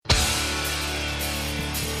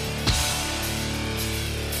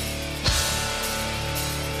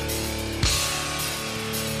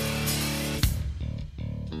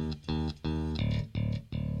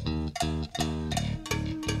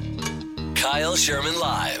Kyle Sherman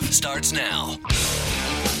Live starts now.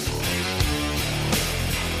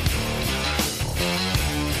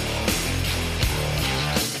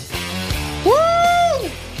 Woo!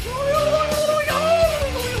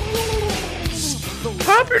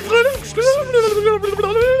 Happy What's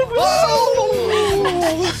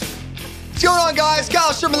going on, guys?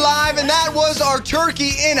 Kyle Sherman Live, and that was our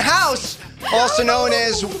turkey in-house, also known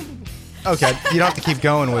as... Okay, you don't have to keep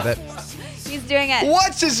going with it. He's doing it.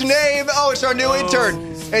 What's his name? Oh, it's our new intern.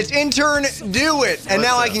 It's Intern Do-It. And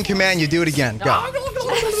now I can command you. Do it again. Go.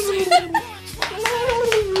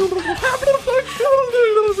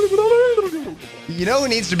 You know who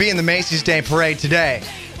needs to be in the Macy's Day Parade today?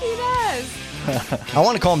 He does. I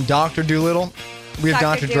want to call him Dr. Doolittle. We have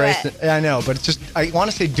Dr. Dr. Drayson. I know, but it's just, I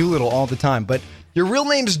want to say Doolittle all the time, but your real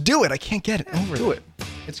name is Do It. I can't get it over. Do it.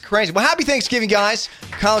 It's crazy. Well, happy Thanksgiving, guys.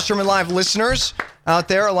 Kyle Sherman Live listeners out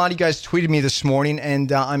there. A lot of you guys tweeted me this morning,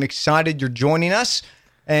 and I'm excited you're joining us.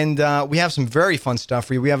 And we have some very fun stuff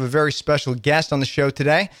for you. We have a very special guest on the show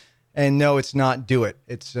today. And no, it's not Do It.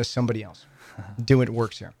 It's somebody else. Do It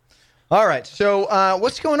works here. All right. So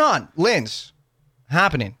what's going on? Linz,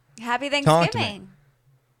 happening. Happy Talk to me. Thanksgiving.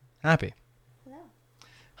 Happy. Hello.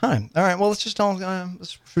 Hi. All right. Well, let's just all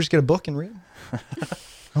should we just get a book and read it?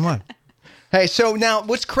 Come on. Hey, so now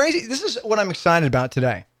what's crazy, this is what I'm excited about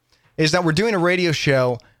today, is that we're doing a radio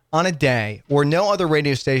show on a day where no other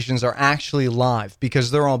radio stations are actually live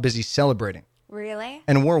because they're all busy celebrating. Really?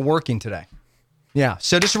 And we're working today. Yeah.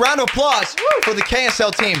 So just a round of applause for the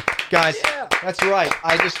KSL team, guys. Yeah. That's right.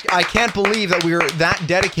 I can't believe that we were that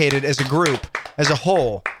dedicated as a group, as a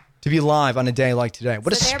whole, to be live on a day like today.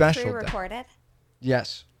 What So a they're special day. pre-recorded?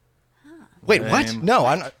 Yes. Huh. Wait, what? No,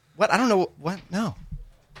 I don't know. What? No.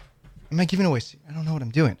 Am I giving away? I don't know what I'm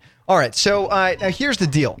doing. All right, so now here's the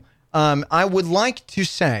deal. I would like to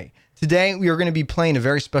say today we are going to be playing a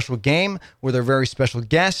very special game with our very special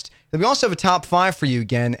guest. And we also have a top 5 for you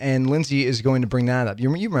again, and Lindsay is going to bring that up.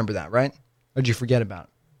 You remember that, right? Or did you forget about it?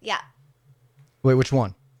 Yeah. Wait, which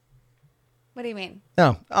one? What do you mean?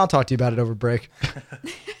 No, I'll talk to you about it over break.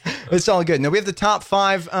 It's all good. No, we have the top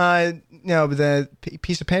 5, the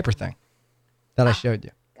piece of paper thing that I showed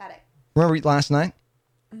you. Got it. Remember last night?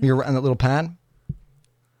 You were on that little pad?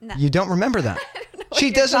 No. You don't remember that.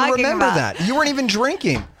 She doesn't remember that. You weren't even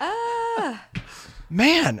drinking.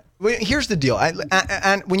 Man, here's the deal.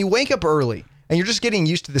 And when you wake up early and you're just getting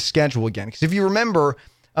used to the schedule again, because if you remember,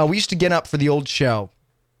 we used to get up for the old show.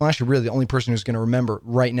 Well, actually, really, the only person who's going to remember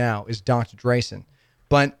right now is Dr. Drayson.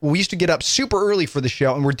 But we used to get up super early for the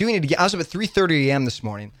show, and we're doing it again. I was up at 3:30 a.m. this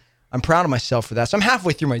morning. I'm proud of myself for that. So I'm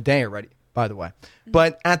halfway through my day already, by the way.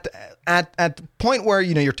 But at the point where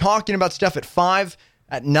you're talking about stuff at 5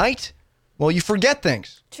 at night, well, you forget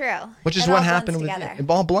things. True. Which is It what all happened with blends you. together. It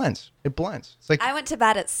all blends. It blends. It's like I went to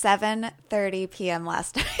bed at 7:30 p.m.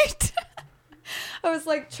 last night. I was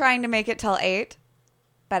like trying to make it till 8,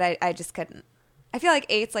 but I just couldn't. I feel like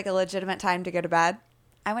 8's like a legitimate time to go to bed.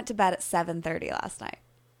 I went to bed at 7:30 last night.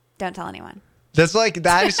 Don't tell anyone.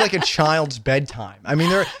 that is like a child's bedtime. I mean,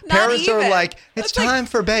 their parents are even. like, it's time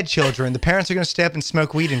for bed, children. The parents are going to stay up and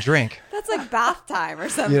smoke weed and drink. That's like bath time or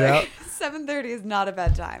something. You know? 7:30 is not a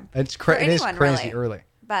bedtime. It is anyone, crazy really. early.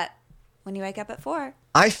 But when you wake up at 4,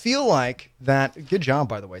 I feel like that. Good job,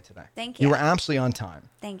 by the way, today. Thank you. You were absolutely on time.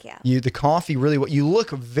 thank you. The coffee really. You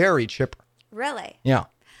look very chipper. Really? Yeah,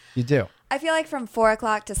 you do. I feel like from 4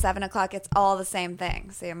 o'clock to 7 o'clock, it's all the same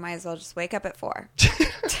thing. So you might as well just wake up at 4.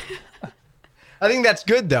 I think that's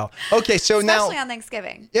good, though. Okay, so Especially now. on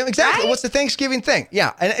Thanksgiving. Yeah, exactly. Right? What's the Thanksgiving thing?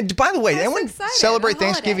 Yeah, and by the way, That's anyone exciting. celebrate A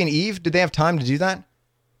holiday. Thanksgiving Eve? Did they have time to do that?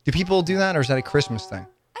 Do people do that, or is that a Christmas thing?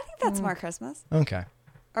 I think that's more Christmas. Okay.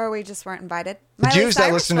 Or we just weren't invited. The Miley Jews that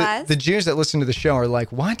Cyrus listen was. to the Jews that listen to the show are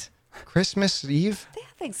like, what? Christmas Eve? They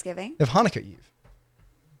have Thanksgiving. They have Hanukkah Eve.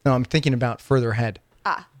 No, I'm thinking about further ahead.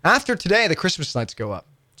 After today, the Christmas lights go up.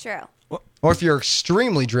 True. Or if you're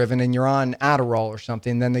extremely driven and you're on Adderall or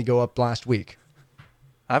something, then they go up last week.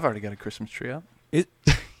 I've already got a Christmas tree up.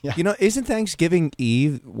 Yeah. You know, isn't Thanksgiving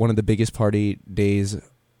Eve one of the biggest party days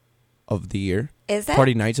of the year? Is it?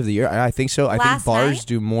 Party nights of the year? I think so. I think Last bars night?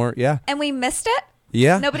 do more. Yeah. And we missed it?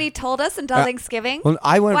 Yeah. Nobody told us until Thanksgiving? Well,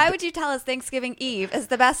 I went. Why would you tell us Thanksgiving Eve is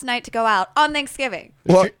the best night to go out on Thanksgiving?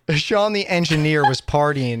 Well, Sean the engineer was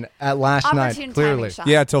partying at last night, Opportune clearly. timing, Sean.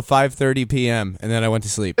 Yeah, till 5:30 p.m. and then I went to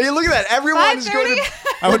sleep. Hey, look at that. Everyone's going to...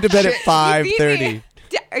 5:30? I went to bed at You beat 5:30. me.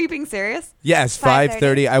 Are you being serious? Yes,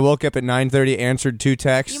 5:30. I woke up at 9:30, answered 2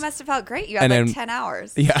 texts. You must have felt great. You had And like then- 10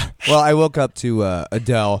 hours. Yeah. Well, I woke up to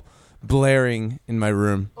Adele blaring in my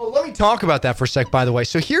room. Oh, let me talk about that for a sec, by the way.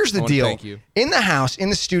 So here's the deal. Thank you. In the house, in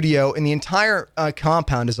the studio, in the entire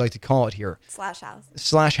compound, as I like to call it here. /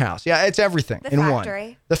 house. Yeah, it's everything The in factory.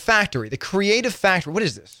 one. The factory. The creative factory. What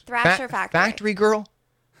is this? Thrasher Factory. Factory girl?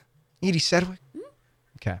 Edie Sedgwick?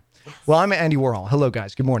 Okay. Well, I'm Andy Warhol. Hello,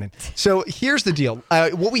 guys. Good morning. So here's the deal.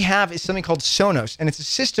 What we have is something called Sonos, and it's a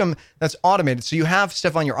system that's automated. So you have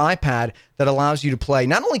stuff on your iPad that allows you to play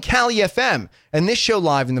not only Cali FM and this show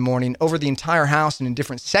live in the morning over the entire house and in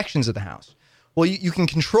different sections of the house. Well, you can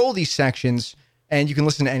control these sections, and you can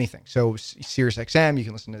listen to anything. So Sirius XM, you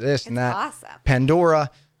can listen to this and that. Awesome.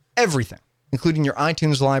 Pandora, everything, including your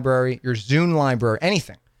iTunes library, your Zune library,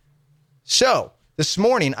 anything. So this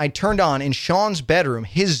morning, I turned on in Sean's bedroom,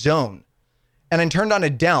 his zone, and I turned on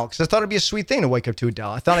Adele because I thought it'd be a sweet thing to wake up to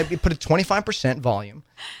Adele. I thought I'd put a 25% volume.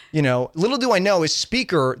 You know, little do I know, his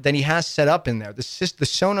speaker that he has set up in there, the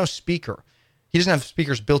Sonos speaker, he doesn't have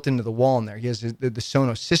speakers built into the wall in there. He has the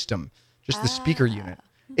Sonos system, just the speaker unit.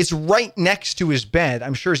 It's right next to his bed.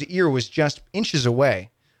 I'm sure his ear was just inches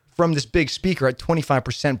away from this big speaker at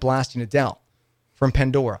 25% blasting Adele from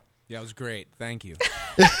Pandora. Yeah, it was great. Thank you.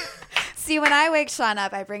 See, when I wake Sean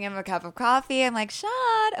up, I bring him a cup of coffee. I'm like, Sean,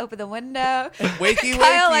 open the window. Wakey,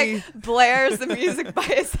 Kyle wakey. Blares the music by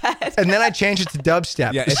his head. And then I changed it to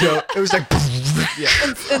dubstep. Yeah, so it was like,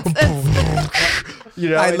 you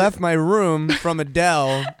know, I left my room from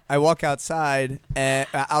Adele. I walk outside,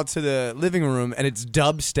 out to the living room, and it's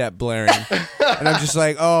dubstep blaring. And I'm just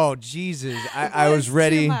like, oh, Jesus. I was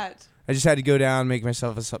ready. Too much. I just had to go down, make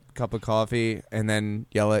myself a cup of coffee, and then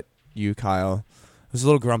yell at you, Kyle. I was a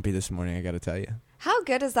little grumpy this morning, I got to tell you. How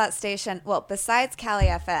good is that station? Well, besides Cali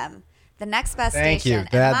FM, the next best Thank station,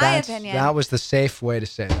 you. in my opinion, that was the safe way to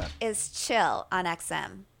say that. is Chill on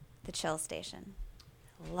XM, the Chill station.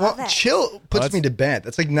 Love Well, it. chill puts me to bed.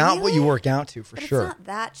 That's like not what you Really? work out to for But sure. It's not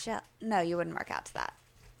that chill. No, you wouldn't work out to that.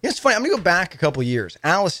 Yeah, it's funny. I'm going to go back a couple years.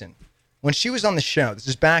 Allison, when she was on the show, this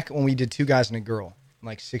is back when we did Two Guys and a Girl,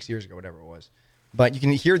 like 6 years ago, whatever it was. But you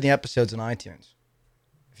can hear the episodes on iTunes.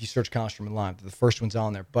 If you search Kyle Sherman Live, the first one's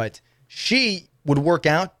on there. But she would work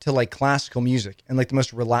out to like classical music and like the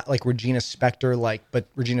most like Regina Spektor, but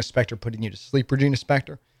Regina Spektor putting you to sleep, Regina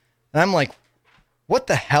Spektor. And I'm like, what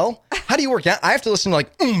the hell? How do you work out? I have to listen to like,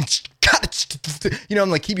 you know, I'm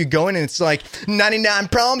like, keep you going. And it's like 99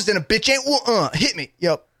 problems and a bitch ain't, hit me.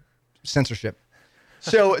 Yep. Censorship.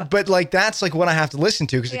 So, but like, that's like what I have to listen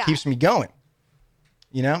to because it keeps me going.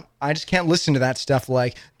 You know, I just can't listen to that stuff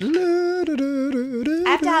like. I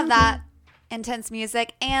have to have that intense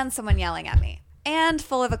music and someone yelling at me and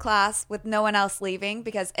full of a class with no one else leaving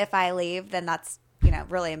because if I leave, then that's, you know,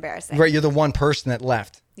 really embarrassing. Right, you're the one person that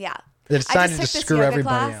left. Yeah. They decided I to just took this screw yoga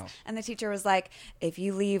everybody class, else. and the teacher was like, if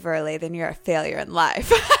you leave early, then you're a failure in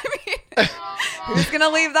life. I mean, who's going to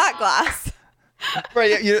leave that class?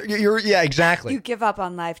 Right, yeah, exactly. You give up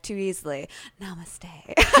on life too easily. Namaste.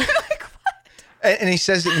 I'm like, what? And he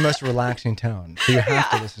says it in the most relaxing tone, so you have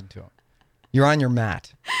to listen to him. You're on your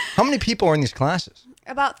mat. How many people are in these classes?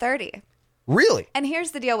 About 30. Really? And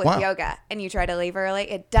here's the deal with yoga, and you try to leave early,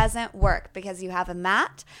 it doesn't work because you have a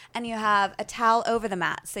mat and you have a towel over the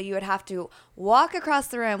mat. So you would have to walk across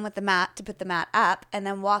the room with the mat to put the mat up and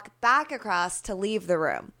then walk back across to leave the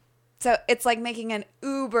room. So it's like making an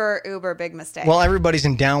uber big mistake. Well, everybody's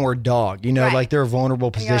in downward dog. You know, Right. like they're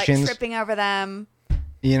vulnerable And you're positions. like tripping over them.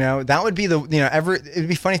 You know, that would be it'd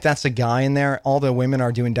be funny if that's the guy in there. All the women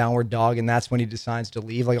are doing downward dog, and that's when he decides to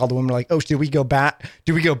leave. Like all the women are like, "Oh, do we go back?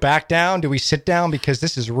 Do we go back down? Do we sit down? Because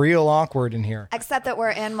this is real awkward in here." Except that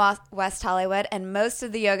we're in West Hollywood, and most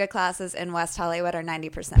of the yoga classes in West Hollywood are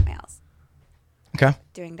 90% males Okay,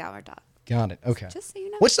 doing downward dog. got it. Okay. Just so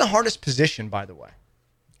you know. What's the hardest position, by the way?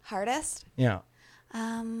 Hardest? Yeah,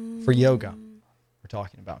 for yoga, we're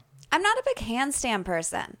talking about I'm not a big handstand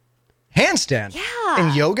person. handstand. Yeah.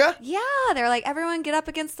 In yoga. Yeah, they're like, everyone get up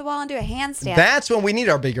against the wall and do a handstand. That's when we need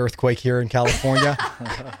our big earthquake here in California. All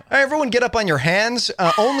right, everyone get up on your hands,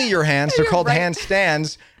 only your hands. They're called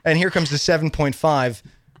handstands. And here comes the 7.5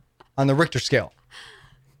 on the Richter scale.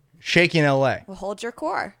 Shaking LA. Well, hold your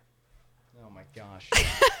core. Oh my gosh.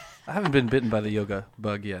 I haven't been bitten by the yoga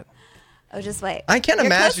bug yet. Oh, just wait. I can't You're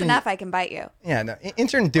imagine. Oh, close enough, I can bite you. Yeah, no.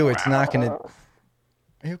 Intern Do-It's not going to.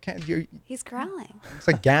 Are you okay? He's growling. It's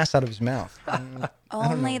like gas out of his mouth.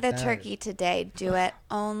 Only the that turkey today. Do it.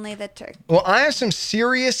 Only the turkey. Well, I have some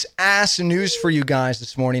serious ass news for you guys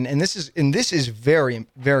this morning, and this is very,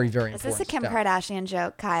 very, very Is important. this a Kim stuff. Kardashian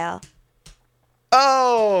joke, Kyle?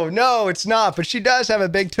 Oh no, it's not. But she does have a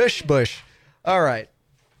big tush bush. All right.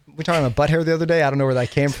 We talking about butt hair the other day. I don't know where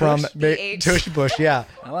that came from. TH. Tush bush. Yeah.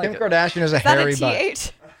 I like Kim it. Kardashian has a Is that hairy a butt.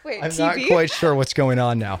 TH? Wait, I'm TB? not quite sure what's going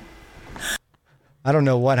on now. I don't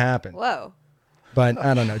know what happened. Whoa. But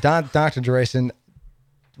I don't know. Dr. Drayson,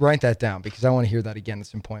 write that down because I want to hear that again at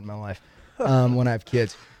some point in my life when I have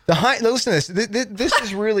kids. Listen to this. This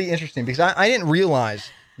is really interesting because I didn't realize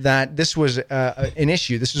that this was an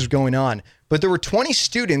issue. This was going on. But there were 20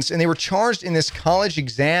 students, and they were charged in this college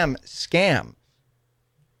exam scam.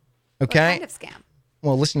 Okay? What kind of scam?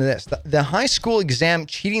 Well, listen to this. The high school exam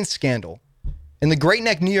cheating scandal in the Great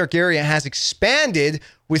Neck, New York area has expanded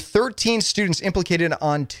with 13 students implicated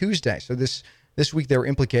on Tuesday. So this week they were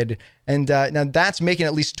implicated. And now that's making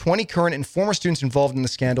at least 20 current and former students involved in the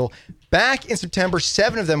scandal. Back in September,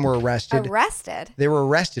 7 of them were arrested. Arrested? They were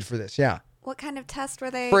arrested for this, yeah. What kind of test were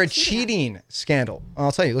they? For a cheating scandal.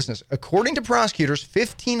 I'll tell you, listen to this. According to prosecutors,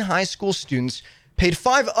 15 high school students paid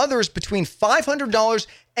 5 others between $500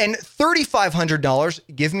 and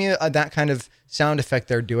 $3,500. Give me that kind of sound effect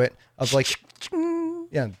there, do it. Of like,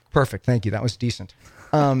 yeah, perfect. Thank you. That was decent.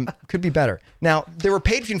 Could be better. Now, they were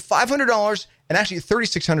paid between $500 and actually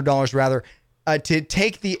 $3,600 rather to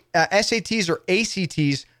take the SATs or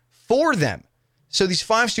ACTs for them. So these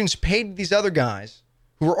 5 students paid these other guys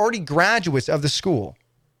who were already graduates of the school.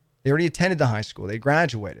 They already attended the high school. They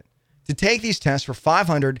graduated. To take these tests for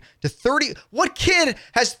 $500 to $30. What kid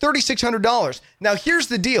has $3,600? Now, here's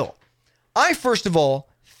the deal. I, first of all,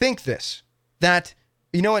 think this, that,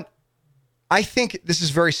 you know what? I think this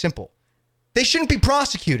is very simple. They shouldn't be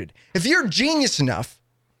prosecuted. If you're genius enough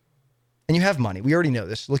and you have money, we already know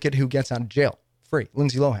this. Look at who gets out of jail free.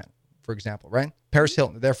 Lindsay Lohan, for example, right? Paris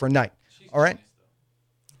Hilton, they're there for a night. All right?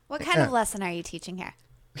 What kind of lesson are you teaching here?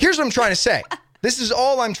 Here's what I'm trying to say. This is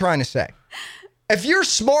all I'm trying to say. If you're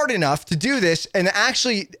smart enough to do this and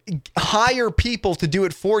actually hire people to do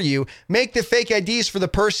it for you, make the fake IDs for the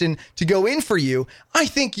person to go in for you, I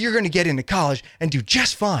think you're going to get into college and do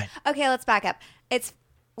just fine. Okay, let's back up. It's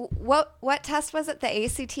what test was it? The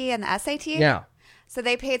ACT and the SAT? Yeah. So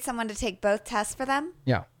they paid someone to take both tests for them?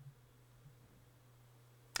 Yeah.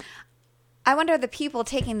 I wonder the people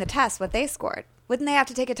taking the test, what they scored. Wouldn't they have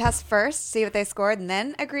to take a test first, see what they scored, and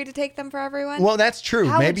then agree to take them for everyone? Well, that's true.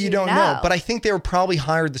 How Maybe would you don't know. But I think they were probably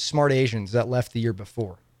hired the smart Asians that left the year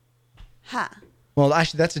before. Huh. Well,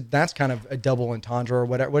 actually, that's kind of a double entendre or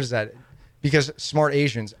whatever. What is that? Because smart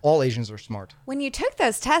Asians, all Asians are smart. When you took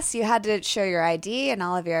those tests, you had to show your ID and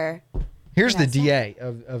all of your... Here's the DA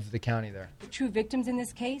of the county there. The true victims in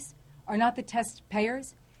this case are not the test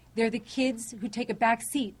payers. They're the kids who take a back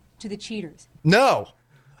seat to the cheaters. No.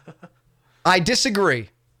 I disagree.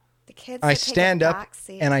 The kids I that stand take a up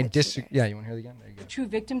backseat and I to the disagree. cheaters. Yeah, you want to hear it again? There you go. The true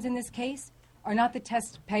victims in this case are not the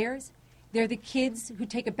test payers. They're the kids who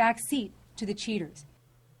take a back seat to the cheaters.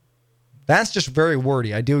 That's just very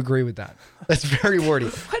wordy. I do agree with that. That's very wordy.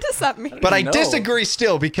 What does that mean? But I know. disagree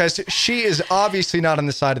still because she is obviously not on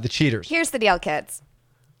the side of the cheaters. Here's the deal, kids.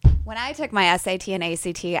 When I took my SAT and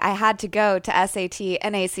ACT, I had to go to SAT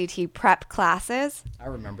and ACT prep classes I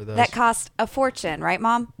remember those. that cost a fortune, right,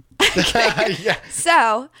 Mom? Yeah.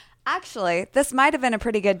 So, actually, this might have been a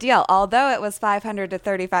pretty good deal. Although it was $500 to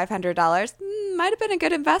 $3,500, might have been a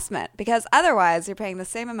good investment because otherwise you're paying the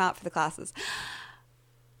same amount for the classes.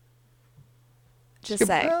 Just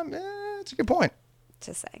saying. It's a good point.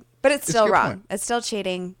 Just saying. But it's It's a still good wrong. point. It's still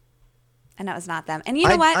cheating. And it was not them. And you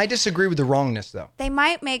know what? I disagree with the wrongness, though. They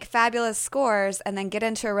might make fabulous scores and then get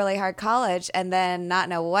into a really hard college and then not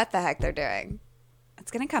know what the heck they're doing.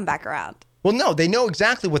 It's going to come back around. Well, no, they know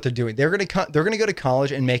exactly what they're doing. They're going to go to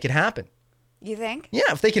college and make it happen. You think?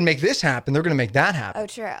 Yeah, if they can make this happen, they're going to make that happen. Oh,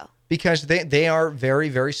 true. Because they are very,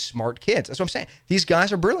 very smart kids. That's what I'm saying. These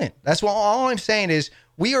guys are brilliant. That's what all I'm saying is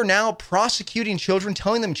we are now prosecuting children,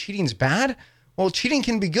 telling them cheating's bad. Well, cheating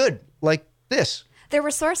can be good, like this. They're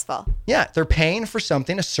resourceful. Yeah, they're paying for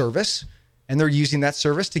something, a service, and they're using that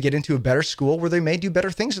service to get into a better school where they may do better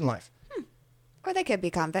things in life. Or they could be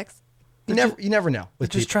convicts. You never know.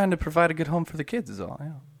 With Just people. trying to provide a good home for the kids is all.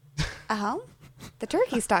 Yeah. A home? The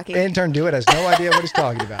turkey's talking. Intern Do-It has no idea what he's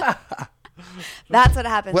talking about. That's what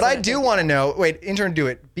happens. What when I a do turkey- want to know, wait, Intern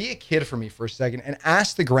Do-It, be a kid for me for a second and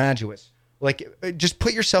ask the graduates, like, just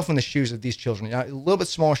put yourself in the shoes of these children. You know, a little bit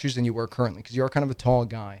smaller shoes than you were currently because you are kind of a tall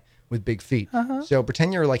guy with big feet. So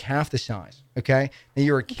pretend you're like half the size, okay? And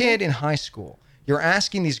you're a kid in high school. You're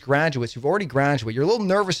asking these graduates who've already graduated, you're a little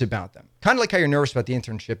nervous about them. Kind of like how you're nervous about the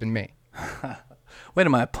internship and me. Wait,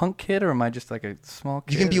 am I a punk kid or am I just like a small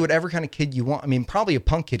kid? You can be whatever kind of kid you want. I mean, probably a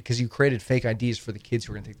punk kid because you created fake IDs for the kids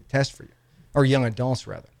who are going to take the test for you. Or young adults,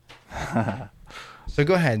 rather. So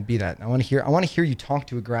go ahead and be that. I want to hear you talk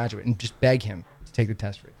to a graduate and just beg him to take the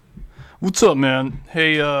test for you. What's up, man?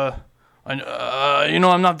 Hey, I'm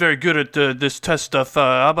not very good at this test stuff.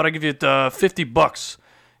 How about I give you $50?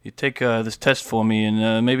 you take this test for me,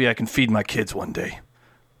 and maybe I can feed my kids one day.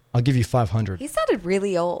 I'll give you 500 He sounded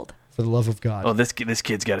really old. for the love of God. Oh, this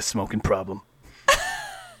kid's got a smoking problem.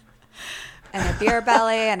 And a beer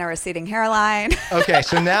belly and a receding hairline. Okay,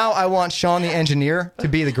 so now I want Sean the engineer to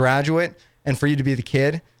be the graduate and for you to be the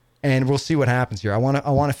kid, and we'll see what happens here. I want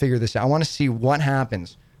to figure this out. I want to see what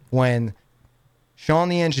happens when Sean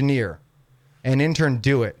the engineer and Intern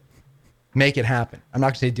Do-It make it happen. I'm not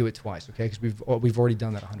going to say do it twice, okay? Because we've already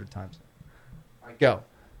done that 100 times. All right, go.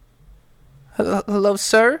 Hello,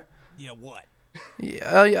 sir. Yeah, what?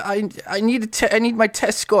 Yeah, I need my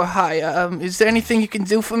test score high. Is there anything you can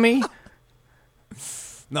do for me?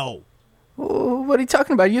 No. Oh, what are you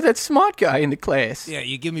talking about? You're that smart guy in the class. Yeah,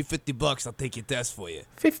 you give me $50, I'll take your test for you.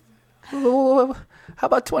 How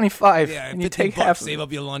about 25? Yeah, and you $50, take half. save up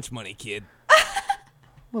your lunch money, kid.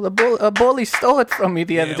 Well, a bully stole it from me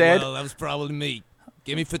the other day. Well, that was probably me.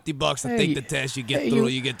 Give me $50, I'll Hey, take the test, you get hey, through,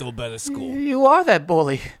 you- you get to a better school. You are that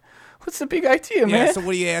bully. What's the big idea, Yeah, man? so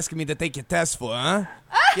what are you asking me to take your test for, huh?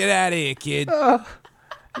 Get out of here, kid.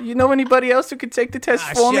 You know anybody else who could take the test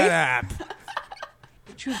for me? Shut up.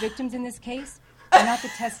 The true victims in this case are not the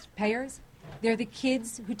test payers. They're the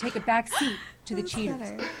kids who take a back seat to the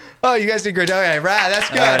cheaters. Oh, you guys did great. Okay, right, that's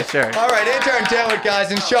good. Sure. All right, Intern Do-It,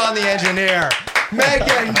 guys, and Sean the engineer.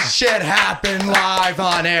 Making shit happen live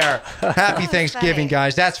on air. Happy Thanksgiving, funny.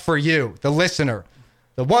 guys. That's for you, the listener,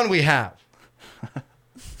 the one we have.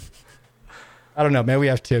 I don't know. Maybe we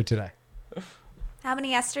have 2 today. How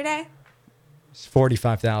many yesterday? It's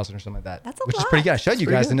 45,000 or something like that. That's a which is lot. pretty good. I showed you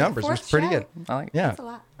guys the numbers. It was Fourth pretty show. good. I like it. Yeah, That's a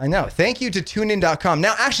lot. I know. Thank you to TuneIn.com.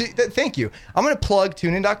 Now, actually, thank you. I'm going to plug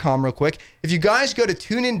TuneIn.com real quick. If you guys go to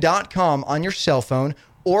TuneIn.com on your cell phone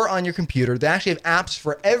or on your computer, they actually have apps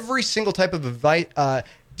for every single type of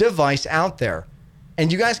device out there. And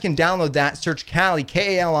you guys can download that, search Cali,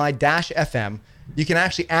 Kali-FM. You can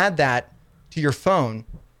actually add that to your phone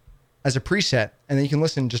as a preset, and then you can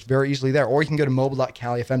listen just very easily there. Or you can go to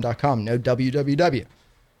mobile.califm.com. No www.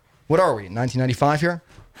 What are we, in 1995 here?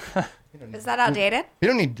 Is that outdated? We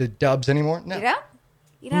don't need the dubs anymore. No. You don't?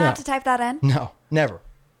 You don't No. have to type that in? No, never.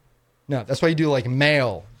 No, that's why you do like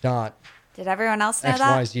mail.xyz.com Did everyone else know that?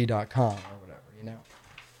 or whatever, you know.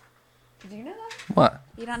 Did you know that? What?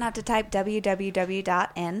 You don't have to type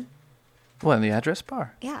www.in? What, in the address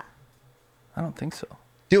bar? Yeah. I don't think so.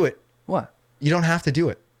 Do it. What? You don't have to do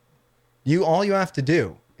it. All you have to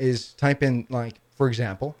do is type in, like, for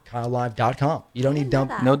example, KyleLive.com. You don't need know dump.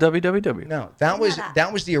 that. No www. No, that was that.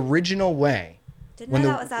 that was the original way. Didn't know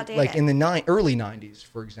that was outdated. Like in the early 90s,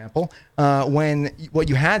 for example, when what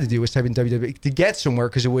you had to do was type in www to get somewhere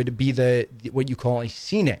because it would be what you call a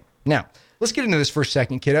CNAME. Now, let's get into this for a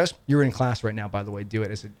second, kiddos. You're in class right now, by the way. Do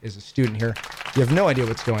it as a student here. You have no idea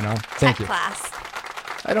what's going on. Thank Tech you. class.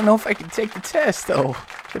 I don't know if I can take the test, though.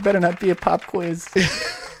 It better not be a pop quiz.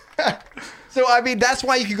 So, I mean, that's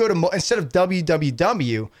why you could go to, instead of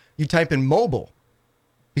www, you type in mobile.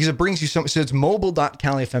 Because it brings you so it's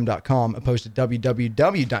mobile.califm.com opposed to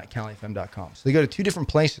www.califm.com. So they go to 2 different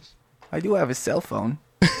places. I do have a cell phone.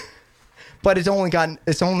 But it's only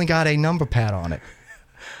got a number pad on it.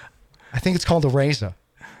 I think it's called a Razor.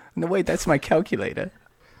 No, wait, that's my calculator.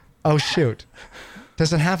 Oh, shoot.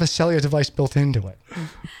 Does it have a cellular device built into it? I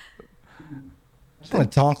just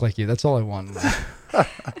want to talk like you. That's all I want.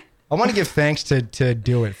 I want to give thanks to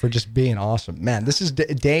Do It for just being awesome. Man, this is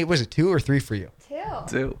day, was it 2 or 3 for you?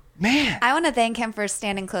 2. Man. I want to thank him for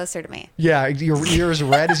standing closer to me. Yeah, your ears are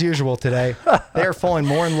red as usual today. They are falling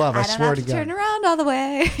more in love, I I don't swear have to to God. turn around all the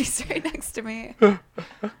way. He's right next to me.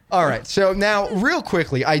 All right, so now, real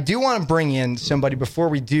quickly, I do want to bring in somebody before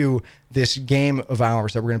we do this game of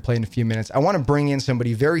ours that we're going to play in a few minutes. I want to bring in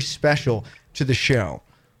somebody very special to the show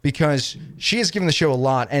because she has given the show a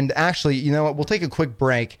lot. And actually, you know what? We'll take a quick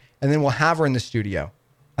break, and then we'll have her in the studio.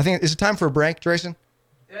 I think, is it time for a break, Drayson?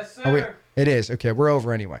 Yes, sir. Oh, wait. It is. Okay, we're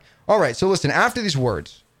over anyway. All right, so listen, after these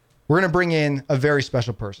words, we're going to bring in a very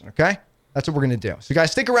special person, okay? That's what we're going to do. So,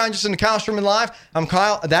 guys, stick around. Just in the Kyle Sherman Live. I'm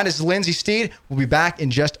Kyle. That is Lindsey Steede. We'll be back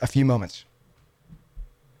in just a few moments.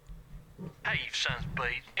 Hey, you sons of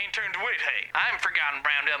bees. Intern Do-It, hey. I haven't forgotten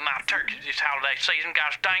round up my turkeys this holiday season,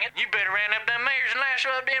 gosh dang it. You better round up them ears and lash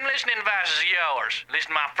up them listening devices of yours. Listen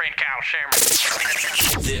to my friend Kyle Sherman.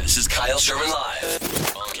 This is Kyle Sherman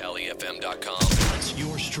Live on CaliFM.com. What's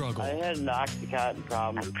your struggle? I had an Oxycontin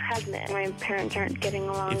problem. I'm pregnant. My parents aren't getting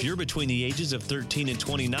along. If you're between the ages of 13 and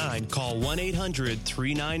 29, call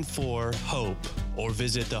 1-800-394-HOPE or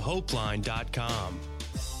visit thehopeline.com.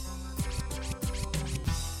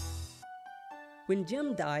 When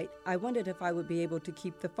Jim died, I wondered if I would be able to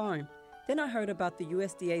keep the farm. Then I heard about the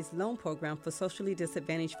USDA's loan program for socially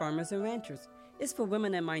disadvantaged farmers and ranchers. It's for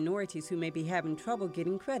women and minorities who may be having trouble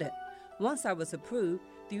getting credit. Once I was approved,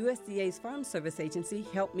 the USDA's Farm Service Agency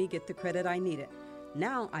helped me get the credit I needed.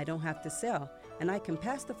 Now I don't have to sell, and I can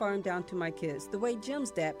pass the farm down to my kids the way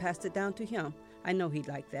Jim's dad passed it down to him. I know he'd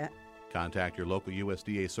like that. Contact your local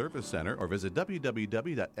USDA Service Center or visit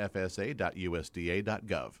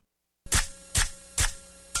www.fsa.usda.gov.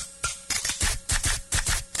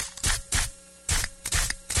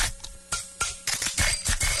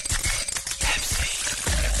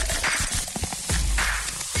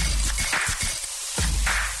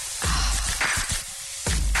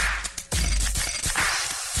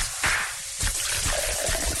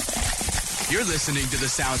 You're listening to the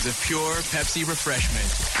sounds of pure Pepsi refreshment.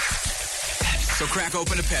 So crack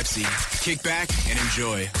open a Pepsi, kick back, and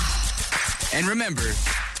enjoy. And remember,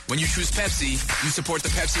 when you choose Pepsi, you support the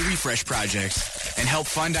Pepsi Refresh Project and help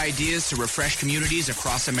fund ideas to refresh communities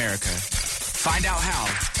across America. Find out how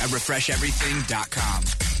at refresheverything.com.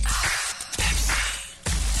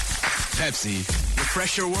 Pepsi,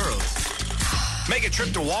 refresh your world. Make a trip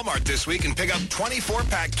to Walmart this week and pick up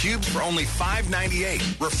 24-pack cubes for only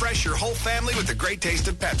 $5.98. Refresh your whole family with the great taste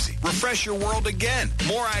of Pepsi. Refresh your world again.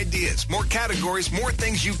 More ideas, more categories, more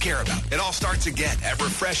things you care about. It all starts again at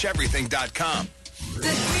refresheverything.com. The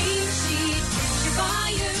Green Sheet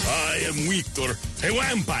Fire. I am Victor, a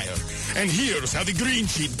vampire. And here's how the Green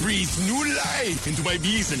Sheet breathes new life into my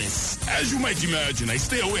business. As you might imagine, I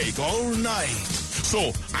stay awake all night.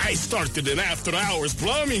 So I started an after-hours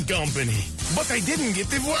plumbing company. But I didn't get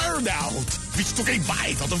the word out, which took a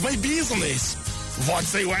bite out of my business.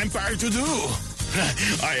 What's a vampire to do?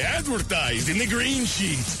 I advertised in the Green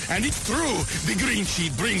Sheet, and it's true. The Green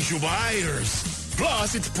Sheet brings you buyers.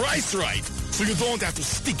 Plus, it's priced right, so you don't have to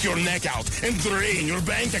stick your neck out and drain your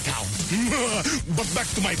bank account. But back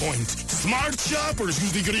to my point. Smart shoppers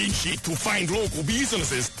use the Green Sheet to find local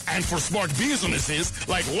businesses. And for smart businesses,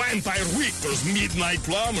 like Vampire Victor's Midnight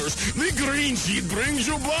Plumbers, the Green Sheet brings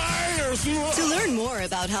you buyers. To learn more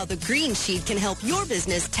about how the Green Sheet can help your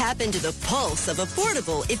business tap into the pulse of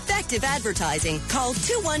affordable, effective advertising, call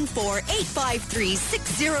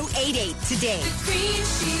 214-853-6088 today. The Green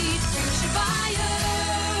Sheet brings you buyers.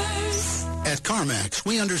 At CarMax,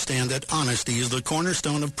 we understand that honesty is the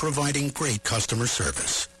cornerstone of providing great customer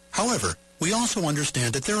service. However, we also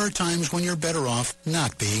understand that there are times when you're better off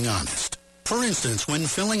not being honest. For instance, when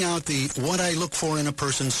filling out the What I Look For in a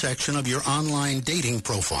Person section of your online dating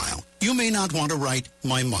profile, you may not want to write,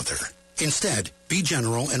 my mother. Instead, be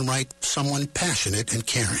general and write someone passionate and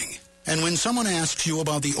caring. And when someone asks you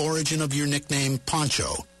about the origin of your nickname,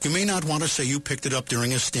 Poncho, you may not want to say you picked it up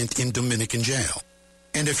during a stint in Dominican jail.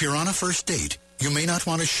 And if you're on a first date, you may not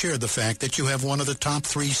want to share the fact that you have one of the top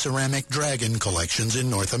 3 ceramic dragon collections in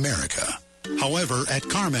North America. However, at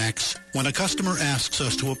CarMax, when a customer asks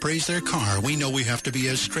us to appraise their car, we know we have to be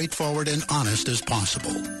as straightforward and honest as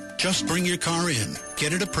possible. Just bring your car in,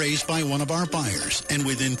 get it appraised by one of our buyers, and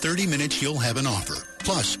within 30 minutes you'll have an offer.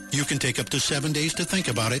 Plus, you can take up to 7 days to think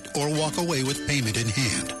about it or walk away with payment in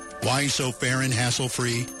hand. Why so fair and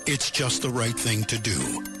hassle-free? It's just the right thing to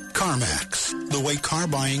do. CarMax, the way car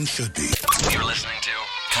buying should be. You're listening to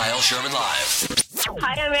Kyle Sherman Live.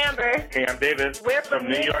 Hi, I'm Amber. Hey, I'm David. We're from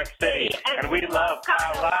New York City, and we love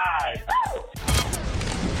Kyle Live.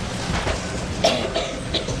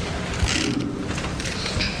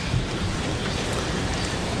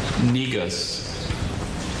 Negus.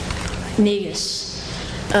 Negus.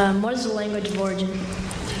 What is the language of origin?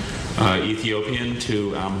 Ethiopian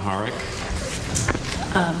to Amharic.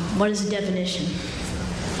 What is the definition?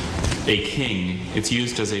 A king. It's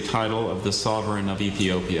used as a title of the sovereign of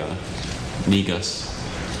Ethiopia. Negus.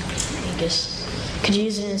 Negus. Could you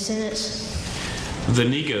use it in a sentence? The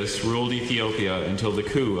Negus ruled Ethiopia until the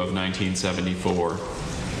coup of 1974.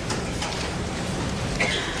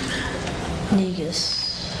 Negus.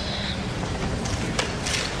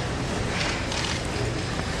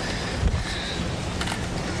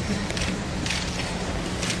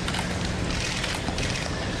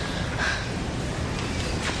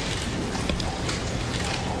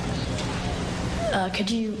 Could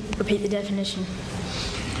you repeat the definition?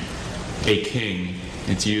 A king.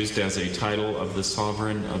 It's used as a title of the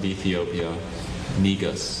sovereign of Ethiopia.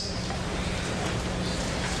 Negus.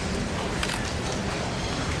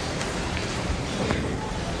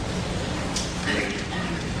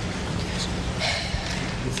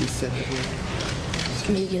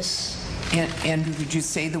 Negus. Andrew, would you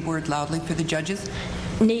say the word loudly for the judges?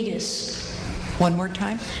 Negus. One more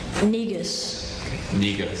time? Negus.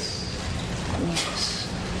 Negus. Negus.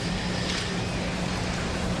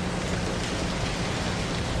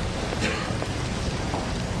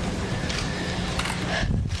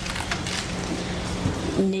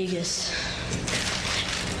 Negus.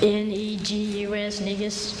 Negus,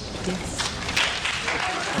 Negus.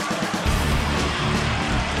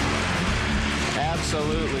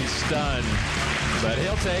 Absolutely stunned, but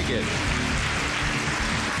he'll take it.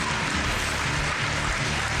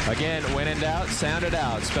 Again, when in doubt, sound it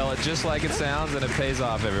out. Spell it just like it sounds, and it pays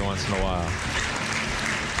off every once in a while.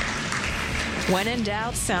 When in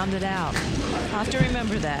doubt, sound it out. I'll have to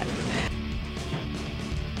remember that.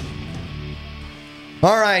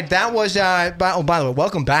 All right, that was, by the way,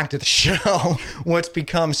 welcome back to the show. What's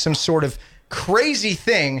become some sort of crazy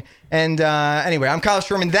thing. And anyway, I'm Kyle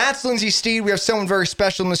Sherman. That's Lindsey Steede. We have someone very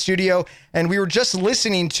special in the studio. And we were just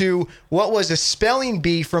listening to what was a spelling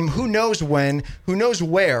bee from who knows when, who knows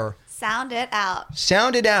where. Sound it out.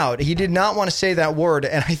 Sound it out. He did not want to say that word.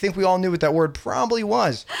 And I think we all knew what that word probably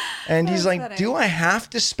was. And he's like, funny. Do I have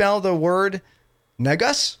to spell the word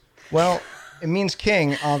negus? Well, it means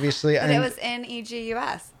king, obviously. But and it was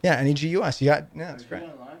N-E-G-U-S. Yeah, N-E-G-U-S. You got, yeah, that's great.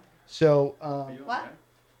 So, what?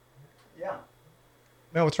 Yeah.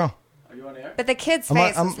 No, what's wrong? Are you on air? But the kid's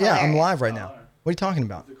face was yeah, I'm hilarious. live right now. What are you talking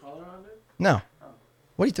about? Is the caller on it? No.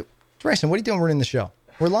 What are you Drayson, what are you doing? We're in the show.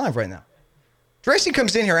 We're live right now. Drayson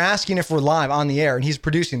comes in here asking if we're live on the air, and he's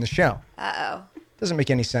producing the show. Uh-oh. Doesn't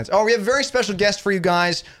make any sense. Oh, we have a very special guest for you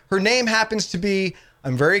guys. Her name happens to be,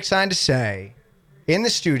 I'm very excited to say, in the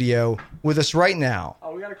studio with us right now.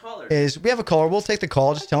 Oh, we got a caller. We have a caller. We'll take the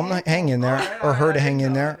call. Just tell him to hang in there, or her to hang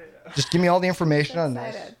in there. Just give me all the information on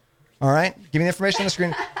this. All right? Give me the information on the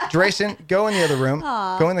screen. Drayson, go in the other room.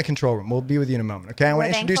 Aww. Go in the control room. We'll be with you in a moment, okay? I want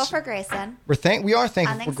We're to introduce. thankful for Grayson. We are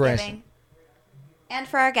thankful On for Grayson. Thanksgiving. And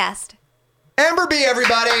for our guest. Amber B,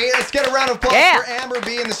 everybody. Let's get a round of applause for Amber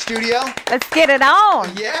B in the studio. Let's get it on.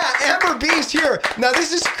 Yeah, Amber B's here. Now,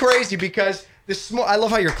 this is crazy because I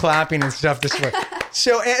love how you're clapping and stuff this way.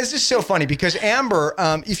 So this is so funny because Amber,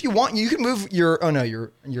 if you want, you can move your. Oh no,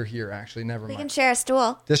 you're here actually. Never mind. We can share a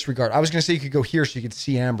stool. Disregard. I was going to say you could go here so you could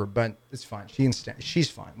see Amber, but it's fine. She's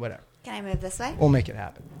fine. Whatever. Can I move this way? We'll make it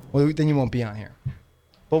happen. Well, then you won't be on here.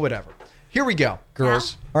 But whatever. Here we go,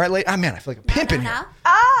 girls. Now? All right, late. Oh man, I feel like a pimp in here. Now?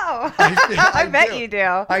 Oh, I bet you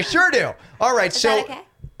do. I sure do. All right, Is so that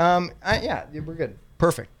okay? yeah, we're good.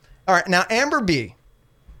 Perfect. All right, now Amber B,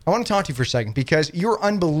 I want to talk to you for a second because you're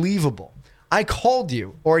unbelievable. I called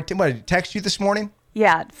you, or did I text you this morning?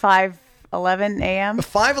 Yeah, at 5:11 a.m.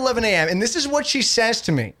 5:11 a.m. And this is what she says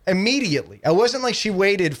to me immediately. It wasn't like she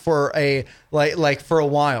waited for like for a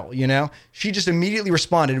while, you know. She just immediately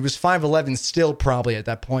responded. It was 5:11 still probably at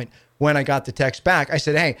that point when I got the text back. I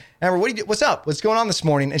said, "Hey, Amber, what's up? What's going on this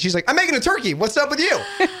morning?" And she's like, "I'm making a turkey. What's up with you?"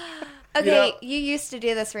 Okay, you used to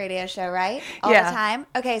do this radio show, right? All the time?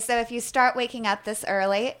 Okay, so if you start waking up this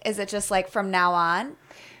early, is it just like from now on?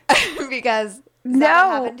 Because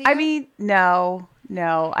no.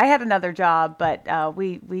 I had another job, but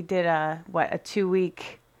we did a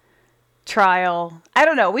 2-week trial. I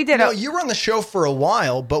don't know. We did you were on the show for a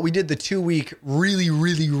while, but we did the 2-week really,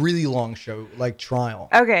 really, really long show, like trial.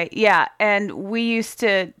 Okay, yeah. And we used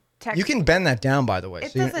to text. You can bend that down, by the way.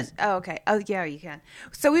 It doesn't. Oh, okay. Oh, yeah, you can.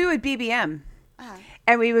 So we would BBM.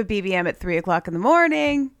 And we would BBM at 3 o'clock in the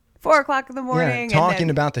morning, 4 o'clock in the morning. Yeah, talking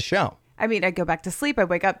about the show. I mean, I'd go back to sleep. I'd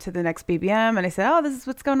wake up to the next BBM, and I said, "Oh, this is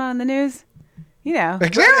what's going on in the news." You know,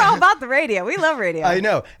 exactly. We're all about the radio. We love radio. I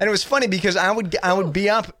know, and it was funny because I would be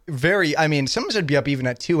up sometimes I'd be up even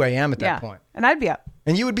at 2 a.m. at that point, and I'd be up,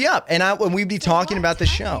 and you would be up, and we'd be talking about the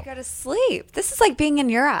show. You go to sleep. This is like being in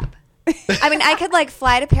Europe. I mean, I could like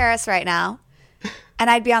fly to Paris right now,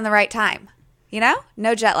 and I'd be on the right time. You know,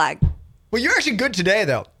 no jet lag. Well, you're actually good today,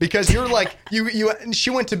 though, because you're like, she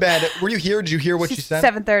went to bed. Were you here? Did you hear what she said?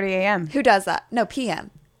 7:30 a.m. Who does that? No,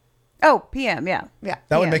 p.m. Oh, p.m., yeah. Yeah.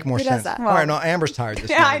 That would make more Who sense. does that? All right, no, Amber's tired this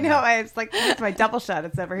Yeah, morning. I know. It's like, it's my double shot.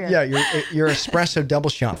 It's over here. Yeah, your espresso double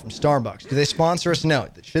shot from Starbucks. Do they sponsor us? No.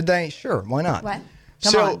 Should they? Sure, why not? What?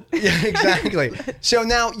 Come on. Yeah, exactly. So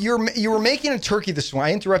now you were making a turkey this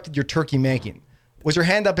morning. I interrupted your turkey making. Was your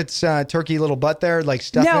hand up its turkey little butt there, like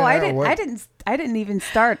stuff? No, in there, I didn't even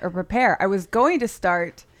start or prepare. I was going to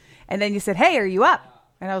start, and then you said, "Hey, are you up?"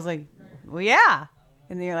 And I was like, "Well, yeah."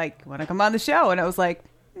 And then you're like, "Want to come on the show?" And I was like,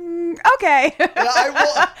 "Okay."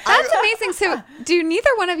 That's amazing. So, do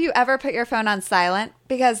neither one of you ever put your phone on silent?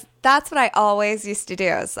 Because that's what I always used to do.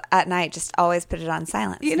 Is at night, just always put it on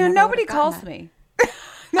silent. You know, nobody calls me.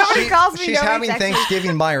 Nobody calls me. She's having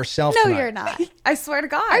Thanksgiving by herself No, tonight. you're not. I swear to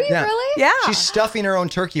God. Are you really? Yeah. She's stuffing her own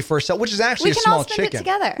turkey for herself, which is actually We a can small all spend chicken. it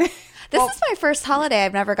together. This is my first holiday.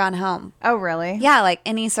 I've never gone home. Oh, really? Yeah, like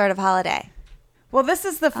any sort of holiday. Well, this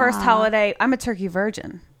is the first holiday. I'm a turkey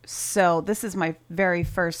virgin. So this is my very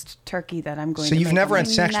first turkey that I'm going to So you've make. never had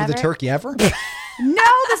sex with a turkey ever? No,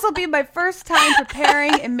 this will be my first time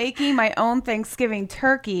preparing and making my own Thanksgiving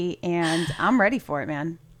turkey, and I'm ready for it,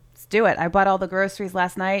 man. Let's do it. I bought all the groceries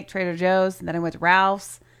last night, Trader Joe's, and then I went to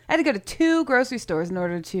Ralph's. I had to go to 2 grocery stores in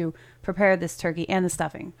order to prepare this turkey and the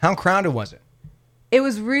stuffing. How crowded was it? It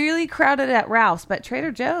was really crowded at Ralph's, but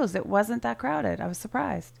Trader Joe's, it wasn't that crowded. I was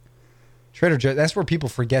surprised. Trader Joe's, that's where people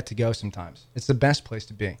forget to go sometimes. It's the best place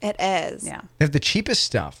to be. It is. Yeah. They have the cheapest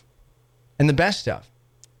stuff and the best stuff.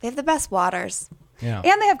 They have the best waters. Yeah.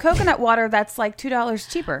 And they have coconut water that's like $2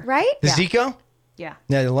 cheaper. Right? The Zico? Yeah.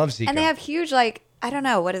 Yeah, they love Zico. And they have huge, like, I don't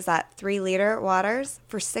know, what is that, 3-liter waters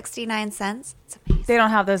for 69 cents? It's amazing. They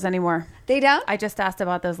don't have those anymore. They don't? I just asked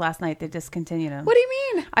about those last night. They discontinued them. What do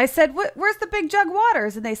you mean? I said, where's the big jug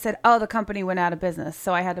waters? And they said, oh, the company went out of business.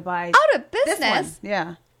 So I had to buy Out of this business? one.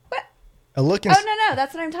 Yeah. A look in, No,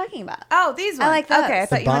 that's what I'm talking about. Oh, these ones. I like those. Okay, I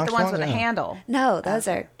thought The you meant box the ones ones? with a Yeah. handle. No, those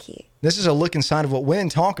are key. This is a look inside of what women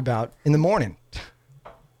talk about in the morning.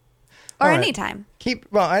 Or All right. anytime.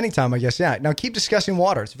 Anytime, I guess, yeah. Now keep discussing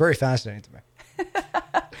water. It's very fascinating to me.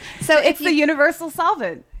 So It's the universal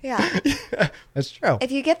solvent. Yeah. That's true.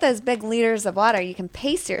 If you get those big liters of water, you can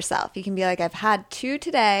pace yourself. You can be like, I've had 2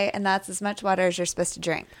 today, and that's as much water as you're supposed to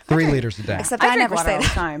drink. 3 liters a day. Except I I drink never water say all the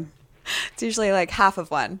that. time. It's usually like half of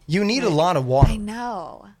one. You need a lot of water. I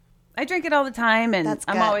know. I drink it all the time, and That's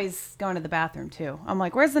I'm good. always going to the bathroom too. I'm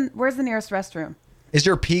like, where's the nearest restroom? Is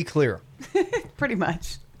your pee clear? Pretty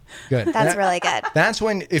much. Good. That's really good. That's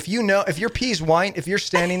when, if your pee's white, if you're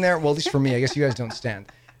standing there, well, at least for me, I guess you guys don't stand.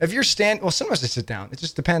 If you're well, sometimes I sit down. It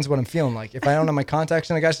just depends what I'm feeling like. If I don't have my contacts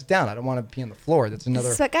in, I gotta sit down. I don't want to pee on the floor. That's another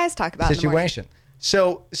This is what guys talk about in the morning. situation.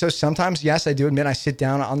 So sometimes, yes, I do admit I sit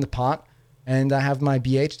down on the pot and I have my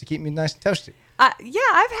BH to keep me nice and toasty. Yeah,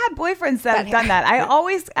 I've had boyfriends that have done that. I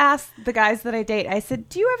always ask the guys that I date, I said,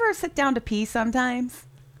 do you ever sit down to pee sometimes?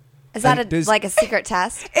 Is that like a secret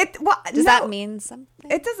test? Does that mean something?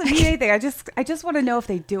 It doesn't mean anything. I just want to know if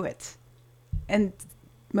they do it. And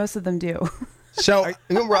most of them do. So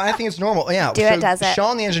I think it's normal. Yeah. Does it.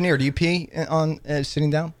 Sean, the engineer, do you pee on sitting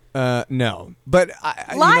down? No, but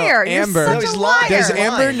liar! Amber, You're such a liar. Does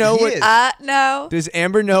Amber know what? No. Does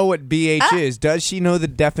Amber know what BH is? Does she know the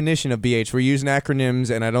definition of BH? We're using acronyms,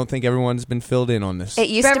 and I don't think everyone's been filled in on this. It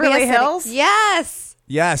used Beverly to be Hills? Yes.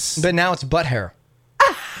 Yes, but now it's butt hair.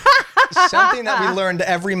 Something that we learned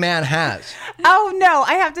every man has. Oh, no.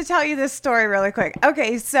 I have to tell you this story really quick.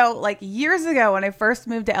 Okay, so like years ago when I first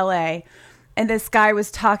moved to LA, and this guy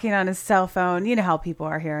was talking on his cell phone. You know how people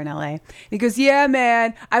are here in LA. He goes, yeah,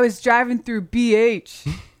 man, I was driving through BH.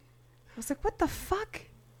 I was like, what the fuck?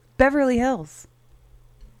 Beverly Hills.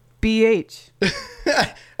 BH.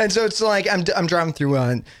 And so it's like I'm driving through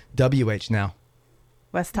WH now.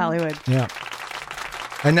 West Hollywood. Yeah.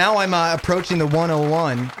 And now I'm approaching the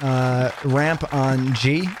 101 ramp on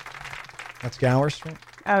G. That's Gower Street.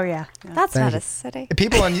 Oh yeah, that's not a city.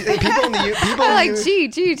 People in the I like G.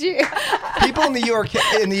 People in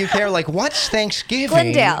the UK are like, what's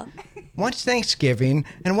Thanksgiving? Glendale. What's Thanksgiving?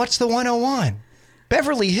 And what's the 101?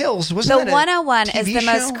 Beverly Hills. Wasn't The that a 101 is TV the show?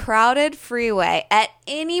 most crowded freeway at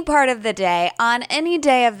any part of the day on any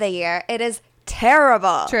day of the year. It is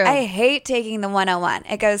terrible. True. I hate taking the 101.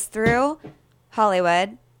 It goes through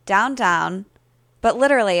Hollywood, downtown, but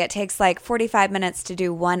literally it takes like 45 minutes to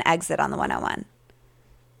do one exit on the 101.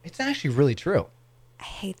 It's actually really true. I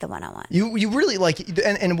hate the 101. You really like,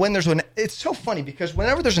 and when there's one, it's so funny because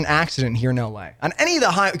whenever there's an accident here in LA, on any of the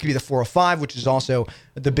it could be the 405, which is also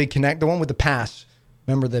the big connect, the one with the pass.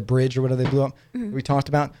 Remember the bridge or whatever they blew up that we talked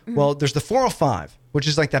about? Mm-hmm. Well, there's the 405, which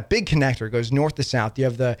is like that big connector. It goes north to south. You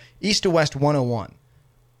have the east to west 101.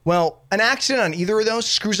 Well, an accident on either of those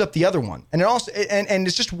screws up the other one. And it also and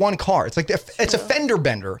it's just one car. It's like it's a fender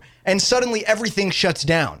bender, and suddenly everything shuts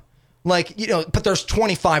down. Like, but there's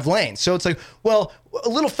 25 lanes. So it's like, well, a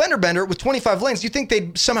little fender bender with 25 lanes, you think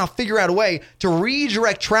they'd somehow figure out a way to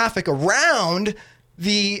redirect traffic around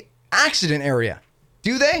the accident area.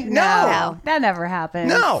 Do they? No. That never happens.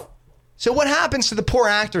 No. So what happens to the poor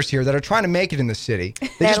actors here that are trying to make it in the city? They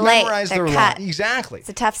They're just late. memorize They're their cut. lines. Exactly. It's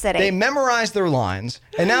a tough city. They memorize their lines,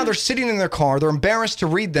 and now they're sitting in their car. They're embarrassed to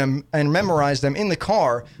read them and memorize them in the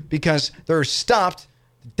car because they're stopped,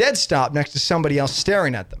 dead stop, next to somebody else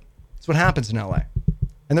staring at them. That's what happens in LA.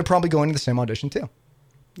 And they're probably going to the same audition too.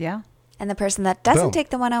 Yeah. And the person that doesn't Boom. take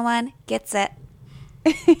the 101 gets it.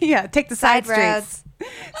 Yeah, take the side streets.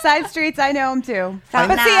 Side streets, I know them too.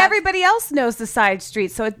 Fountain But see, Ave. everybody else knows the side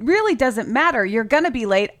streets, so it really doesn't matter. You're going to be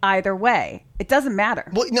late either way. It doesn't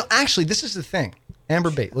matter. Well, actually, this is the thing. Amber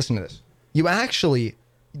Bate, listen to this.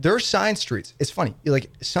 There are side streets. It's funny. Like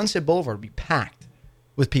Sunset Boulevard would be packed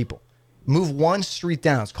with people. Move one street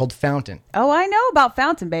down. It's called Fountain. Oh, I know about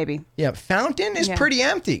Fountain, baby. Yeah, Fountain is Yeah. pretty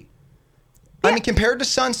empty. I mean, compared to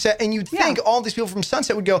Sunset, and you'd think all these people from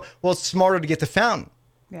Sunset would go, well, it's smarter to get to Fountain.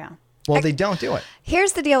 Yeah. Well, they don't do it.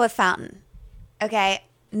 Here's the deal with Fountain. Okay,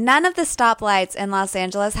 none of the stoplights in Los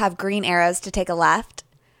Angeles have green arrows to take a left.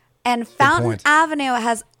 And Fountain Avenue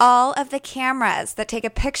has all of the cameras that take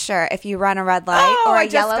a picture if you run a red light or a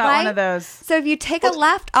yellow light. One of those. So if you take a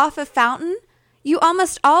left off of Fountain, you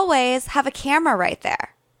almost always have a camera right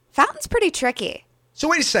there. Fountain's pretty tricky. So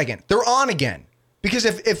wait a second. They're on again. Because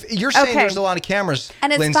if you're saying there's a lot of cameras,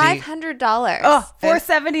 and it's Lindsay, $500. Oh,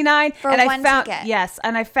 $479 for and one I found ticket. yes,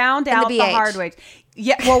 and I found In out the the BH. hard way.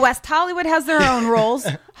 Yeah, well, West Hollywood has their own rules.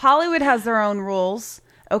 Hollywood has their own rules.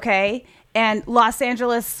 Okay, and Los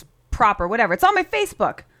Angeles proper, whatever. It's on my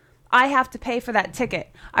Facebook. I have to pay for that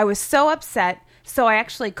ticket. I was so upset. So I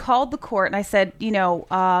actually called the court and I said,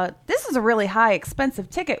 this is a really high, expensive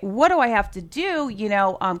ticket. What do I have to do?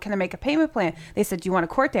 Can I make a payment plan? They said, do you want a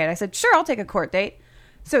court date? I said, sure, I'll take a court date.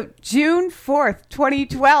 So June 4th,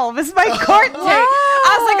 2012 is my court date.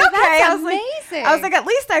 I was like, okay. That's amazing. I was like, at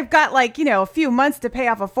least I've got a few months to pay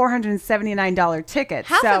off a $479 ticket.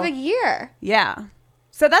 Half of a year. Yeah.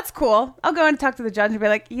 So that's cool. I'll go and talk to the judge and be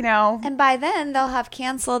like, And by then they'll have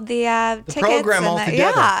canceled the tickets program and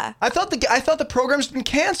altogether. Yeah. I thought the program's been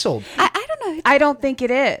canceled. I don't know. I don't think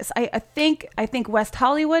it is. I think West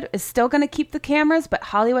Hollywood is still going to keep the cameras, but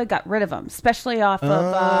Hollywood got rid of them, especially off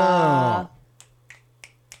of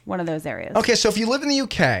one of those areas. Okay, so if you live in the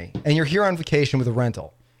UK and you're here on vacation with a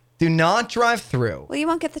rental, do not drive through Well, you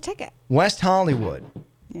won't get the ticket. West Hollywood.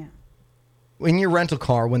 Yeah. In your rental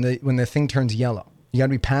car when the thing turns yellow. You got to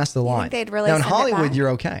be past the line. think they'd really now in send it Hollywood, back? you're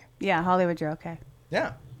okay. Yeah, Hollywood, you're okay.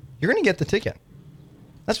 Yeah, you're going to get the ticket.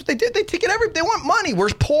 That's what they did. They ticket They want money. We're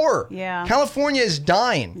poor. Yeah. California is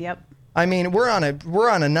dying. Yep. I mean, we're on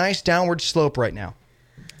a nice downward slope right now.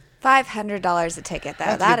 $500 a ticket, though.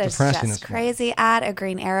 That's That get is depressing just this morning. crazy. Add a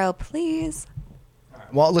green arrow, please.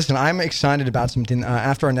 Well, listen, I'm excited about something.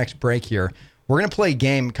 After our next break here, we're going to play a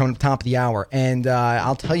game coming up top of the hour, and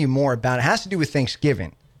I'll tell you more about it. It has to do with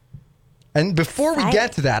Thanksgiving. And before we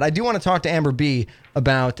get to that, I do want to talk to Amber B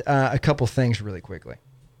about a couple things really quickly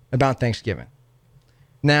about Thanksgiving.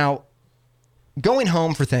 Now, going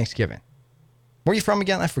home for Thanksgiving. Where are you from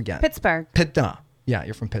again? I forget. Pittsburgh. Yeah,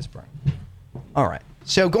 you're from Pittsburgh. All right.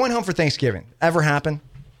 So going home for Thanksgiving, ever happen?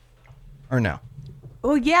 Or no?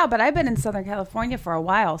 Well, yeah, but I've been in Southern California for a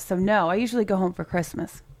while, so no. I usually go home for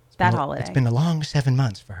Christmas. Holiday. It's been a long 7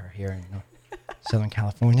 months for her here in Southern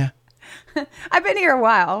California. I've been here a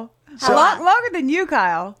while. Longer than you,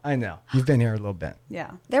 Kyle. I know. You've been here a little bit.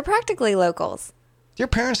 Yeah. They're practically locals. Do your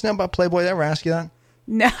parents know about Playboy? They ever ask you that?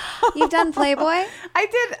 No. You've done Playboy?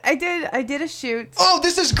 I did a shoot. Oh,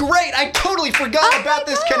 this is great. I totally forgot about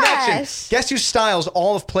this connection. Guess who styles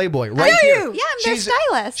all of Playboy right here? Yeah, I'm their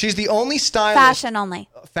stylist. She's the only stylist. Fashion only.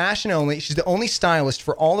 Fashion only. She's the only stylist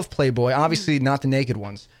for all of Playboy. Obviously not the naked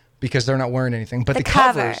ones because they're not wearing anything, but the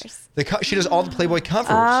covers. She does all the Playboy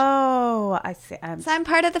covers. Oh, I see. So I'm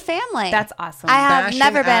part of the family. That's awesome. I have Fashion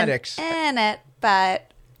never been addicts. in it,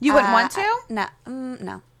 but... You wouldn't want to? No.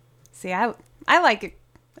 No. See, I like it.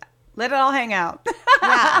 Let it all hang out.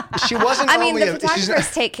 Yeah. She wasn't I mean, only the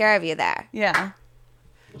photographers take care of you there. Yeah.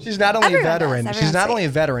 She's not only Everyone a veteran. does. She's not Everyone's only a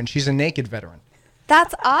veteran. She's a naked veteran.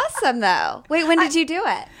 That's awesome, though. Wait, when did you do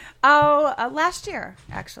it? Oh, last year,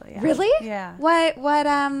 actually. Yeah. Really? Yeah. What,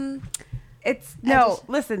 It's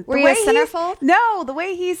listen. Were the you way a centerfold? No, the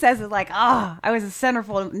way he says it, like, I was a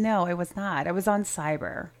centerfold. No, it was not. I was on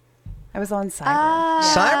Cyber.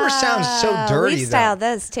 Cyber sounds so dirty, We though. styled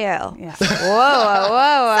those, too. Yeah.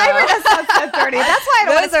 Whoa. Cyber does sound so dirty. That's why I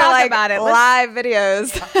don't want Those to are talk like about it. live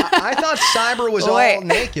videos. I thought Cyber was all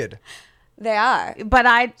naked. They are. But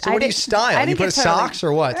So what do you style? You put socks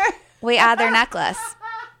or what? We add their necklace.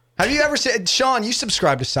 Have you ever said, Sean, you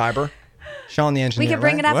subscribe to Cyber? Sean the engineer, We can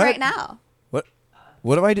bring it up What? right now.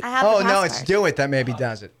 What do I do? I have the no, it's password. Do It that maybe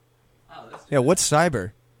does it. Yeah, what's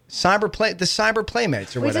cyber? The Cyber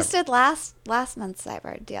Playmates or We whatever. just did last month's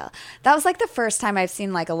cyber deal. That was like the first time I've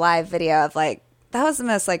seen like a live video of like, that was the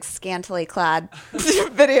most like scantily clad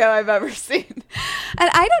video I've ever seen. And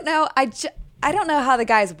I don't know, I don't know how the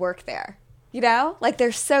guys work there. You know, like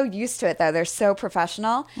they're so used to it though. They're so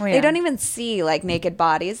professional. Oh, yeah. They don't even see like naked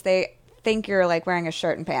bodies. They think you're like wearing a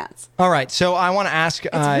shirt and pants. All right, so I want to ask.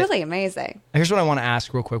 It's really amazing. Here's what I want to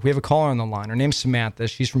ask real quick. We have a caller on the line. Her name's Samantha.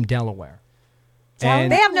 She's from Delaware. They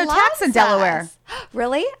have no tax in Delaware.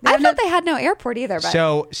 Really? I thought they had no airport either. But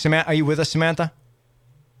So, Samantha, are you with us, Samantha?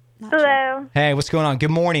 Hello. Hey, what's going on?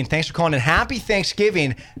 Good morning. Thanks for calling in. Happy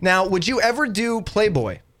Thanksgiving. Now, would you ever do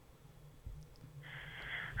Playboy?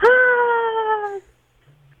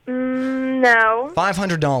 No.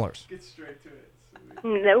 $500.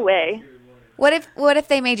 No way. What if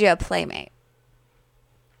they made you a playmate?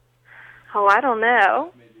 Oh, I don't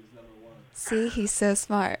know. See, he's so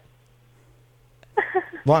smart.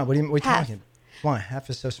 Why? What are you Half. talking? Why? Half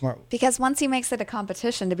is so smart. Because once he makes it a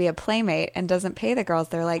competition to be a playmate and doesn't pay the girls,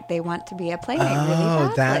 they're like, they want to be a playmate really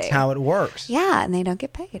badly. Oh, that's how it works. Yeah, and they don't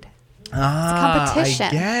get paid. Ah,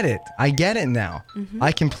 competition. I get it now. Mhm.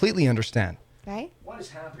 I completely understand. Right? What is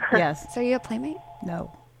happening? Yes. So are you a playmate?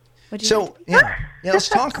 No. Would you So, yeah, let's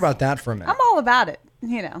talk about that for a minute. I'm all about it,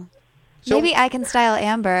 you know. Maybe I can style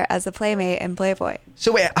Amber as a playmate in Playboy.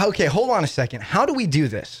 So wait, okay, hold on a second. How do we do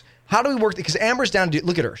this? How do we work? Because Amber's down to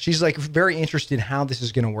look at her. She's like very interested in how this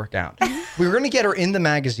is going to work out. We're going to get her in the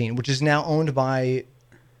magazine, which is now owned by,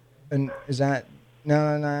 is that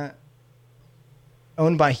no,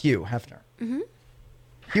 owned by Hugh Hefner. Mm-hmm.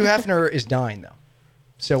 Hugh Hefner is dying though,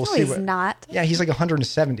 so we'll No, see. he's what, not. Yeah, he's like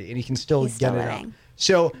 170, and he can still He's get still it out. living.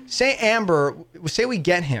 So say Amber, say we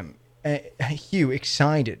get him, Hugh,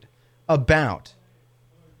 excited about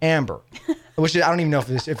Amber, which I don't even know if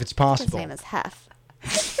it's possible. His name is Hef.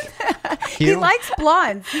 He Hugh? likes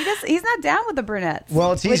blondes. He's not down with the brunettes.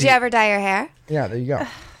 Well, it's easy. Would you ever dye your hair? Yeah, there you go.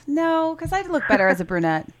 No, because I'd look better as a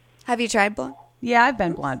brunette. Have you tried blonde? Yeah, I've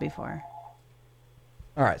been blonde before.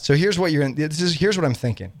 All right, so here's what here's what I'm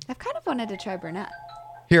thinking. I've kind of wanted to try brunette.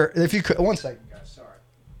 Here, if you could, one second, guys. Sorry.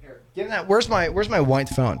 Here, give that. Where's my white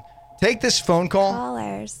phone? Take this phone call.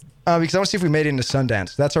 Callers. Because I want to see if we made it into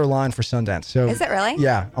Sundance. That's our line for Sundance. So Is it really?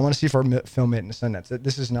 Yeah, I want to see if our film made it into Sundance.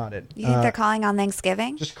 This is not it. You think they're calling on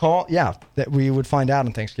Thanksgiving? Just call. Yeah, that we would find out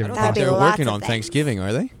on Thanksgiving. That'd be They're lots working of on things. Thanksgiving,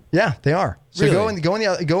 are they? Yeah, they are. So Really? go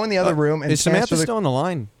in the other room and Is Samantha answer still on the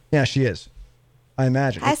line? Yeah, she is. I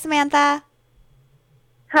imagine. Hi, Samantha.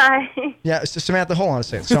 Hi. Yeah, so Samantha, hold on a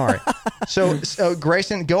second. Sorry. So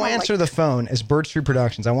Grayson, go answer the phone as Bird Street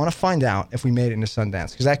Productions. I want to find out if we made it into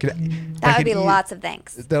Sundance because That would be lots of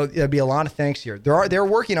thanks. There'd be a lot of thanks here. They're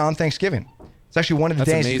working on Thanksgiving. It's actually one of the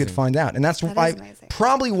That's days you could amazing. find out, and that's That why is amazing.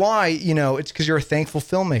 probably why it's because you're a thankful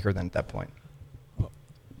filmmaker. Then at that point.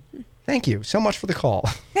 Thank you so much for the call.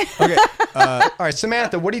 Okay. All right,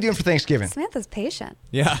 Samantha, what are you doing for Thanksgiving? Samantha's patient.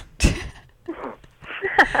 Yeah.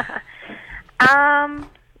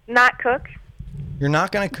 Not cook. You're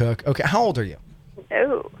not going to cook. Okay, how old are you?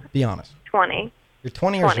 Oh, Be honest. 20. You're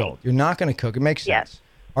 20 years 20. old. You're not going to cook. It makes sense. Yes.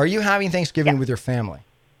 Are you having Thanksgiving with your family?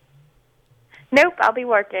 Nope, I'll be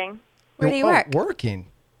working. Where do you work? Working.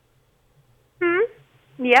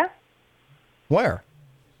 Yeah, Where?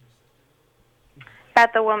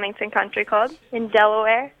 at the Wilmington Country Club in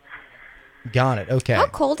Delaware. Got it. Okay. How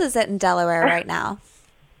cold is it in Delaware right now?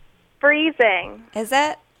 Freezing. Is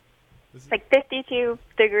it? It's like 52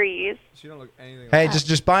 degrees. She don't look anything Hey,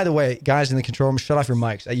 just by the way, guys in the control room, shut off your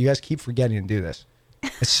mics. You guys keep forgetting to do this.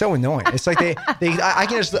 It's so annoying. It's like I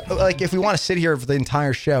can just, like, if we want to sit here for the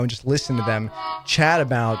entire show and just listen to them chat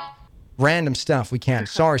about random stuff, we can.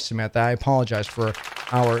 Sorry, Samantha. I apologize for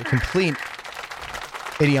our complete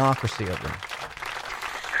idiocracy of them.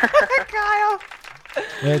 Kyle.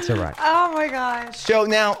 It's all right. Oh my gosh. So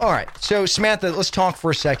now, all right. So Samantha, let's talk for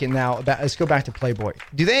a second now about. Let's go back to Playboy.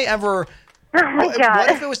 Do they ever? Oh my what God.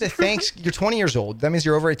 if it was You're 20 years old. That means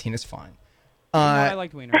you're over 18. It's fine. I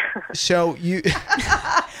liked Wiener. So you.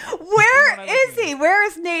 Where is he? Where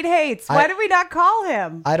is Nate Hates? Why did we not call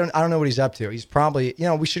him? I don't know what he's up to. He's probably.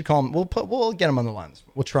 We should call him. We'll get him on the lens.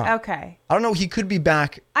 We'll try. Okay. I don't know. He could be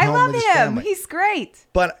back. I home love with his him. family. He's great.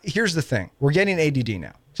 But here's the thing: we're getting ADD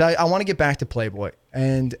now. So I want to get back to Playboy,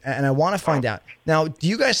 and I want to find out now. Do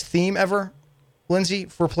you guys theme ever, Lindsay,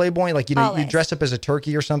 for Playboy? Like you Always. dress up as a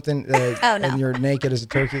turkey or something, Oh, no. and you're naked as a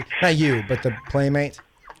turkey. Not you, but the playmate.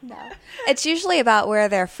 No. It's usually about where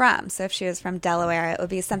they're from. So if she was from Delaware, it would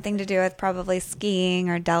be something to do with probably skiing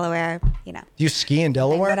or Delaware, Do you ski in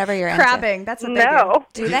Delaware? whatever you're into. Crabbing. That's what No.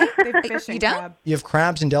 Do they? they do. Fishing You don't? crab. You have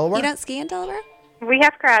crabs in Delaware? You don't ski in Delaware? We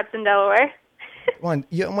have crabs in Delaware.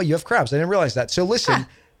 You have crabs. I didn't realize that. So listen,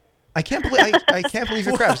 I can't believe I can't believe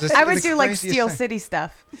you have crabs. This I is would the do like craziest Steel thing. City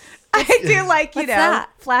stuff. I do like, What's that?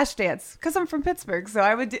 flash dance because I'm from Pittsburgh. So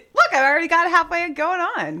I would do. Look, I already got halfway going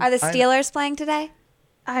on. Are the Steelers playing today?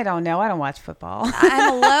 I don't know. I don't watch football.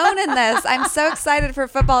 I'm alone in this. I'm so excited for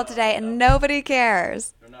football today, and nobody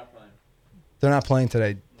cares. They're not playing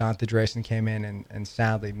today. Dante Drayson came in and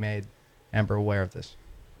sadly made Amber aware of this.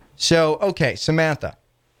 So, okay, Samantha,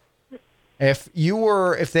 here's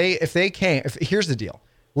the deal.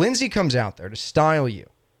 Lindsay comes out there to style you.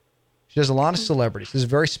 She does a lot of celebrities. This is a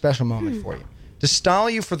very special moment for you. To style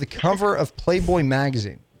you for the cover of Playboy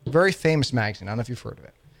magazine, very famous magazine. I don't know if you've heard of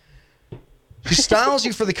it. She styles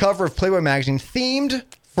you for the cover of Playboy magazine, themed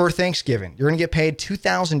for Thanksgiving. You're going to get paid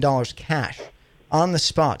 $2,000 cash on the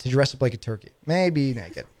spot to dress up like a turkey. Maybe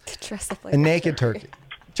naked. To dress up like a naked turkey.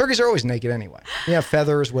 Turkeys are always naked anyway. You have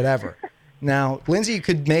feathers, whatever. Now, Lindsay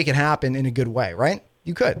could make it happen in a good way, right?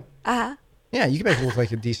 You could. Uh-huh. Yeah, you could make it look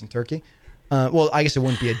like a decent turkey. Well, I guess it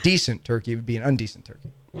wouldn't be a decent turkey. It would be an undecent turkey.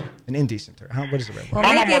 An indecent turkey. What is the right word?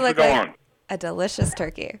 Well, make it look like a delicious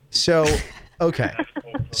turkey. So, okay.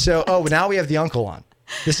 So, now we have the uncle on.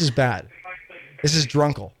 This is bad. This is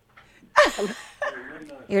drunkle.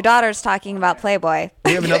 Your daughter's talking about Playboy.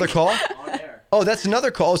 We have another call? Oh, that's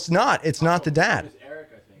another call. It's not the dad.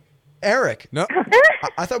 Eric. No.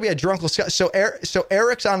 I thought we had Drunkle Scott. So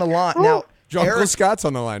Eric's on the line. Now, Drunkle Scott's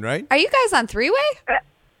on the line, right? Are you guys on three-way?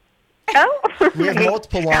 We have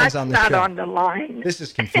multiple lines on the Scott's show. not on the line. This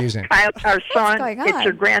is confusing. Kyle, our son, going it's on?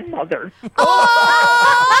 your grandmother. You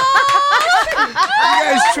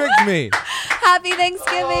guys tricked me. Happy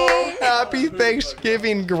Thanksgiving. Happy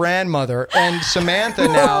Thanksgiving, grandmother. And Samantha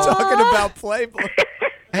now. Talking about Playboy.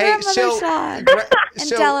 Hey, Grandmother so Sean in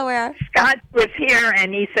so- Delaware. Scott was here,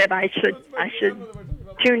 and he said I should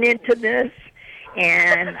tune into this,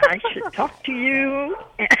 and I should talk to you.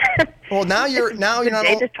 Well, now you're not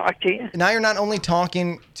to talk to you. now you're not only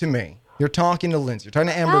talking to me. You're talking to Lindsay. You're talking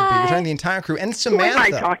to Amber B. You're talking to the entire crew and Who am I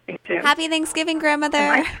Samantha. talking to? Happy Thanksgiving,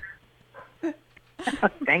 grandmother.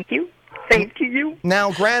 Thank you. Same to you.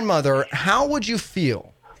 Now, grandmother, how would you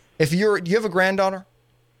feel if do you have a granddaughter?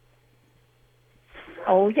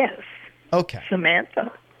 Oh, yes. Okay.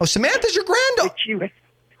 Samantha. Oh, Samantha's your granddaughter.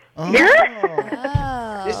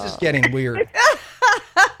 Yeah. This is getting weird.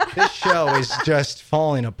 This show is just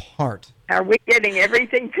falling apart. Are we getting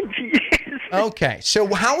everything confused? Okay,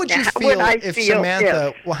 so how would you Now, how feel would I if feel Samantha?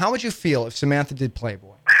 if- Well, how would you feel if Samantha did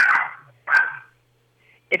Playboy?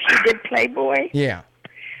 If she did Playboy? Yeah.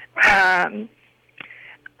 Well,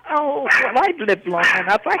 I've lived long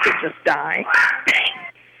enough. I could just die.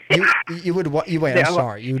 You would wait. I'm No.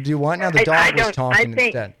 sorry. You would do what? Now the I dog was don't- talking I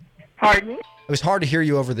think- instead. Pardon? It was hard to hear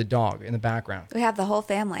you over the dog in the background. We have the whole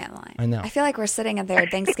family on the line. I know. I feel like we're sitting at their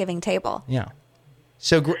Thanksgiving table. Yeah.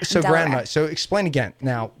 So Delaware. grandma. So explain again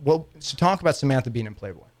now. Well, so talk about Samantha being in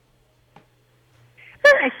Playboy.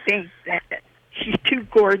 I think that she's too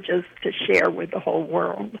gorgeous to share with the whole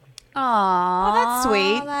world. Aww. that's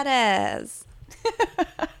sweet. That is.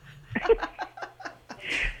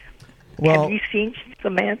 Well, Have you seen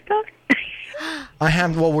Samantha? I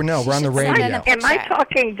have. Well, we're on the radio. Am I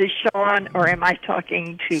talking to Sean or am I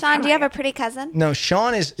talking to Sean, do you have a pretty cousin? No,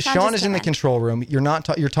 Sean is just in the control room. You're not.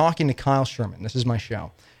 You're talking to Kyle Sherman. This is my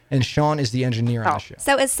show, and Sean is the engineer on the show.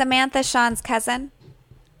 So is Samantha Sean's cousin?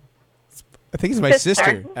 I think it's my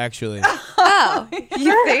sister, actually. Oh,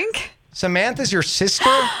 you think? Samantha's your sister?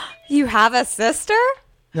 You have a sister?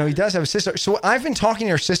 No, he does have a sister. So I've been talking to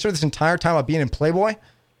your sister this entire time about being in Playboy.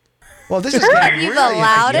 Well, this is getting You've really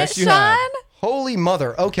allowed yes, it, you have. Sean? Holy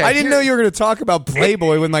mother. Okay. I didn't know you were going to talk about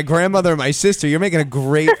Playboy with my grandmother and my sister. You're making a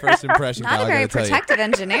great first impression. Not Kyle, a I very gotta tell you. protective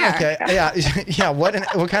engineer. Okay, yeah. What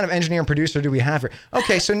kind of engineer and producer do we have here?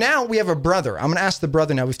 Okay, so now we have a brother. I'm going to ask the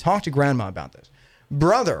brother now. We've talked to grandma about this.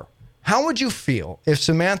 Brother, how would you feel if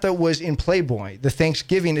Samantha was in Playboy, the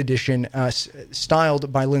Thanksgiving edition,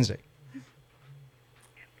 styled by Lindsay?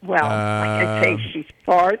 Well, like I say, she's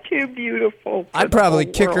far too beautiful. For I'd the probably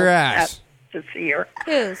whole kick her world ass. To see her.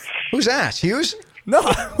 Whose ass? Hughes? No.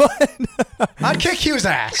 I'd kick Hughes'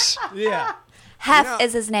 ass. Yeah. Hef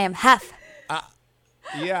is his name. Hef.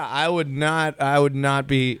 Yeah, I would not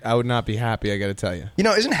be happy, I got to tell you. You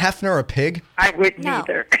know, isn't Hefner a pig? I wouldn't No.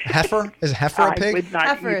 either. Heifer? Is Heifer a I pig? would not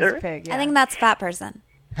Heifer either. is a pig. Yeah. I think that's fat person.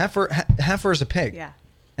 Heifer is a pig. Yeah.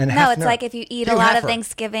 And No, Hefner- it's like if you eat a Hugh lot Heifer. of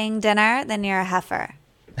Thanksgiving dinner, then you're a heifer.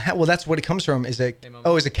 Well, that's what it comes from. Is a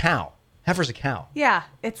cow. Heifer's a cow. Yeah,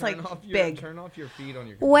 it's like big. Turn off your feed on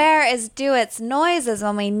your Where is Do-It's noises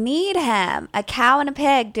when we need him? A cow and a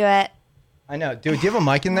pig, Do-It. I know. Do you have a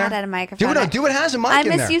mic in there? Not at a microphone. Do-It has a mic I in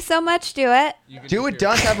there. miss you so much, Do-It. Do-It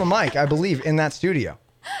does have a mic, I believe, in that studio.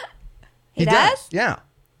 He does? Yeah.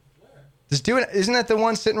 Does Do-It, isn't that the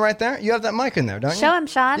one sitting right there? You have that mic in there, don't you? Show him,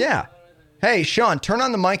 Sean. Yeah. Hey, Sean, turn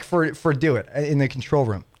on the mic for Do-It in the control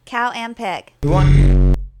room. Cow and pig. We want...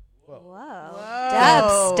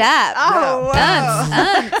 Dubstep. Oh,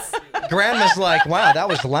 Dance. Grandma's like, wow, that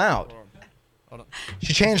was loud.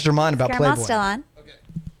 She changed her mind about Grandma's Playboy. still on.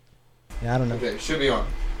 Yeah, I don't know. Okay, should be on.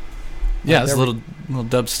 Yeah, it's a little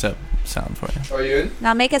dubstep sound for you. Are you in?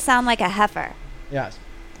 Now make it sound like a heifer. Yes.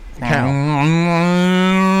 Cow.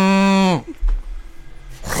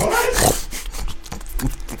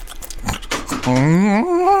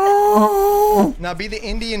 Now be the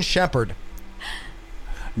Indian shepherd.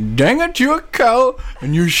 Dang it, you're a cow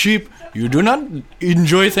and your sheep You do not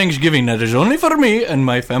enjoy Thanksgiving. That is only for me and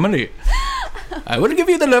my family. I will give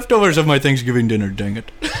you the leftovers of my Thanksgiving dinner, dang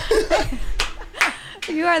it.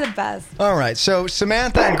 You are the best. All right, so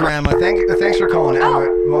Samantha and Grandma, thanks for calling.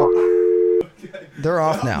 Well, they're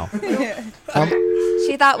off now.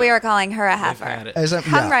 She thought we were calling her a heifer.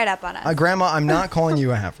 Hung right up on us. Grandma, I'm not calling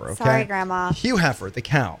you a heifer, okay? Sorry, Grandma. Hugh Heifer, the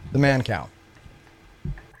cow, the man cow.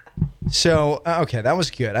 So, okay, that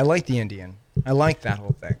was good. I like the Indian. I like that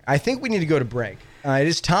whole thing. I think we need to go to break. It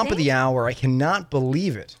is top of the hour. I cannot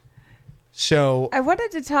believe it. So I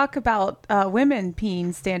wanted to talk about women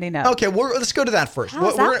peeing standing up. Okay, let's go to that first. How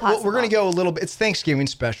is that We're going to go a little bit. It's Thanksgiving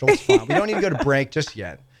special. It's fine. We don't need to go to break just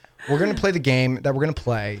yet. We're going to play the game that we're going to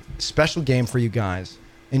play. Special game for you guys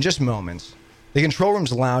in just moments. The control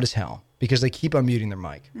room's loud as hell because they keep unmuting their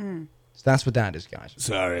mic. So that's what that is, guys.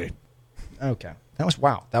 Sorry. Okay. That was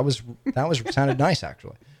wow. That was sounded nice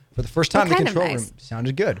actually. For the first time, the control room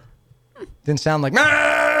sounded good. Didn't sound like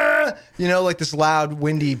like this loud,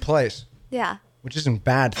 windy place. Yeah. Which isn't a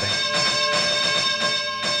bad thing.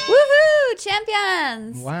 Woohoo!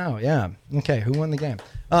 Champions! Wow, yeah. Okay, who won the game?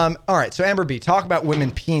 All right, so Amber B, talk about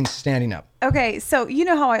women peeing standing up. Okay, so you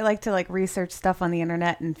know how I like to research stuff on the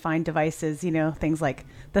internet and find devices, things like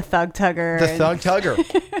the thug tugger. The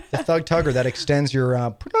thug tugger that extends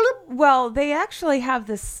your... Well, they actually have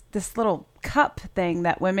this little cup thing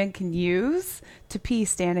that women can use to pee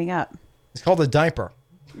standing up. It's called a diaper.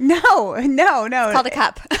 No. It's called a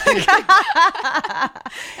cup.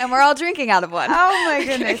 And we're all drinking out of one. Oh my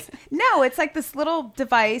goodness. No, it's like this little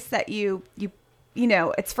device that you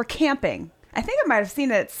it's for camping. I think I might have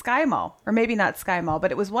seen it at Sky Mall, or maybe not Sky Mall,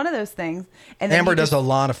 but it was one of those things. And Amber does a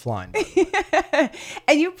lot of flying.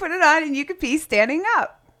 And you put it on and you could pee standing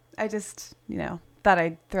up. I just, thought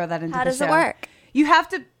I'd throw that into How the does show. it work? You have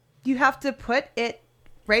to put it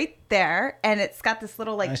right there, and it's got this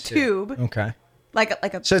little tube. Okay. Like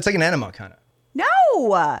a. So it's like an enema kind of.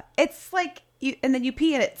 No, it's like you, and then you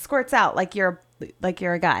pee and it squirts out like you're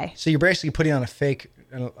a guy. So you're basically putting on a fake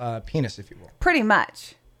penis, if you will. Pretty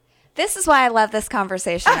much. This is why I love this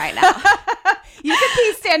conversation right now. You can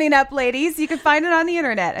pee standing up, ladies. You can find it on the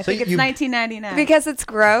internet. I think it's $19.99. Because it's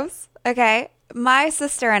gross. Okay. My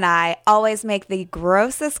sister and I always make the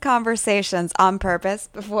grossest conversations on purpose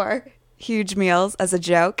before huge meals as a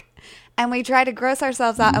joke. And we try to gross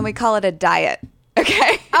ourselves out and we call it a diet.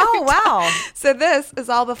 Okay. Oh, wow. So this is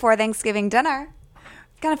all before Thanksgiving dinner.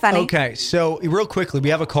 It's kind of funny. Okay. So real quickly, we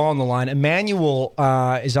have a call on the line. Emmanuel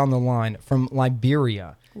is on the line from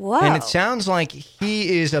Liberia. Whoa. And it sounds like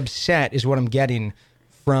he is upset, is what I'm getting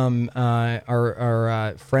from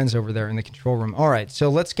our friends over there in the control room. All right. So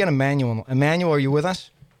let's get Emmanuel. Emmanuel, are you with us?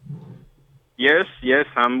 Yes,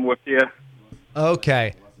 I'm with you.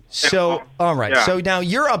 Okay. So, all right. Yeah. So now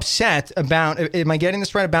you're upset about, am I getting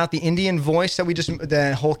this right, about the Indian voice that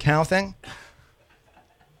the whole cow thing?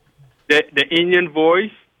 The Indian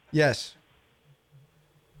voice? Yes.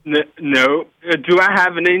 No. Do I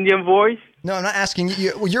have an Indian voice? No, I'm not asking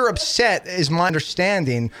you. You're upset, is my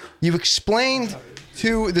understanding. You've explained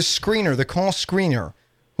to the screener, the call screener,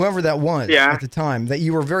 whoever that was at the time, that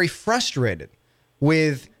you were very frustrated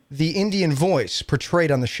with the Indian voice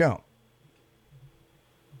portrayed on the show.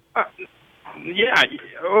 Yeah.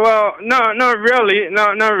 Well, no, really.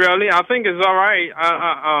 No, not really. I think it's all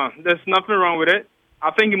right. There's nothing wrong with it. I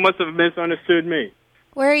think you must have misunderstood me.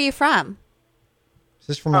 Where are you from? Is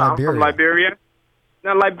this from Liberia? From Liberia.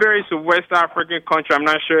 Now, Liberia is a West African country. I'm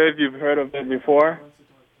not sure if you've heard of it before.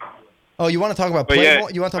 Oh, you want to talk about Playboy? Yeah,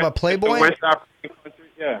 you want to talk about Playboy? West African country,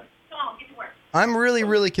 yeah. I'm really,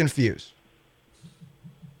 really confused.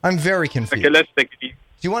 I'm very confused. Okay, let's take it easy.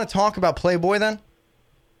 Do you want to talk about Playboy then?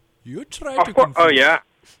 You try to confuse. Oh, yeah.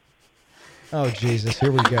 Oh, Jesus.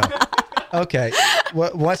 Here we go. Okay.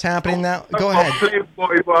 What's happening now? Go ahead.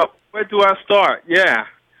 Playboy, well, where do I start? Yeah.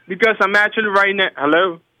 Because I'm actually right now.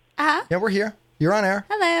 Hello? Uh-huh. Yeah, we're here. You're on air.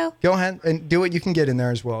 Hello. Go ahead and do it. You can get in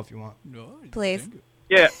there as well if you want. Please.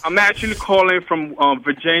 Yeah, I'm actually calling from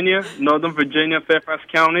Virginia, Northern Virginia, Fairfax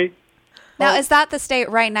County. Now, is that the state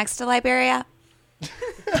right next to Liberia?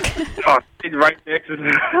 Oh, it's right next to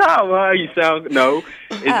well, you sound... No.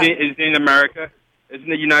 It's in America. It's in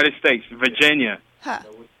the United States, Virginia. Huh.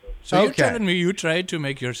 So you're telling me you tried to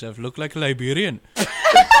make yourself look like a Liberian?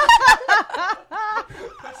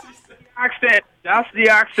 Accent. That's the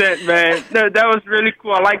accent, man. No, that was really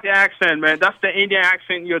cool. I like the accent, man. That's the Indian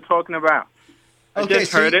accent you're talking about. I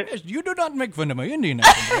just heard it. Yes, you do not make fun of my Indian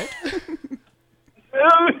accent,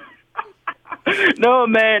 right? No,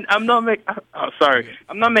 man. I'm not making... Oh, sorry.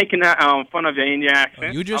 I'm not making that fun of your Indian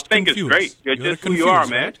accent. You just I think confused. it's great. You're just confused, who you are,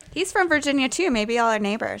 man. right? He's from Virginia, too. Maybe all our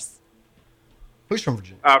neighbors. Who's from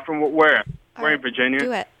Virginia? From where? We're in Virginia.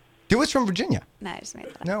 Do it. Do-It's from Virginia. No, I just made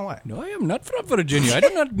that. No way. No, I am not from Virginia. I do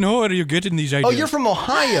not know where you're getting these ideas. Oh, you're from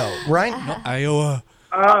Ohio, right? No, Iowa.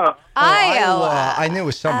 Oh, Iowa. I knew it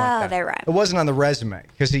was something like that. they rhyme. It wasn't on the resume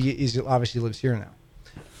because he's obviously lives here now.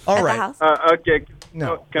 All At the right. house? Okay.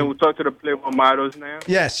 No. Can we talk to the Playboy models now?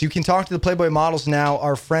 Yes, you can talk to the Playboy models now.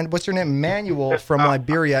 Our friend, what's her name? Emmanuel from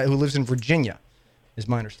Liberia, who lives in Virginia, is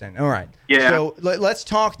my understanding. All right. Yeah. So let's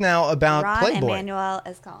talk now about Ron Playboy. Emmanuel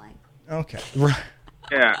is calling. Okay.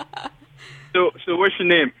 Yeah. So what's your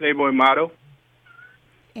name, Playboy model?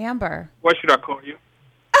 Amber. What should I call you?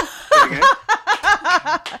 Say again?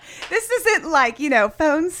 This isn't like,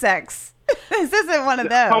 phone sex. This isn't one of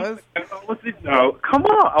those. No, come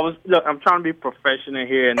on. I'm trying to be professional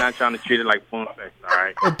here and not trying to treat it like phone sex, all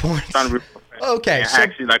right? I'm trying to be professional. Okay, And so-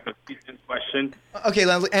 actually, like a decent question. Okay,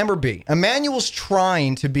 Amber B. Emmanuel's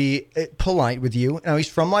trying to be polite with you. Now, he's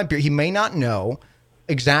from Liberia. He may not know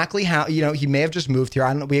exactly how, he may have just moved here.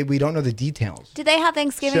 I don't know. We don't know the details. Do they have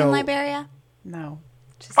Thanksgiving So- in Liberia? No.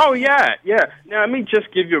 Oh, yeah. Now, let me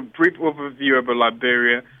just give you a brief overview about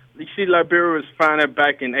Liberia. You see, Liberia was founded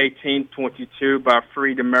back in 1822 by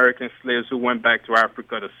freed American slaves who went back to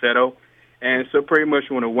Africa to settle. And so pretty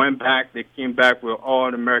much when they went back, they came back with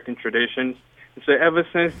all the American traditions. And so ever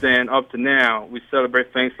since then, up to now, we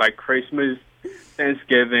celebrate things like Christmas,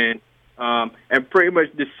 Thanksgiving, and pretty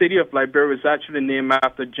much the city of Liberia was actually named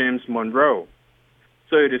after James Monroe.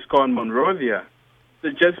 So it is called Monrovia. So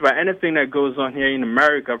just about anything that goes on here in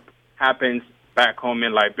America happens back home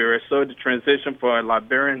in Liberia. So the transition for a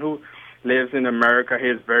Liberian who lives in America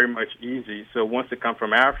here is very much easy. So once they come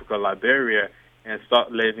from Africa, Liberia, and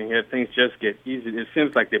start living here, things just get easy. It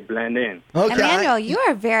seems like they blend in. Okay. Emmanuel, you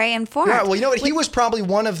are very informed. Yeah, well, you know what? He was probably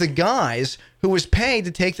one of the guys who was paid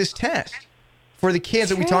to take this test for the kids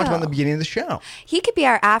that we talked about in the beginning of the show. He could be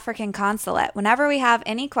our African consulate. Whenever we have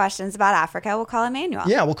any questions about Africa, we'll call Emmanuel.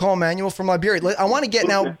 Yeah, we'll call Emmanuel from Liberia. I want to get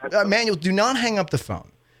now, Emmanuel, do not hang up the phone.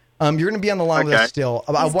 You're going to be on the line with us still.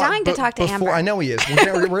 He's dying to talk to Amber. I know he is.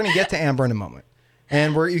 We're going to get to Amber in a moment.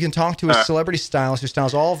 And you can talk to a celebrity stylist who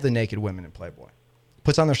styles all of the naked women in Playboy.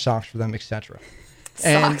 Puts on their socks for them, etc.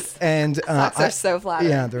 Socks. And Socks are so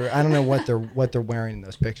flattering. Yeah, I don't know what they're wearing in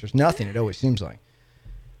those pictures. Nothing. It always seems like.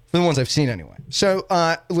 For the ones I've seen anyway. So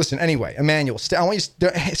listen. Anyway, Emmanuel, I want you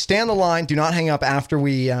to stay on the line. Do not hang up after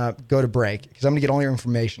we go to break because I'm going to get all your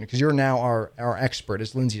information because you're now our expert,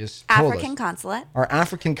 as Lindsey has told African us. consulate. Our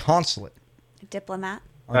African consulate. Diplomat.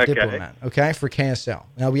 Our diplomat. Okay, for KSL.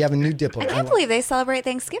 Now we have a new I diplomat. can't believe they celebrate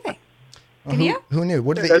Thanksgiving. Can you? Who knew?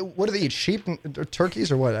 What do they eat? Sheep and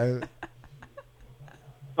turkeys or what?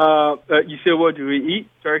 You said, what do we eat?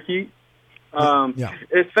 Turkey? Yeah.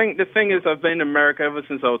 The thing is, I've been in America ever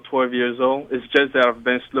since I was 12 years old. It's just that I've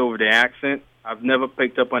been slow with the accent. I've never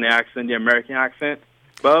picked up on the accent, the American accent.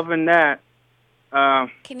 But other than that,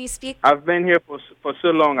 can you speak? I've been here for so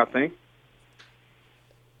long, I think.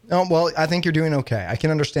 Oh, well, I think you're doing okay. I can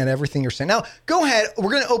understand everything you're saying. Now, go ahead. We're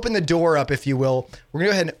going to open the door up, if you will. We're going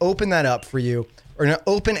to go ahead and open that up for you. We're going to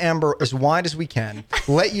open Amber as wide as we can,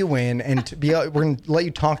 let you in, and we're going to let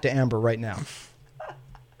you talk to Amber right now.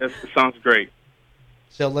 That sounds great.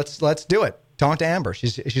 So let's do it. Talk to Amber.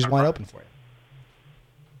 She's wide open for you.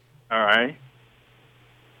 All right.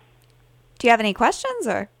 Do you have any questions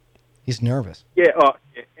or? He's nervous. Yeah,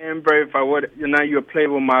 Amber, if I would, now you're a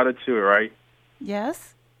Playboy model too, right?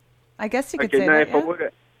 Yes. I guess you could Okay, say now that. if I would,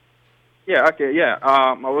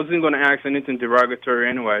 I wasn't going to ask anything derogatory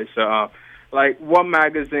anyway. So, like, what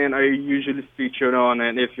magazine are you usually featured on?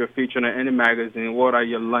 And if you're featured on any magazine, what are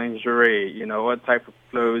your lingerie? You know, what type of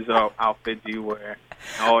clothes or outfit do you wear?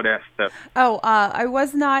 All that stuff. Oh, I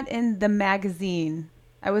was not in the magazine.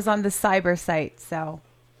 I was on the cyber site, so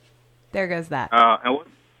there goes that. And what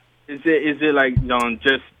is it like on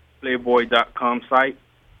just Playboy.com site?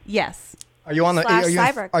 Yes. Are you on the?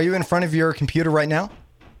 /cyber. Are you in front of your computer right now?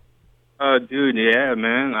 Dude, yeah,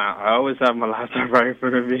 man. I always have my laptop right in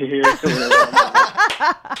front of me here.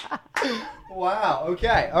 Wow.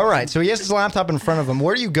 Okay. All right. So he has his laptop in front of him.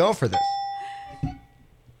 Where do you go for this?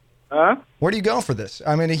 Huh? Where do you go for this?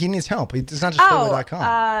 I mean, he needs help. It's not just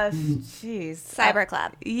Playboy.com. Jeez. Cyber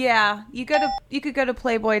Club. Yeah. You could go to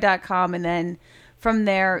Playboy.com and then from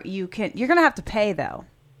there you're going to have to pay though.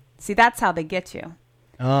 See, that's how they get you.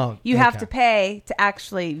 Oh. You have to pay to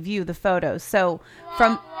actually view the photos. So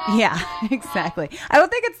yeah, exactly. I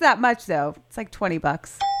don't think it's that much though. It's like $20.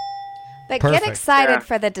 But Perfect. get excited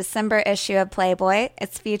for the December issue of Playboy.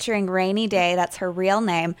 It's featuring Rainy Day, that's her real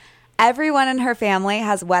name, everyone in her family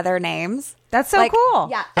has weather names. That's so cool.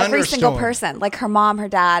 Yeah, every single Thunderstorm. person. Like her mom, her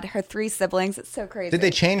dad, her 3 siblings. It's so crazy. Did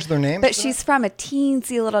they change their names? But she's from a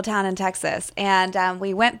teensy little town in Texas. And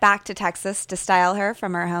we went back to Texas to style her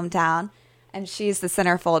from her hometown. And she's the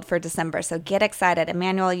centerfold for December. So get excited.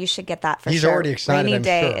 Emmanuel, you should get that for He's sure. already excited, Rainy I'm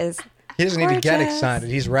day sure. is He doesn't need to get gorgeous. excited.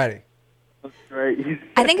 He's ready. That's great.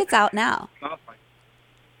 I think it's out now.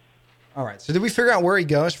 All right. So did we figure out where he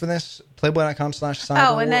goes for this? Playboy.com/cyber.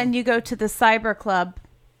 Oh, and then you go to the cyber club.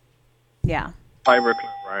 Yeah. Cyber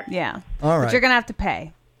Club, right? Yeah. All right. But you're going to have to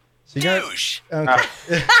pay. So you got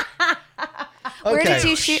okay. Where did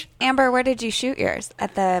you shoot, Amber? Where did you shoot yours?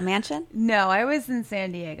 At the mansion? No, I was in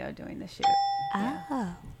San Diego doing the shoot.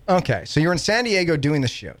 Oh. Okay. So you're in San Diego doing the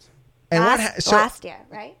shoot. And Last year,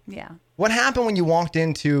 right? Yeah. What happened when you walked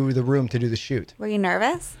into the room to do the shoot? Were you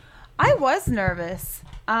nervous? I was nervous.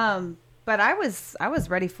 But I was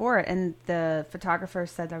ready for it, and the photographer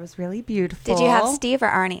said I was really beautiful. Did you have Steve or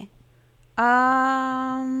Arnie?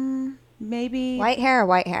 Maybe White hair or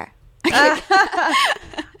white hair? I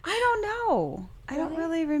don't know. I don't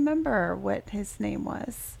really remember what his name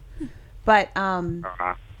was. But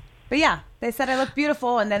yeah, they said I looked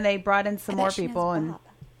beautiful, and then they brought in some more people, and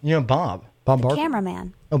You know Bob Barker?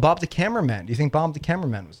 Cameraman. Oh, Bob the cameraman. Do you think Bob the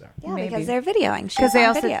cameraman was there? Yeah, because they're videoing. She because was they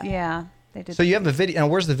on also video. they did. So you have a video. Now,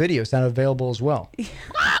 where's the video? Is that available as well?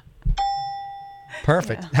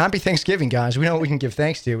 Perfect. Yeah. Happy Thanksgiving, guys. We know what we can give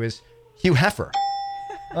thanks to is Hugh Hefner.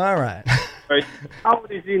 All right. Right. How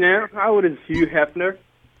old is he now? How old is Hugh Hefner?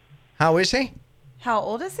 How is he? How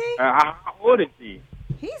old is he? How old is he?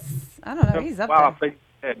 I don't know. He's up wow, there. I think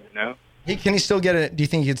he's dead, you know? Can he still get it? Do you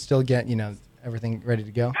think he could still get, everything ready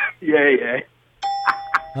to go? Yeah.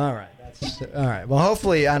 All right. All right. Well,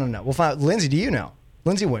 hopefully, I don't know. We'll find. Lindsay, do you know?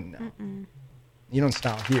 Lindsay wouldn't know. Mm-mm. You don't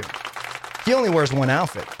style Hugh. He only wears one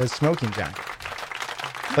outfit, the smoking jacket.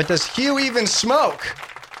 But does Hugh even smoke?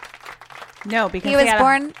 No, because He was had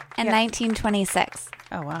born in 1926.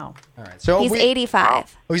 Oh wow! All right. So he's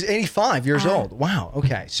 85. Oh, he's 85 years old. Wow.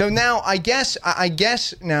 Okay. So now I guess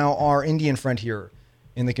now our Indian friend here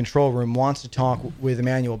in the control room wants to talk with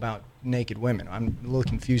Emmanuel about naked women. I'm a little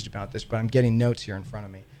confused about this, but I'm getting notes here in front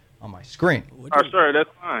of me on my screen. Oh, sorry, that's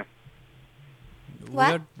fine.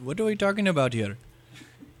 What are we talking about here?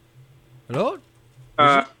 Hello?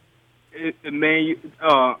 Man,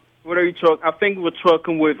 what are you talking? I think we're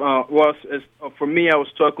talking with, for me, I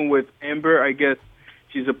was talking with Amber. I guess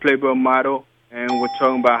she's a Playboy model, and we're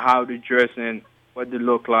talking about how to dress and what they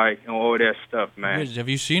look like and all that stuff, man. Yes, have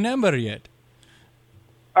you seen Amber yet?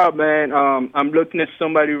 Oh, man, I'm looking at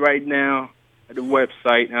somebody right now at the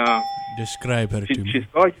website. Describe her to me. She's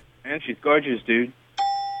gorgeous, man. She's gorgeous, dude.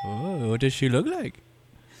 Oh, what does she look like?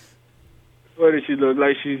 What does she look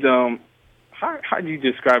like? She's, how do you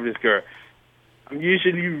describe this girl? I'm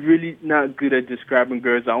usually really not good at describing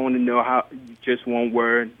girls. I want to know how, just one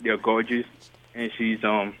word, they're gorgeous. And she's,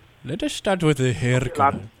 Let us start with the hair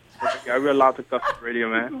color. Are you allowed to cuss on the radio,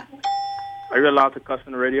 man? Are you allowed to cuss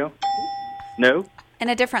on the radio? No? In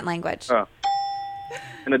a different language. Oh.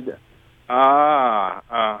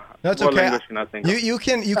 That's what okay. language can I think of? You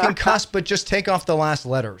can cuss, but just take off the last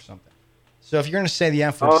letter or something. So if you're going to say the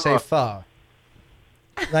F word, say fa.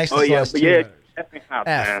 Nice. F.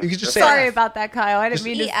 F. You can just say Sorry F. about that, Kyle. I didn't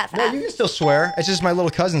mean to. No, you can still swear. It's just my little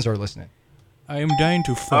cousins are listening. I am dying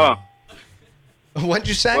to fuck. What'd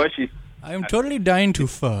you say? I am totally dying to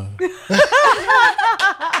fuck.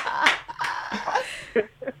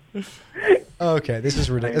 Okay, this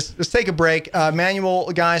is ridiculous. Let's take a break.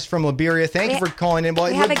 Manuel, guys from Liberia, thank you for calling in.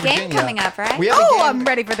 We have a game coming up, right? We have a game. I'm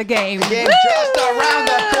ready for the game. The game just around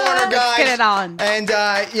the corner, guys. Let's get it on. And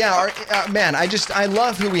man, I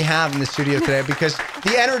love who we have in the studio today because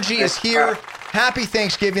the energy is here. Happy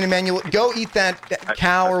Thanksgiving, Emmanuel. Go eat that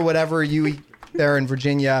cow or whatever you eat there in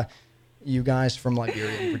Virginia. You guys from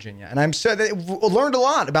Liberia and Virginia, and I'm so learned a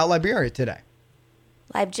lot about Liberia today.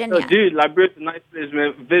 Liberia. Dude, Liberia's a nice place,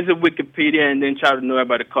 man. Visit Wikipedia and then try to know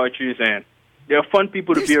about the cultures, and they're fun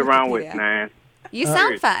people to be around with, man. You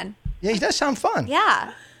sound fun. Yeah, he does sound fun.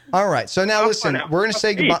 Yeah. All right, so now listen, we're gonna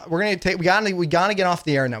say goodbye. We're gonna take. We gotta get off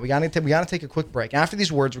the air now. We gotta take a quick break. After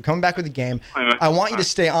these words, we're coming back with the game. I want you to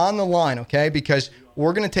stay on the line, okay? Because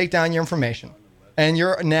we're gonna take down your information, and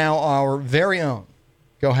you're now our very own.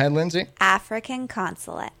 Go ahead, Lindsay. African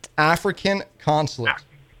consulate. African consulate.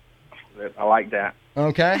 I like that.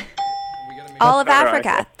 Okay. All of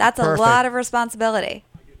Africa. That's a Perfect. lot of responsibility.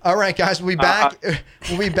 All right, guys, we'll be back.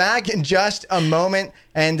 We'll be back in just a moment,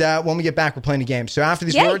 and when we get back, we're playing a game. So after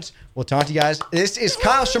these words, we'll talk to you guys. This is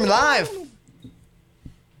Kyle Sherman Live.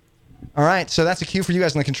 All right, so that's a cue for you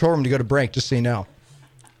guys in the control room to go to break, just so you know.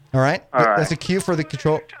 All right? All right. That's a cue for the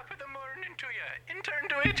control.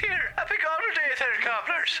 Do-It here. Happy Galway Day there,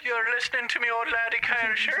 cobblers. You're listening to me old laddie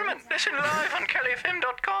Kyle Sherman. Listen live on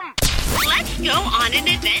CaliFM.com. Let's go on an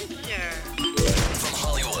adventure. From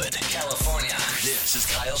Hollywood, California, this is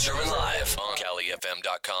Kyle Sherman Live on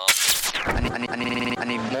CaliFM.com. I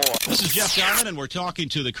need more. This is Jeff Garland, and we're talking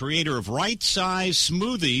to the creator of Right Size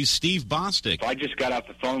Smoothies, Steve Bostic. I just got off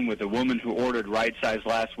the phone with a woman who ordered Right Size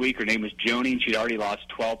last week. Her name was Joni, and she'd already lost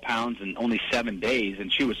 12 pounds in only 7 days,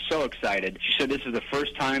 and she was so excited. She said this is the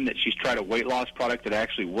first time that she's tried a weight loss product that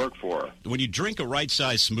actually worked for her. When you drink a Right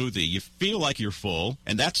Size smoothie, you feel like you're full,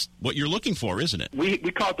 and that's what you're looking for, isn't it? We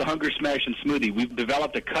call it the Hunger Smashing Smoothie. We've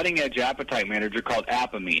developed a cutting-edge appetite manager called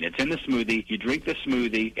Apamine. It's in the smoothie. You drink the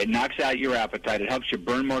smoothie. It knocks out your appetite. It helps you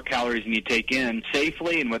burn more calories than you take in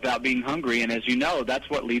safely and without being hungry. And as you know, that's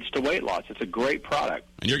what leads to weight loss. It's a great product.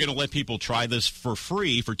 And you're going to let people try this for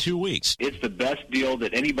free for 2 weeks. It's the best deal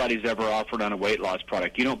that anybody's ever offered on a weight loss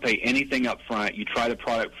product. You don't pay anything up front. You try the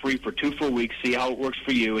product free for 2 full weeks, see how it works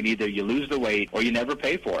for you, and either you lose the weight or you never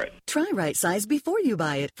pay for it. Try Right Size before you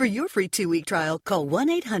buy it. For your free 2-week trial, call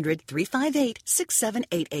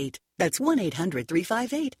 1-800-358-6788. That's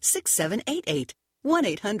 1-800-358-6788.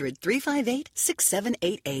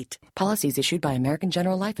 1-800-358-6788. Policies issued by American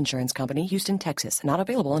General Life Insurance Company, Houston, Texas. Not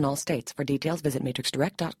available in all states. For details, visit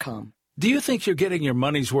matrixdirect.com. Do you think you're getting your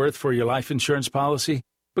money's worth for your life insurance policy?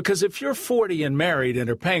 Because if you're 40 and married and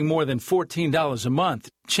are paying more than $14 a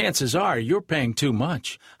month, chances are you're paying too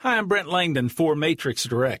much. Hi, I'm Brent Langdon for Matrix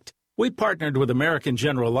Direct. We partnered with American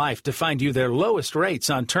General Life to find you their lowest rates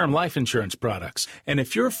on term life insurance products. And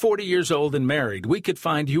if you're 40 years old and married, we could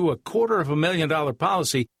find you a $250,000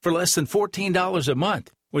 policy for less than $14 a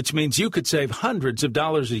month, which means you could save hundreds of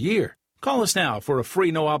dollars a year. Call us now for a free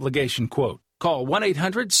no-obligation quote. Call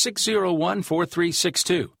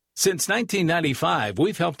 1-800-601-4362. Since 1995,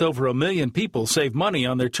 we've helped over 1 million people save money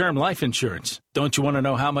on their term life insurance. Don't you want to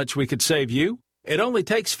know how much we could save you? It only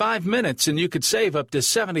takes 5 minutes and you could save up to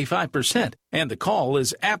 75%, and the call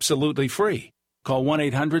is absolutely free. Call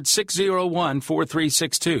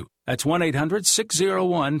 1-800-601-4362. That's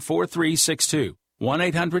 1-800-601-4362.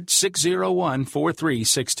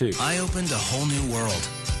 1-800-601-4362. I opened a whole new world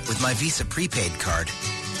with my Visa prepaid card.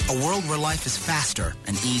 A world where life is faster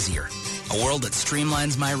and easier. A world that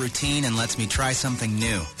streamlines my routine and lets me try something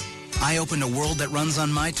new. I opened a world that runs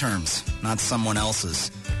on my terms, not someone else's.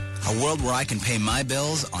 A world where I can pay my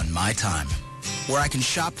bills on my time. Where I can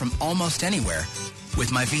shop from almost anywhere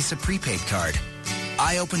with my Visa prepaid card.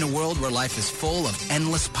 I opened a world where life is full of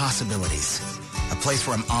endless possibilities. A place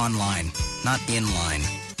where I'm online, not in line.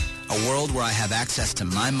 A world where I have access to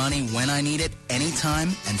my money when I need it,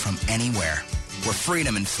 anytime and from anywhere. Where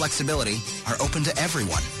freedom and flexibility are open to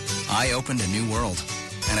everyone. I opened a new world,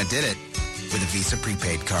 and I did it with a Visa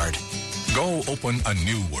prepaid card. Go open a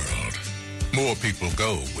new world. More people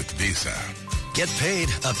go with Visa. Get paid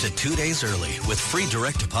up to 2 days early with free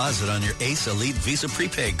direct deposit on your Ace Elite Visa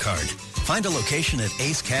prepaid card. Find a location at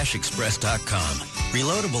acecashexpress.com.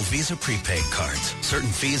 Reloadable Visa prepaid cards. Certain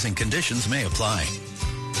fees and conditions may apply.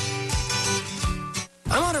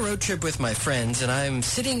 I'm on a road trip with my friends, and I'm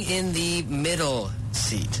sitting in the middle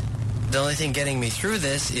seat. The only thing getting me through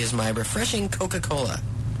this is my refreshing Coca-Cola.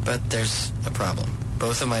 But there's a problem.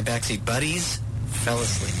 Both of my backseat buddies fell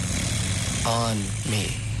asleep on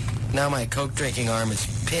me. Now my Coke drinking arm is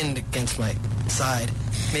pinned against my side.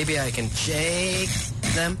 Maybe I can shake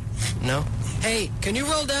them? No? Hey, can you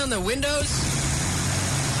roll down the windows?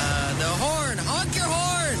 The horn! Honk your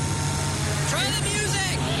horn! Try the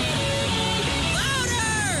music!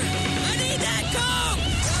 Louder! I need that Coke!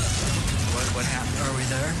 What happened? Are we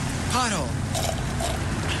there? Pothole.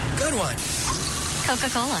 Good one.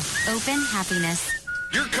 Coca-Cola. Open happiness.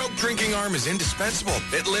 Your Coke drinking arm is indispensable.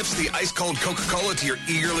 It lifts the ice-cold Coca-Cola to your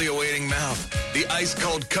eagerly awaiting mouth. The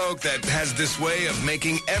ice-cold Coke that has this way of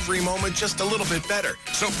making every moment just a little bit better.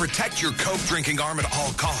 So protect your Coke drinking arm at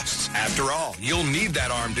all costs. After all, you'll need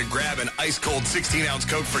that arm to grab an ice-cold 16-ounce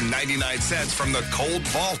Coke for 99 cents from the cold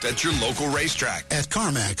vault at your local racetrack. At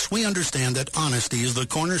CarMax, we understand that honesty is the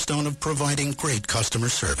cornerstone of providing great customer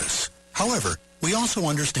service. However, we also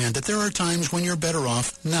understand that there are times when you're better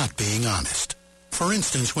off not being honest. For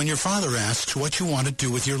instance, when your father asks what you want to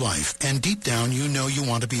do with your life, and deep down you know you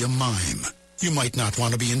want to be a mime, you might not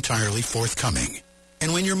want to be entirely forthcoming.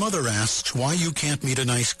 And when your mother asks why you can't meet a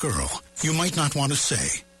nice girl, you might not want to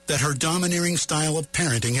say that her domineering style of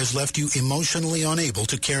parenting has left you emotionally unable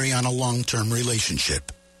to carry on a long-term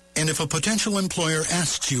relationship. And if a potential employer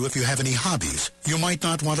asks you if you have any hobbies, you might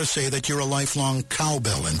not want to say that you're a lifelong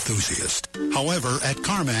cowbell enthusiast. However, at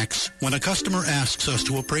CarMax, when a customer asks us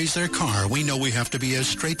to appraise their car, we know we have to be as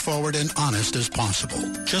straightforward and honest as possible.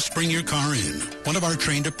 Just bring your car in. One of our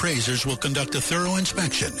trained appraisers will conduct a thorough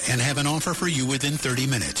inspection and have an offer for you within 30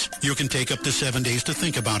 minutes. You can take up to 7 days to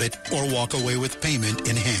think about it or walk away with payment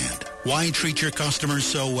in hand. Why treat your customers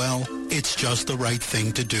so well? It's just the right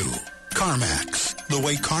thing to do. CarMax, the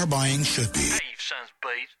way car buying should be. Hey, you sons of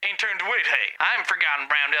bees. Intern Do-It, hey. I haven't forgotten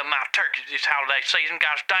to round up my turkeys this holiday season,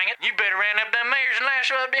 gosh dang it. You better round up them mares and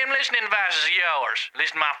lash up them listening devices of yours.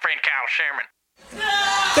 Listen to my friend Kyle Sherman.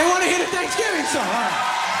 They want to hear the Thanksgiving song.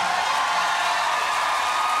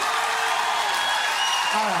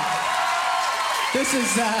 All right. This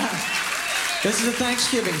is a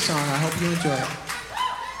Thanksgiving song. I hope you enjoy it.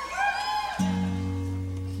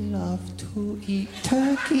 Love to eat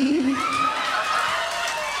turkey.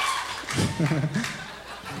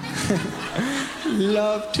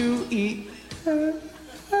 Love to eat turkey.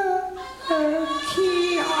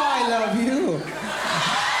 Oh, I love you.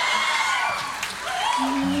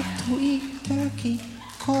 Love to eat turkey,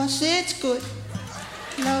 'cause it's good.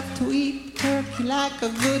 Love to eat turkey like a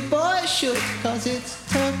good boy should, 'cause it's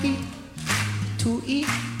turkey to eat.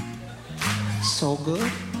 So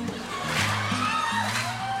good.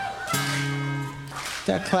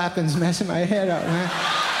 That clapping's messing my head up, man.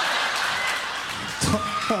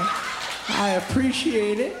 I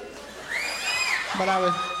appreciate it. But I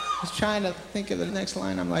was trying to think of the next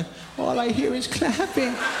line. I'm like, all I hear is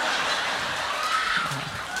clapping.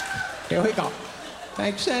 Here we go.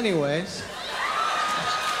 Thanks anyways.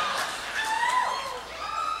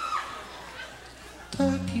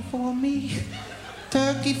 Turkey for me,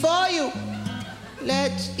 turkey for you.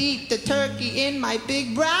 Let's eat the turkey in my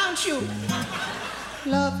big brown shoe.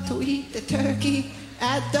 Love to eat the turkey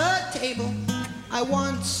at the table. I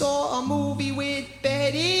once saw a movie with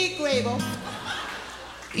Betty Grable.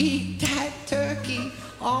 Eat that turkey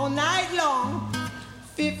all night long.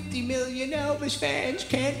 50 million Elvis fans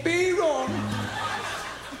can't be wrong.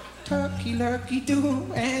 Turkey lurkey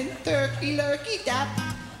do and turkey lurkey dap.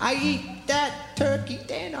 I eat that turkey,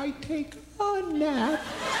 then I take a nap.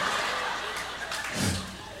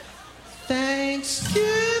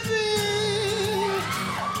 Thanksgiving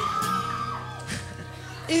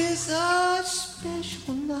is a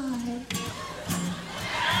special night.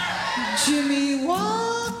 Jimmy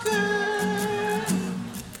Walker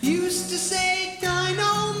used to say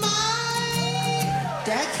dynamite.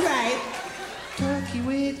 That's right. Turkey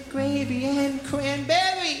with gravy and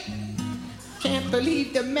cranberry. Can't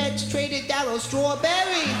believe the Mets traded Darryl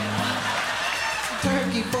Strawberry.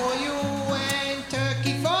 Turkey for you and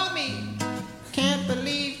turkey for me. Can't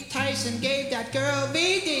believe Tyson gave that girl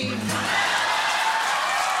BD.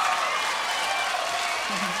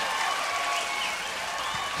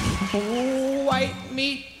 White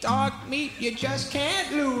meat, dark meat, you just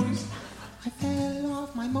can't lose. I fell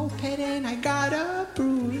off my moped and I got a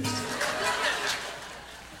bruise.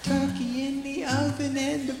 Turkey in the oven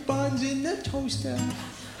and the buns in the toaster.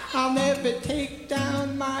 I'll never take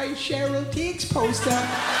down my Cheryl Teagues poster.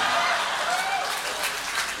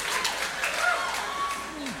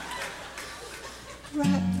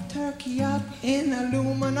 Wrap the turkey up in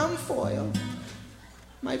aluminum foil.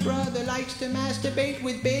 My brother likes to masturbate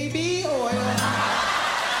with baby oil.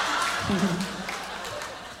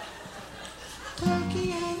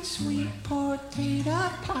 Turkey and sweet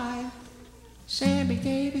potato pie. Sammy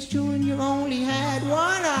Davis Jr. only had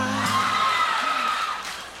one eye.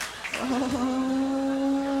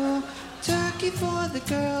 Oh, turkey for the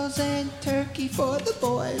girls and turkey for the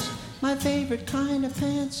boys. My favorite kind of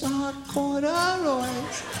pants are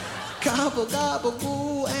corduroys. Gobble, gobble,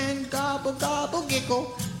 goo, and gobble, gobble,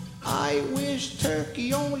 giggle. I wish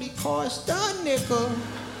turkey only cost a nickel.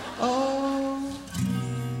 Oh,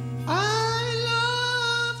 I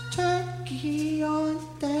love turkey on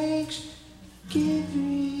Thanksgiving.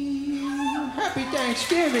 Happy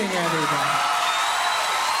Thanksgiving, everybody.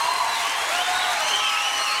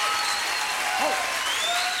 Oh,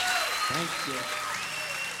 thank you.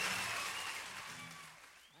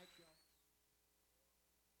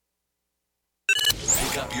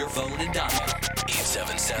 Pick up your phone and dial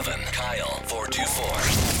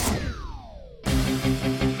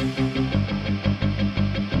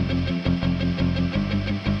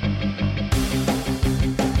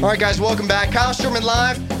All right, guys, welcome back. Kyle Sherman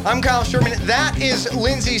Live. I'm Kyle Sherman. That is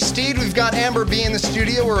Lindsey Steede. We've got Amber B in the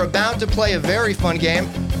studio. We're about to play a very fun game.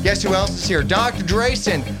 Guess who else is here? Dr.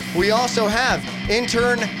 Drayson. We also have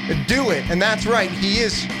Intern Do-It. And that's right, he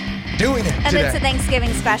is doing it And today. it's a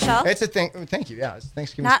Thanksgiving special. It's a thing. Thank you. Yeah, it's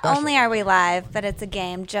Thanksgiving Not special. only are we live, but it's a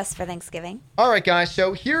game just for Thanksgiving. All right, guys.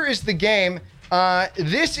 So here is the game.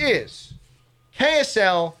 This is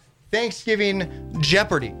KSL Thanksgiving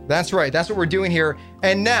Jeopardy. That's right. That's what we're doing here.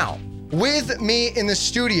 And now, with me in the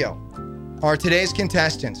studio are today's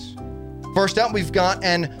contestants. First up, we've got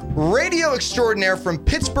an radio extraordinaire from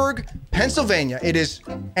Pittsburgh, Pennsylvania. It is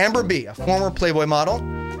Amber B., a former Playboy model.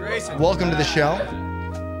 Welcome to the show.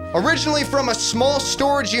 Originally from a small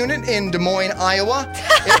storage unit in Des Moines, Iowa,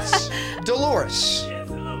 it's Dolores. Yes,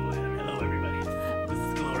 hello everybody. This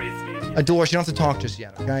is glorious. Dolores, you don't have to talk just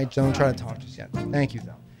yet, okay? Don't try to talk just yet. Thank you,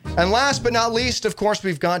 though. And last but not least, of course,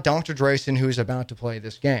 we've got Dr. Drayson, who's about to play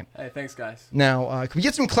this game. Hey, thanks, guys. Now, can we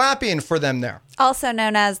get some clapping for them there? Also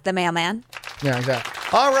known as the mailman. Yeah, exactly.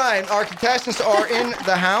 All right, our contestants are in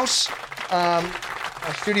the house.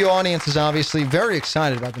 Our studio audience is obviously very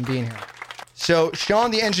excited about them being here. So,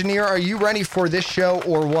 Sean, the engineer, are you ready for this show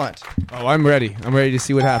or what? Oh, I'm ready. I'm ready to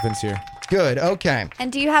see what happens here. Good, okay.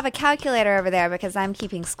 And do you have a calculator over there because I'm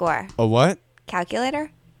keeping score? A what?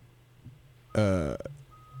 Calculator?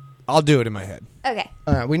 I'll do it in my head. Okay.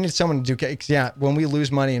 We need someone to do cakes. Yeah, when we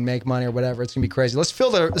lose money and make money or whatever, it's gonna be crazy. Let's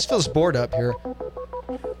fill this board up here.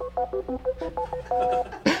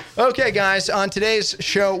 Okay, guys. On today's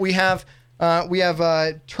show, we have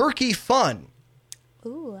Turkey Fun,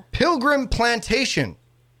 Ooh. Pilgrim Plantation,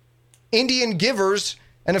 Indian Givers,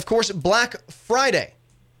 and of course Black Friday.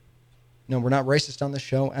 No, we're not racist on this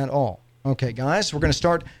show at all. Okay, guys, we're gonna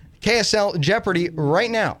start KSL Jeopardy right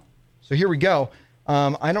now. So here we go.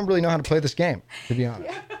 I don't really know how to play this game, to be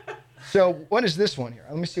honest. So what is this one here?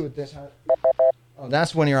 Let me see what this. Oh,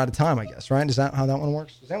 that's when you're out of time, I guess, right? Is that how that one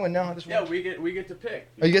works? Does anyone know how this works? Yeah, we get to pick.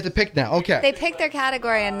 Oh, you get to pick now. Okay. They pick their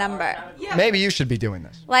category and number. Maybe you should be doing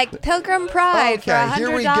this. Like Pilgrim Pride for $100. Okay,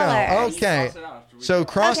 here we go. Okay. So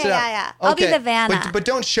cross it out. Yeah. I'll be the Vanna. But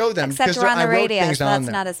don't show them. Except because we're on the I wrote radio, things so on that's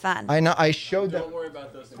there. not as fun. I know. I showed them. Don't worry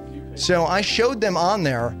about those in few pages. So I showed them on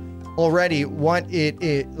there already what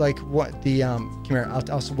it like what the come here.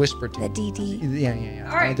 I'll whisper to you. The DD. Yeah.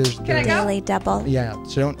 All right. Can I go? Daily double. Yeah.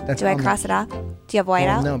 So don't. That's Do I on cross there. it off? Do you have white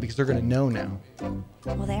out? No, because they're gonna know now.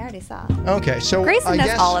 Well, they already saw. Okay, so Grayson I knows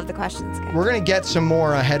guess all of the questions. Guys. we're gonna get some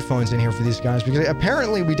more headphones in here for these guys because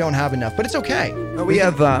apparently we don't have enough, but it's okay. We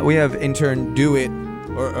have Intern Do-It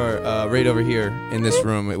or right over here in this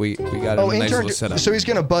room. We got a nice little setup. So he's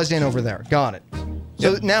gonna buzz in over there. Got it.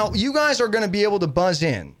 So now you guys are gonna be able to buzz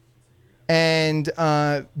in. And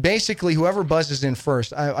basically, whoever buzzes in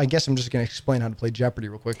first, I guess I'm just going to explain how to play Jeopardy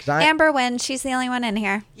real quick. Amber wins. She's the only one in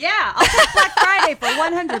here. Yeah, I'll take Black Friday for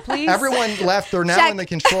 100, please. Everyone left. They're now Check. in the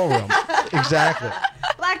control room. Exactly.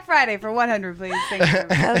 Black Friday for 100, please. Thank you.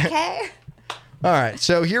 Okay. All right.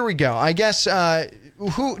 So here we go. I guess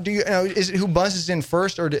who do you know? Is it who buzzes in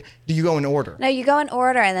first, or do you go in order? No, you go in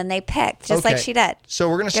order, and then they pick, just like she did. So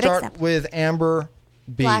we're going to Good start example. with Amber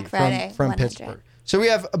B. Black Friday, from 100. Pittsburgh. So we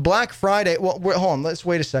have Black Friday. Well, hold on. Let's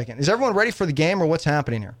wait a second. Is everyone ready for the game, or what's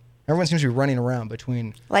happening here? Everyone seems to be running around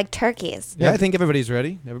between. Like turkeys. Yeah, I think everybody's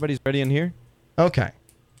ready. Everybody's ready in here. Okay.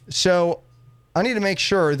 So I need to make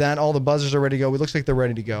sure that all the buzzers are ready to go. It looks like they're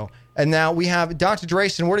ready to go. And now we have Dr.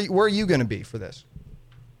 Drayson. Where are you going to be for this?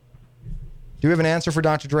 Do we have an answer for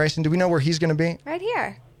Dr. Drayson? Do we know where he's going to be? Right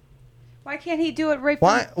here. Why can't he do it right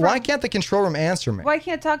from... Why can't the control room answer me? Why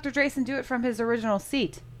can't Dr. Drayson do it from his original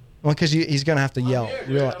seat? Well, because he's going to have to yell.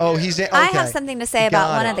 Oh, he's in. Okay. I have something to say about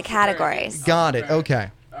Got one it. of the categories. Got it.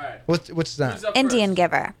 Okay. What's that? Indian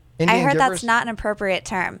giver. Indian I heard givers? that's not an appropriate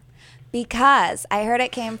term because I heard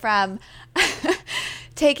it came from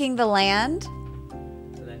taking the land,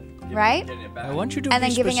 right? I want you to And be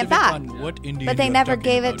then giving it specific back. on what Indian But they you're never talking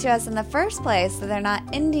gave about. it to us in the first place, so they're not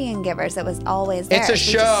Indian givers. It was always there. It's a We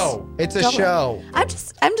just show. It's a stole it. show.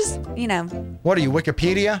 I'm just, What are you,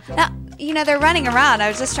 Wikipedia? they're running around. I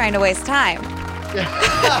was just trying to waste time. Phil.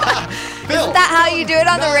 Isn't that how you do it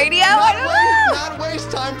on the radio? I don't know. Not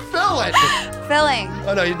waste time. Fill it. Filling.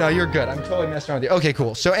 Oh, no, you're good. I'm totally messing around with you. Okay,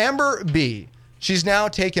 cool. So Amber B, she's now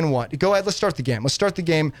taken what? Go ahead. Let's start the game. Let's start the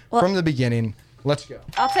game from the beginning. Let's go.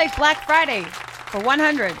 I'll take Black Friday for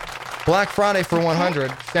 100. Black Friday for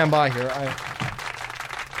 100. Stand by here.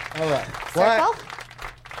 All right.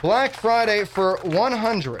 Black Friday for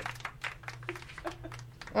 100.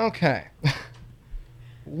 Okay.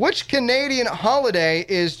 Which Canadian holiday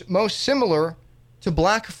is most similar to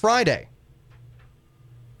Black Friday?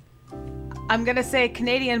 I'm going to say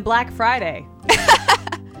Canadian Black Friday.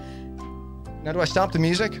 Now, do I stop the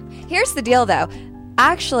music? Here's the deal, though.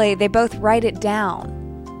 Actually, they both write it down.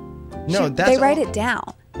 No, they write it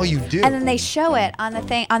down. Oh, you do? And then they show it on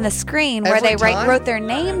the screen where Every they time? wrote their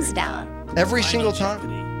names down. Every single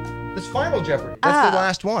time? That's Final Jeopardy. That's the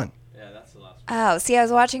last one. Oh, see, I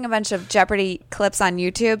was watching a bunch of Jeopardy clips on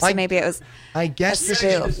YouTube, so maybe it was. I guess this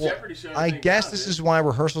is why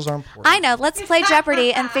rehearsals are important. I know. Let's play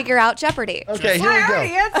Jeopardy and figure out Jeopardy. Okay, here we go. I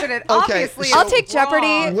already answered it. Okay, Obviously, I'll take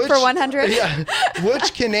Jeopardy for 100. Yeah.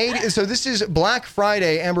 Which Canadian? So this is Black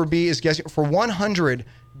Friday. Amber B is guessing for $100.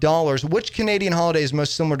 Which Canadian holiday is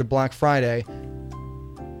most similar to Black Friday?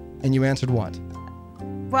 And you answered what?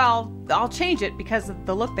 Well, I'll change it because of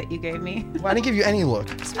the look that you gave me. Well, I didn't give you any look.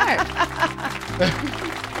 Smart.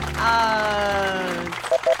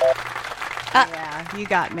 Yeah, you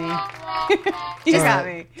got me. You got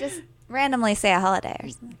me. Just randomly say a holiday or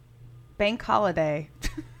something. Bank holiday.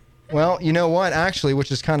 Well, you know what? Actually, which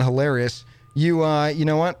is kind of hilarious. You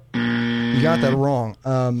know what? You got that wrong.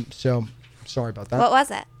 So sorry about that. What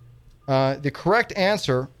was it? The correct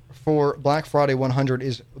answer for Black Friday 100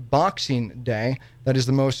 is Boxing Day. That is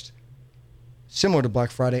the most similar to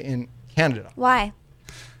Black Friday in Canada. Why?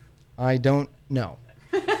 I don't know.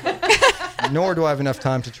 Nor do I have enough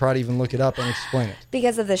time to try to even look it up and explain it.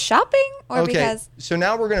 Because of the shopping? Or because... So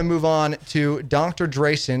now we're going to move on to Dr.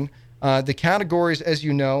 Drayson. The categories, as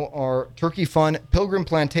you know, are Turkey Fun, Pilgrim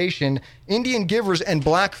Plantation, Indian Givers, and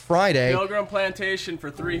Black Friday. Pilgrim Plantation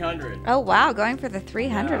for 300. Oh, wow. Going for the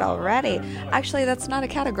 300 already. Actually, that's not a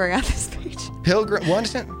category on this page. Pilgrim... What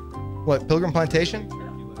is it? What, Pilgrim Plantation?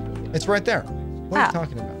 It's right there. What are you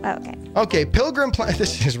talking about? Oh, okay. Okay, Pilgrim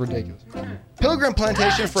This is ridiculous. Pilgrim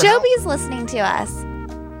Plantation for... Joby's listening to us.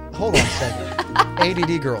 Hold on a second.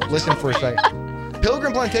 ADD girl, listen for a second.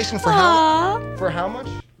 Pilgrim Plantation for how... For how much?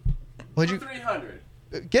 What'd you... 300.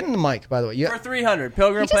 Get in the mic, by the way. For 300,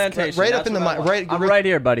 Pilgrim Plantation. Right up in the mic. I'm right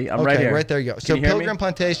here, buddy. I'm right here. Right there you go. So Pilgrim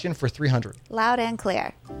Plantation for 300. Loud and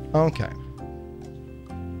clear. Okay.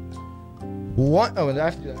 What? Oh, and I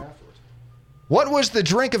have to do that afterwards. What was the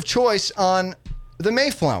drink of choice on the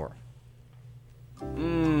Mayflower?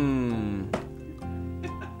 You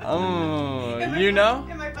know?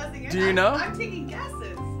 Am I buzzing in? Do you know? I'm taking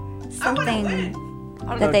guesses. Something I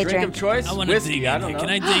don't that know, they drink drink. of choice? I want to Whiskey, dig I in. don't know. Can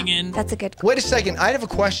I dig in? That's a good Wait a second. I have a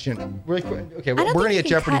question. Really quick. Okay, we're going to get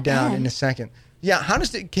Jeopardy down in a second. Yeah, how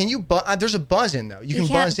does it... Can you... there's a buzz in, though. You can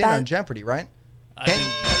buzz in on Jeopardy, right?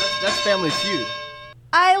 That's Family Feud.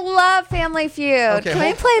 I love Family Feud. Okay, Can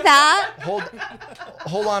we play that?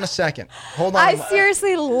 Hold on a second. Hold on. I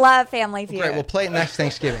seriously love Family Feud. Great, we'll play it next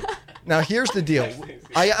Thanksgiving. Now, here's the deal.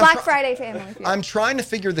 Black Friday Family Feud. I'm trying to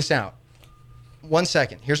figure this out. 1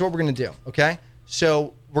 second. Here's what we're going to do, okay?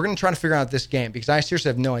 So we're going to try to figure out this game because I seriously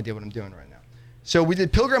have no idea what I'm doing right now. So we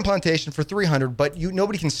did Pilgrim Plantation for 300, but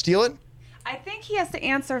nobody can steal it? I think he has to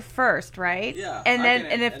answer first, right? Yeah.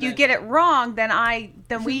 And if you get it wrong, then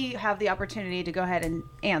we have the opportunity to go ahead and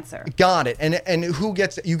answer. Got it. And who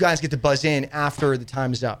gets... You guys get to buzz in after the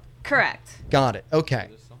time is up. Correct. Got it. Okay.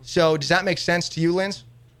 So does that make sense to you, Linz?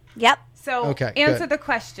 Yep. So Okay, answer good. the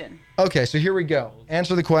question. Okay, so here we go.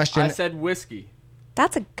 Answer the question. I said whiskey.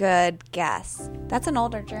 That's a good guess. That's an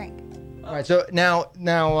older drink. All right, so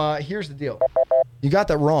now here's the deal. You got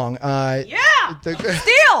that wrong.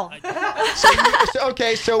 Steal!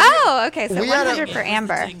 Okay, so... okay, so we had 100 for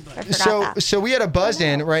Amber. I forgot that. So we had a buzz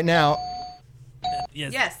in right now.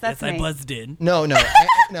 Yes, that's I me. buzzed in. No.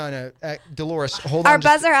 Dolores, hold on. Our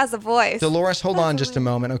buzzer has a voice. Dolores, hold on just a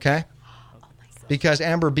moment, okay? Because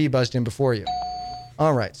Amber B buzzed in before you.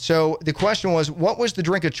 All right, so the question was, what was the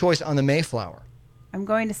drink of choice on the Mayflower? I'm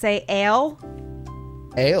going to say ale.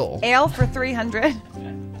 Ale. Ale for 300.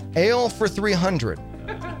 Ale for 300.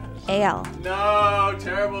 Ale. No,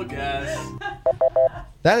 terrible guess.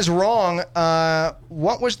 That is wrong.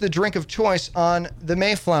 What was the drink of choice on the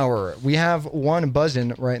Mayflower? We have one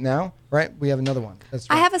buzz-in right now, right? We have another one. That's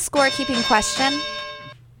right. I have a scorekeeping question.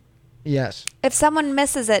 Yes. If someone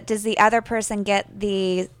misses it, does the other person get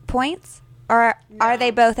the points? Or are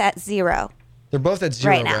they both at 0? They're both at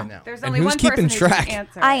 0 right now. There's And only who's one keeping person who track? can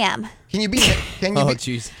answer. I am. Can you be... Can you Oh, be,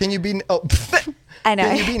 jeez. Can you be... Oh, I know.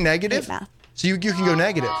 Can you be negative? Math. So you can go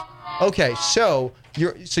negative. Okay, so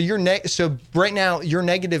so right now you're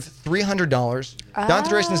negative $300. Dr.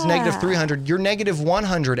 Drayson's negative 300. You're negative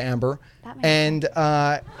 100, Amber. And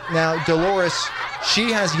now Dolores,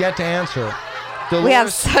 she has yet to answer. Dolores, We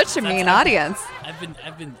have such a mean audience. I've been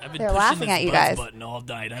They're pushing laughing this at you buzz guys. button all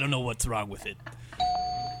night. I don't know what's wrong with it.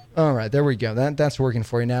 All right, there we go. That's working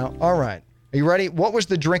for you now. All right, are you ready? What was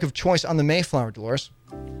the drink of choice on the Mayflower, Dolores?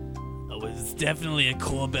 Oh, it's definitely a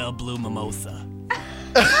Corbel Blue Mimosa.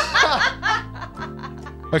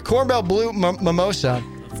 A Corbel Blue Mimosa.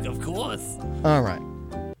 Of course. All right.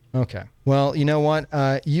 Okay. Well, you know what?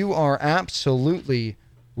 You are absolutely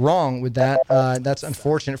wrong with that. That's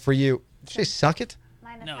unfortunate for you. Did you say suck it?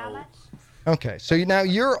 No. Okay, so now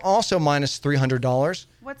you're also minus $300.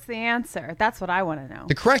 What's the answer? That's what I want to know.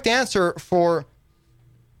 The correct answer for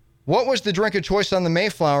what was the drink of choice on the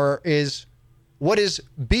Mayflower is what is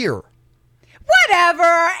beer? Whatever.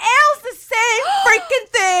 Ale's the same freaking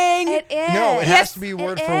thing. It is. No, it has to be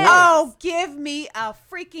word for word. Oh, give me a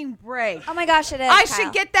freaking break. Oh my gosh, it is. I Kyle.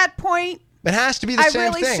 should get that point. It has to be the same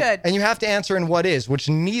really thing. Should. And you have to answer in what is, which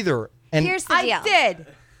neither. And Here's the deal. I did.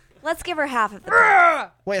 Let's give her half of the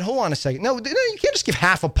point. Wait, hold on a second. No, you can't just give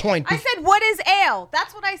half a point. I said, what is ale?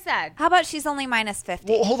 That's what I said. How about she's only minus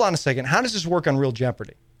 50? Well, hold on a second. How does this work on Real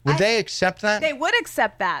Jeopardy? Would they accept that? They would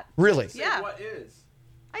accept that. Really? Yeah. What is?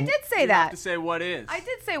 I did say You that. have to say what is. I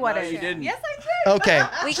did say what No, is. you didn't. Yes, I did. Okay.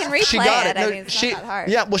 We can replay She got it. I No, mean, it's not that hard.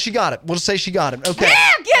 Yeah, well, she got it. We'll say she got it. Okay.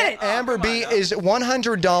 Yeah, get it. Amber B is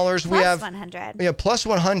 $100. We Plus have 100. Yeah, plus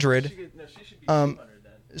 100.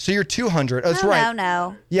 So you're 200. Oh, that's no, right.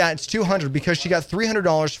 No. Yeah, it's 200 because she got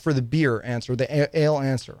 $300 for the beer answer, the ale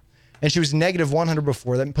answer, and she was negative 100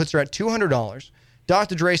 before. That puts her at $200.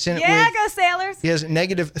 Dr. Drayson, Go Sailors. he has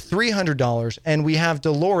negative $300, and we have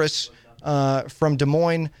Dolores from Des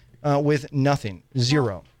Moines with nothing,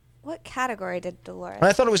 0. What category did Dolores? And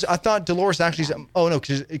I thought Dolores actually. Oh no,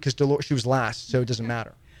 because Dolores she was last, so it doesn't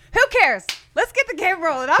matter. Who cares? Let's get the game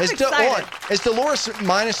rolling. I'm excited. Is Dolores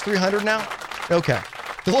minus 300 now? Okay.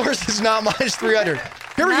 Dolores is not minus 300.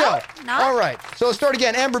 Here we go. Not? All right. So let's start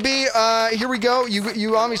again. Amber B, here we go.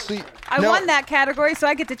 You obviously... I won that category, so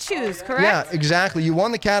I get to choose, correct? Yeah, exactly. You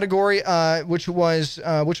won the category, which was...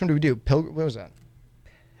 which one did we do? What was that?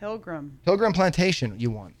 Pilgrim Plantation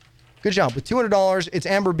you won. Good job. With $200, it's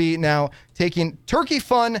Amber B now taking Turkey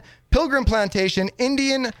Fun, Pilgrim Plantation,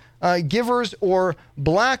 Indian Givers, or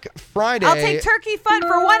Black Friday. I'll take Turkey Fun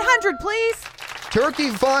for 100, please. Turkey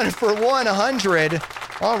Fun for 100.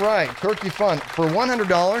 All right, Turkey Fun for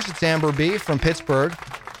 $100. It's Amber B from Pittsburgh.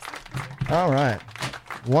 All right,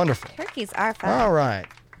 wonderful. Turkeys are fun. All right,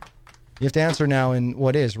 you have to answer now in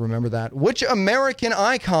what is. Remember that. Which American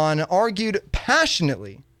icon argued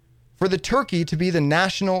passionately for the turkey to be the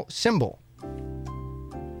national symbol?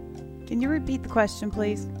 Can you repeat the question,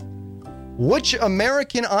 please? Which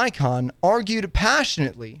American icon argued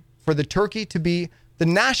passionately for the turkey to be the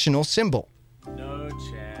national symbol? No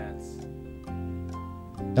chance.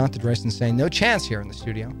 Dr. Drayson saying no chance here in the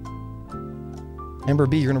studio. Amber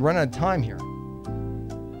B, you're going to run out of time here.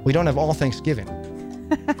 We don't have all Thanksgiving.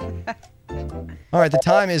 All right, the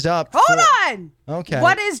time is up. Hold on. Okay.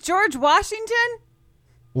 What is George Washington?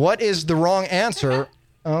 What is the wrong answer?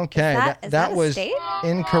 Okay, Is that a was state?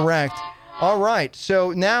 incorrect. All right,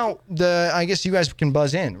 so now I guess you guys can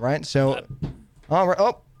buzz in, right? So, all right.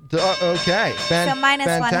 Oh, okay. So minus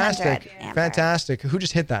fantastic. 100, Amber. Fantastic. Who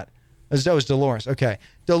just hit that? That was Dolores. Okay,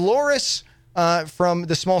 Dolores from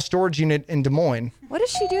the small storage unit in Des Moines. What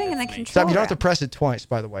is she doing in the control Stop. You don't have to room? press it twice,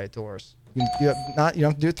 by the way, Dolores. You don't have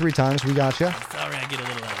to do it 3 times. We got you. Sorry, I get a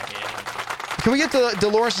little agitated. Can we get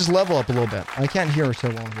Dolores' level up a little bit? I can't hear her so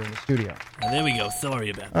well here in the studio. There we go.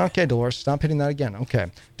 Sorry about that. Okay, Dolores, stop hitting that again.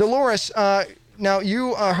 Okay. Dolores, now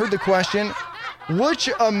you heard the question. Which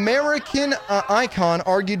American icon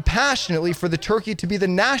argued passionately for the turkey to be the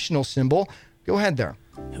national symbol? Go ahead there.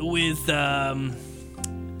 Who is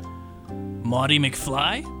Marty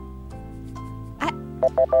McFly?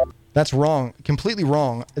 That's wrong. Completely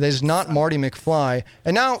wrong. That is not Marty McFly.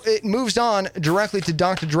 And now it moves on directly to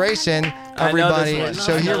Dr. Drayson, everybody. I know this one.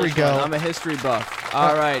 So I know here we this go. one. I'm a history buff.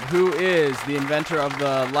 All right. Who is the inventor of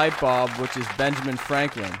the light bulb, which is Benjamin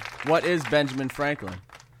Franklin? What is Benjamin Franklin?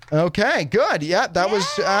 Okay, good. Yeah, that was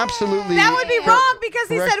absolutely... That would be wrong because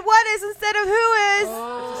he correct. said what is instead of who is.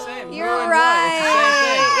 You're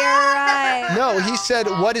right. You're right. No, he said,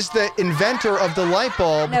 what is the inventor of the light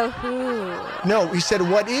bulb? No, who? No, he said,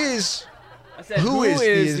 what is... I said, who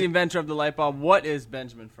is the inventor of the light bulb? What is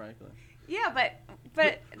Benjamin Franklin? Yeah, but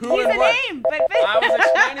Who he's and a what? name. But I was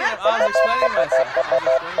explaining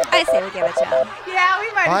myself. I say we give it to him. Yeah,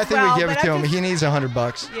 we might. I as think well, we give it but to I'm him. just- He needs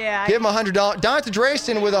 $100. Yeah, Give him $100. Dr.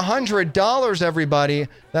 Drayson with $100, everybody.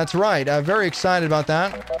 That's right. I'm very excited about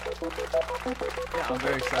that. Yeah, I'm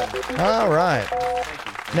very excited. All right.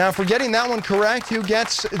 Now, for getting that one correct, who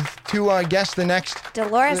gets to guess the next?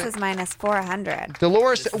 Dolores is minus 400.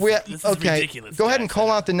 Dolores, this is okay. ridiculous, Go ahead and call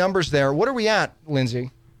out the numbers there. What are we at,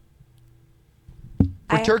 Lindsay?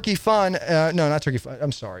 For Turkey Fun, no, not Turkey Fun.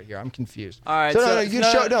 I'm sorry. Here, I'm confused. All right, So, so- no, you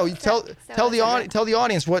no. show. No, you tell the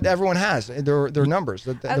audience what everyone has. Their numbers.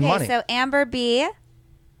 The Okay, money. so Amber B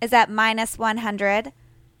is at minus 100.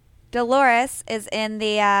 Dolores is in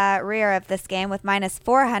the rear of this game with minus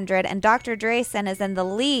 400, and Dr. Drayson is in the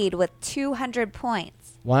lead with 200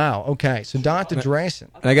 points. Wow. Okay. So Dr. Drayson.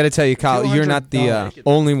 And I got to tell you, Kyle, you're not the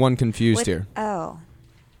only one confused here. Oh.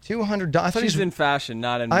 $200. I thought She's in fashion,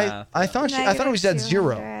 not in math. I thought it was at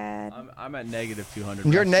zero. I'm at negative 200.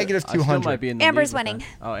 You're negative 200. I still might be in the Amber's lead with winning.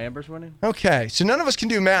 that. Oh, Amber's winning? Okay. So none of us can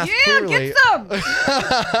do math, clearly. Get some!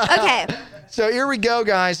 Okay. So here we go,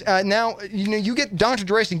 guys. Now, you get Dr.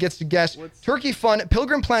 Drayson gets to guess Turkey Fun,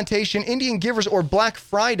 Pilgrim Plantation, Indian Givers, or Black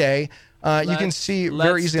Friday. You can see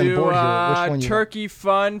very easily on the board here which one you Turkey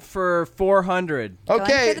Fun for 400.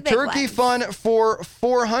 Okay, Turkey Fun for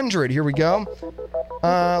 400. Here we go.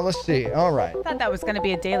 Let's see. All right. I thought that was going to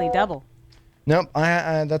be a daily double. Nope,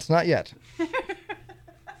 that's not yet.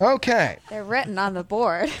 Okay. They're written on the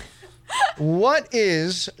board. What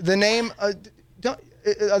is the name? Are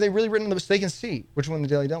they really written on the? They can see which one the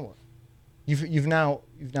daily double is. You've now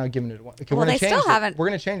given it one. Okay, Well, they still haven't We're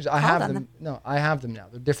going to change it. I have them. No, I have them now.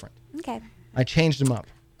 They're different. Okay. I changed them up.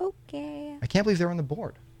 Okay. I can't believe they're on the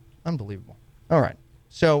board. Unbelievable. All right.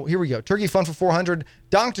 So here we go. Turkey Fun for 400.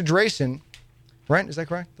 Dr. Drayson. Right? Is that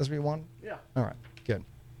correct? That's what you wanted? Yeah. All right. Good.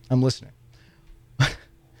 I'm listening.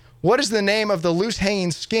 What is the name of the loose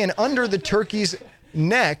hanging skin under the turkey's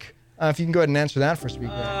neck? If you can go ahead and answer that for us, would be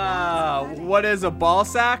great. What is a ball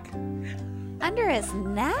sack? Under his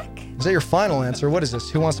neck? Is that your final answer? What is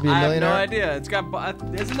this? Who Wants to Be a Millionaire? I have no idea. It's got.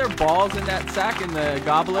 Isn't there balls in that sack in the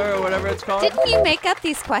gobbler or whatever it's called? Didn't you make up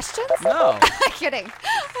these questions? No. I'm kidding.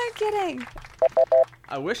 I'm kidding.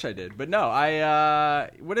 I wish I did, but no.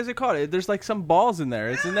 What is it called? There's like some balls in there.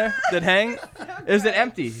 It's in there that hang. Is it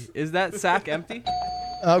empty? Is that sack empty?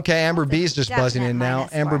 Okay, Amber B's just buzzing in now.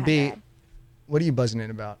 Amber B, 400. what are you buzzing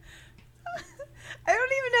in about? I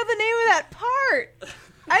don't even know the name of that part.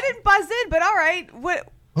 I didn't buzz in, but all right. What?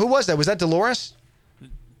 Who was that? Was that Dolores?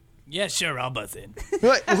 Yeah, sure, I'll buzz in.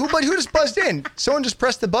 Who just buzzed in? Someone just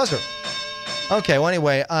pressed the buzzer. Okay, well,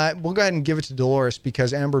 anyway, we'll go ahead and give it to Dolores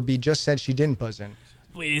because Amber B just said she didn't buzz in.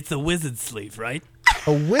 Wait, it's a wizard sleeve, right?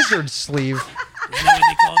 A wizard sleeve? Isn't that what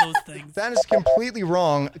they call those things? That is completely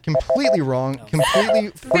wrong. Completely wrong. Completely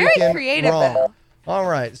Very freaking creative, wrong. though. All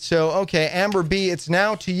right. So, okay, Amber B, it's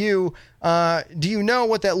now to you. Do you know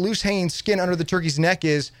what that loose hanging skin under the turkey's neck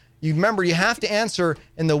is? You remember, you have to answer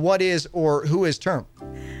in the what is or who is term.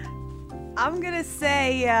 I'm going to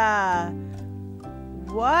say,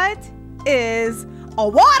 what is a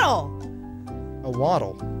waddle? A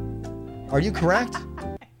waddle. Are you correct?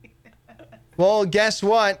 Well, guess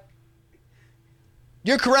what?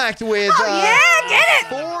 You're correct with get it!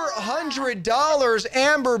 $400.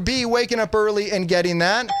 Amber B waking up early and getting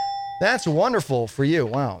that. That's wonderful for you.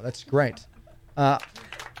 Wow, that's great.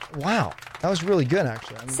 Wow, that was really good,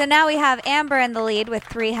 actually. So now we have Amber in the lead with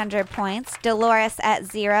 300 points, Dolores at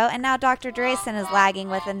 0, and now Dr. Drayson is lagging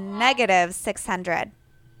with a negative 600.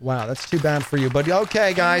 Wow, that's too bad for you. But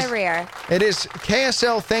okay, guys. In the rear. It is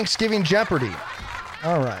KSL Thanksgiving Jeopardy.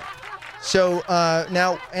 All right. So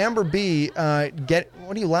now, Amber B, what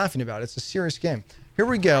are you laughing about? It's a serious game. Here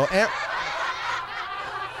we go.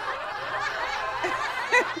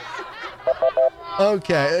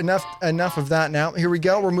 Okay, enough of that now. Here we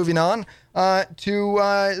go. We're moving on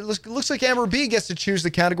looks like Amber B gets to choose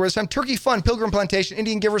the category this time. Turkey Fun, Pilgrim Plantation,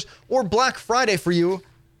 Indian Givers, or Black Friday for you.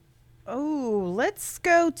 Oh, let's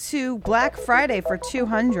go to Black Friday for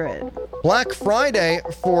 200. Black Friday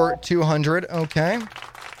for 200. Okay.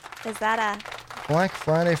 Is that a... Black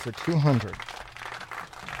Friday for 200.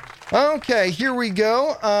 Okay, here we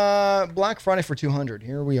go. Black Friday for 200.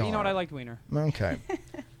 Here we are. You know what? I liked Wiener. Okay.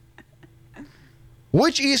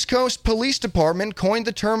 Which East Coast Police Department coined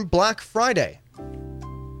the term Black Friday?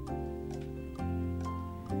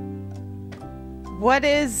 What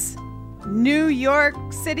is New York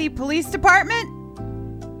City Police Department?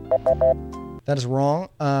 That is wrong.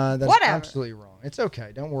 That's Whatever. Absolutely wrong. It's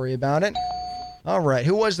okay. Don't worry about it. All right.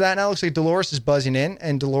 Who was that? Now it looks like Dolores is buzzing in.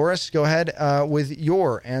 And Dolores, go ahead with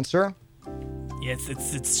your answer. Yes,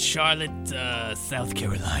 it's Charlotte, South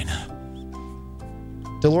Carolina.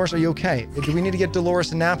 Dolores, are you okay? Do we need to get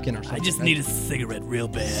Dolores a napkin or something? I just need a cigarette real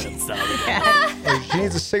bad. I'm sorry. Oh, she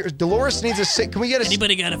needs a cigarette. Dolores needs a cigarette. Can we get a...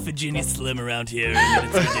 Anybody got a Virginia Slim around here? I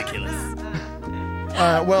mean, it's ridiculous.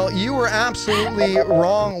 Well, you were absolutely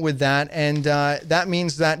wrong with that. And that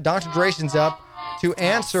means that Dr. Drayson's up to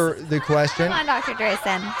answer the question. Come on, Dr.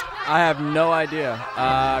 Drayson. I have no idea.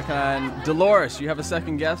 Dolores, you have a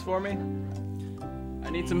second guess for me?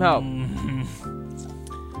 I need some help.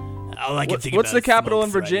 All I can think What's about the capital in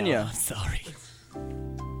smokes Virginia? right now. Sorry.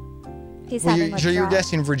 He's Well, having so you're withdrawal.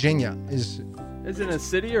 guessing Virginia is... Is it a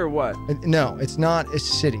city or what? No, it's not a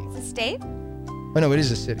city. It's a state? Oh, no, it is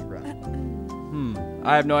a city, right?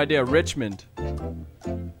 I have no idea. Richmond.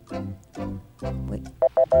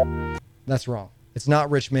 That's wrong. It's not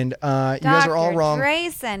Richmond. You guys are all wrong.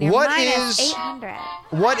 Grayson, you're What minus is- 800.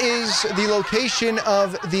 What is the location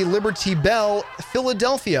of the Liberty Bell?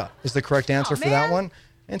 Philadelphia is the correct answer for that one.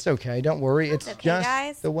 It's okay. Don't worry. It's okay, just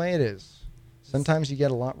guys. the way it is. Sometimes you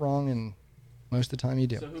get a lot wrong, and most of the time you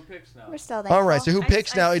do. So who picks now? We're still there. All right. So who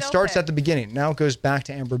picks now? It still starts pick. at the beginning. Now it goes back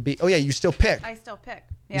to Amber B. Oh, yeah. You still pick. I still pick.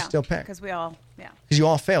 You Yeah. still pick. Because we all, yeah. Because you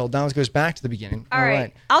all failed. Now it goes back to the beginning. All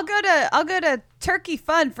right. I'll go to Turkey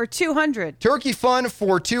Fun for 200. Turkey Fun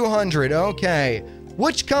for 200. Okay.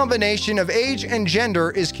 Which combination of age and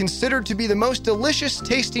gender is considered to be the most delicious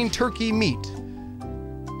tasting turkey meat?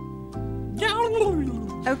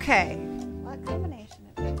 Okay. What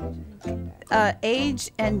combination of age and gender?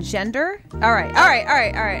 Age and gender. All right.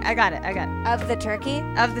 I got it. Of the turkey?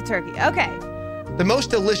 Of the turkey. Okay. The most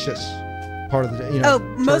delicious part of the,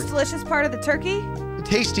 most delicious part of the turkey?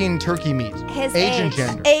 tasting turkey meat. His age and age.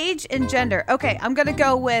 gender. Age and gender. Okay, I'm going to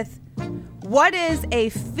go with what is a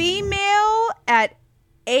female at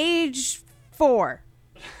age 4?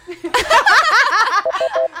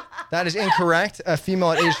 That is incorrect. A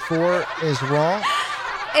female at age 4 is wrong.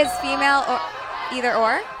 Is female or either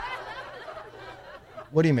or?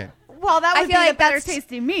 What do you mean? Well, that would I feel be like the better that's-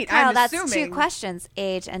 tasting meat. Kyle, I'm that's assuming. 2 questions: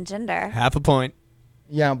 age and gender. Half a point.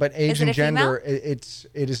 Yeah, but age Is it and a gender, female?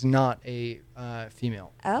 it is not a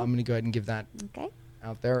female. Oh. I'm going to go ahead and give that Okay.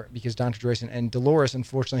 out there because Dr. Drayson and Dolores,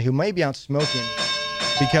 unfortunately, who may be out smoking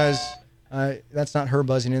because that's not her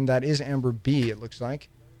buzzing in. That is Amber B, it looks like.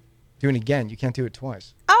 Doing it again. You can't do it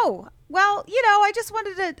twice. Oh, well, I just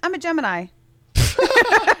wanted to. I'm a Gemini.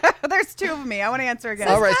 There's 2 of me. I want to answer again.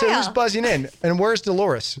 All right, so who's buzzing in? And where's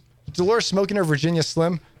Dolores? Dolores smoking her Virginia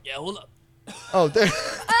Slim? Yeah, hold up. Oh, there,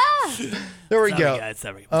 there we Sorry, go. guys,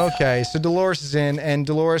 sorry. Okay, so Dolores is in. And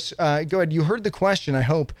Dolores, go ahead. You heard the question, I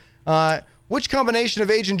hope. Which combination of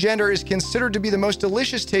age and gender is considered to be the most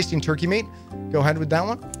delicious tasting turkey meat? Go ahead with that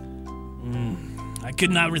one. I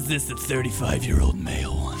could not resist a 35-year-old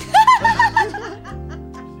male.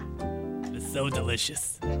 It's so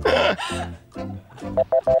delicious.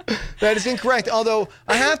 That is incorrect. Although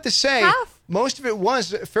I have to say, most of it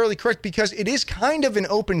was fairly correct because it is kind of an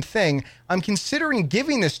open thing. I'm considering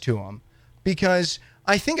giving this to him because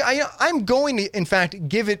I think I'm going to, in fact,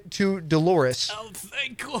 give it to Dolores. Oh,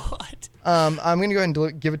 thank God. I'm going to go ahead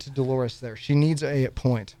and give it to Dolores there. She needs a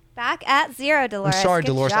point. Back at 0, Dolores. I'm sorry, Good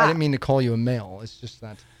Dolores. job. I didn't mean to call you a male. It's just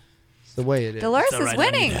that it's the way it is. Dolores is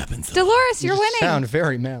winning. Dolores, you're You winning. sound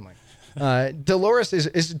very manly. Dolores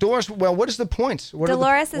is Dolores. Well, what is the points?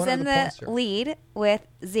 Dolores is what are in the points here? lead with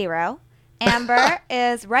 0. Amber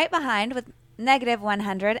is right behind with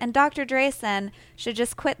 -100, and Dr. Drayson should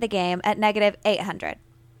just quit the game at -800.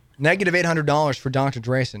 Negative $800 for Dr.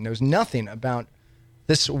 Drayson. Knows nothing about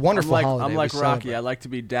this wonderful holiday. I'm like we Rocky. celebrate. I like to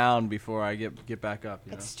be down before I get back up.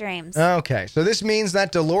 You know? Extremes. Okay, so this means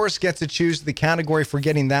that Dolores gets to choose the category for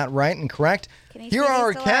getting that right and correct. Can you Here see are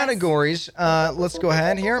our these, Dolores? categories. Let's go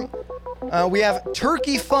ahead here. We have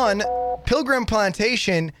Turkey Fun, Pilgrim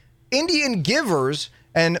Plantation, Indian Givers,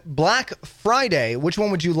 and Black Friday. Which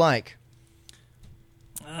one would you like?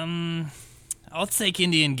 I'll take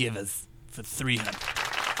Indian Givers for 300.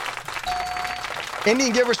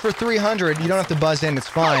 Indian Givers for 300. You don't have to buzz in. It's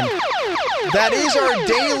fine. That is our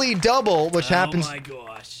daily double, which happens. Oh my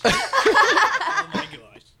gosh.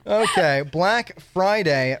 Okay, Black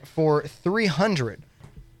Friday for 300.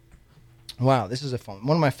 Wow, this is a fun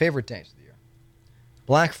one of my favorite days of the year.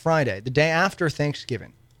 Black Friday, the day after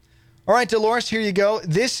Thanksgiving. All right, Dolores, here you go.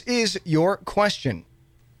 This is your question.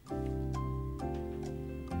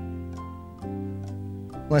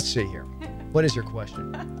 Let's see here. What is your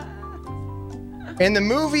question? In the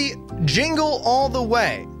movie Jingle All the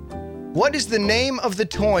Way, what is the name of the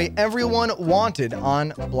toy everyone wanted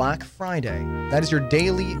on Black Friday? That is your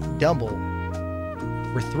daily double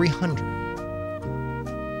for 300.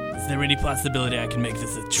 Is there any possibility I can make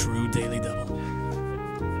this a true daily double?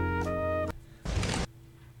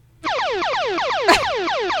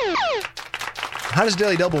 How does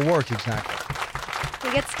daily double work exactly?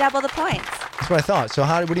 He gets double the points. That's what I thought. So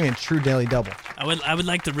what do you mean true daily double? I would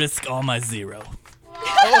like to risk all my 0.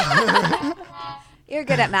 You're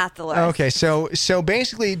good at math, Dolores. Okay, so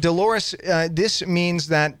basically, Dolores, this means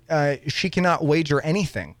that she cannot wager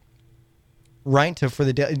anything, right? For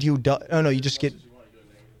the you just get.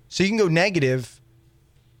 So you can go negative,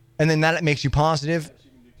 and then that makes you positive.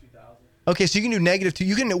 Okay, so you can do -2.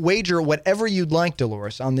 You can wager whatever you'd like,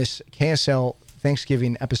 Dolores, on this KSL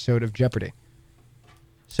Thanksgiving episode of Jeopardy.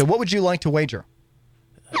 So what would you like to wager?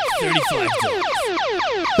 $35.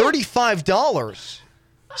 $35.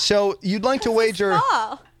 So you'd like to wager,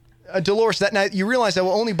 Dolores, that now you realize I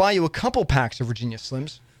will only buy you a couple packs of Virginia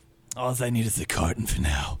Slims. All I need is a carton for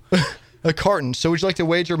now. A carton. So would you like to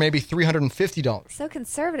wager maybe $350? So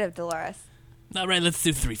conservative, Dolores. All right, let's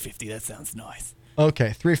do $350. That sounds nice.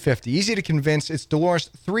 Okay, $350. Easy to convince. It's Dolores,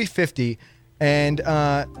 $350. And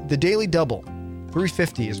the Daily Double,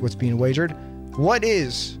 $350 is what's being wagered. What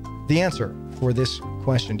is the answer for this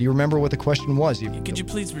question? Do you remember what the question was? Could you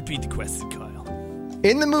please repeat the question, Kyle?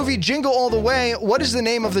 In the movie Jingle All the Way, what is the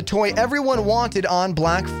name of the toy everyone wanted on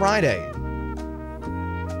Black Friday?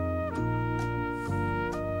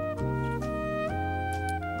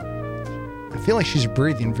 I feel like she's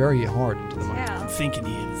breathing very hard into the mic. Yeah. I'm thinking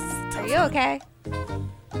he is. Are you okay?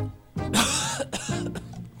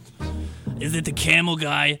 Is it the camel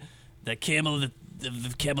guy? The camel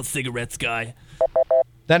cigarettes guy?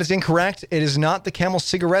 That is incorrect. It is not the Camel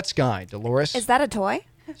cigarettes guy, Dolores. Is that a toy?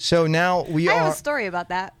 So now we I are... have a story about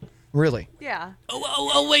that. Really? Yeah.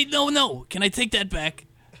 Oh, wait, no. Can I take that back?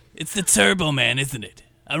 It's the Turbo Man, isn't it?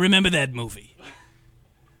 I remember that movie.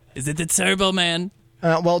 Is it the Turbo Man?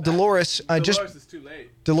 Well, Dolores... Dolores is too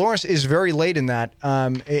late. Dolores is very late in that.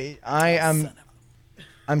 I'm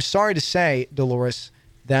sorry to say, Dolores,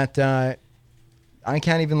 that I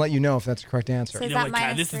can't even let you know if that's the correct answer. So You know what,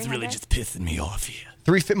 Kyle? This is really just pissing me off here.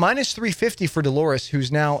 Minus $350 for Dolores,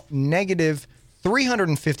 who's now negative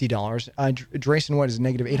 $350. Drayson, what is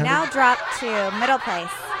negative $800? Now drop to middle place.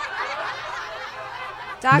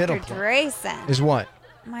 Dr. Middle place. Drayson. Is what?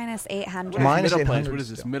 Minus 800. Minus middle 800. place. What is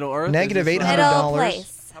this? Middle Earth? Negative Is this $800. Middle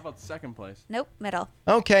place. How about second place? Nope, middle.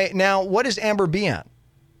 Okay, now what is Amber B at?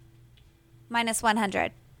 Minus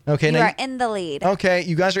 100. Okay, You now are in the lead. Okay,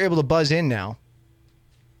 you guys are able to buzz in now.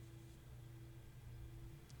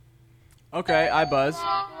 Okay, I buzz.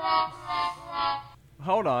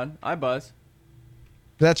 Hold on, I buzz.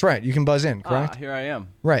 That's right. You can buzz in, correct? Here I am.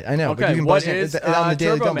 Right, I know. Okay, But you can what buzz in is on the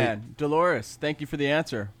Daily Turbo Double. Man? Dolores, thank you for the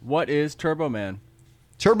answer. What is Turbo Man?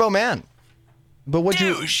 Turbo Man. But what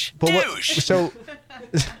you? But what? So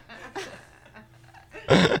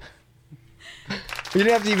you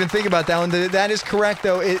didn't have to even think about that one. That is correct,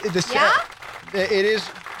 though. It is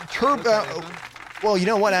Turbo. Well, you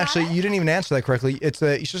know what? Actually, you didn't even answer that correctly. It's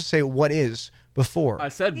you should say "what is" before. I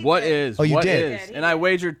said "what is." Oh, you what did. is, and I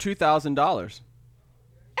wagered $2,000.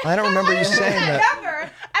 I don't remember you saying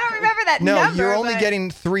that. I don't remember that No, number. you're only but- getting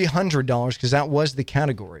 $300 because that was the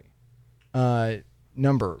category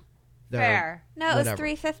number. Fair. No, it was whatever.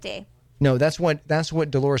 $350. No, that's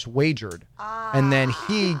what Dolores wagered, and then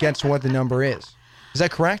he gets what the number is. Is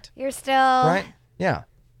that correct? You're still Right? Yeah.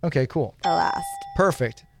 Okay. Cool. the last.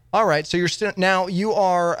 Perfect. All right. So you're still now you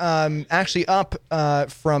are actually up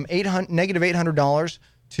from negative $800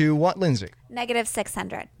 to what, Lindsay? Negative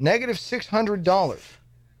 600. Negative $600.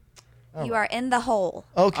 You are in the hole.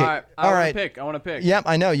 Okay. All right. I want to pick. Yep,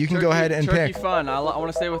 I know. You can go ahead and turkey pick. fun. I want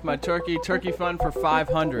to stay with my turkey. Turkey fun for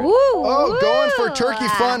 $500. Oh, going for turkey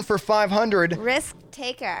fun for $500. Risk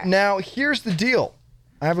taker. Now, here's the deal.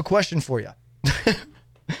 I have a question for you.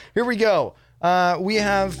 Here we go. We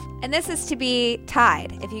have And this is to be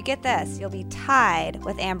tied. If you get this, you'll be tied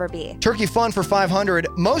with Amber B. turkey fun for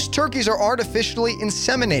 $500. Most turkeys are artificially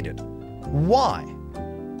inseminated. Why?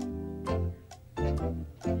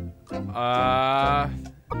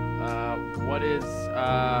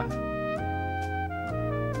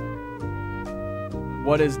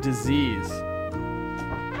 What is disease?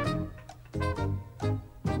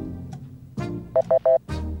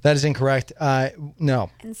 That is incorrect. No.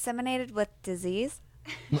 Inseminated with disease?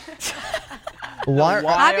 Why?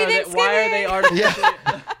 Happy Thanksgiving! Why are they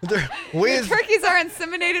artificially? With Turkeys are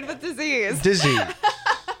inseminated with disease. disease.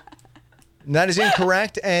 That is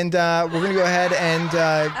incorrect, and we're going to go ahead and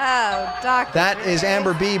Oh, Doctor. that is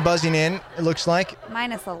Amber B buzzing in, it looks like.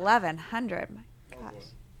 Minus 1,100. My gosh.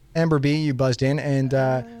 Amber B, you buzzed in, and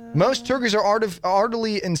most turkeys are excuse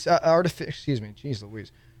me, jeez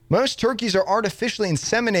Louise. Most turkeys are artificially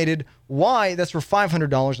inseminated. Why? That's for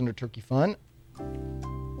 $500 under Turkey Fun.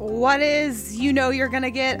 What is, you're going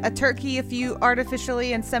to get a turkey if you artificially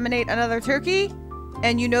inseminate another turkey,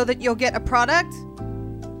 and you know that you'll get a product?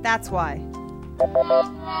 That's why.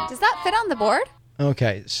 Does that fit on the board?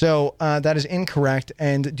 Okay, so that is incorrect,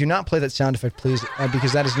 and do not play that sound effect, please,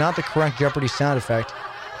 because that is not the correct Jeopardy sound effect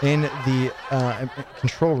in the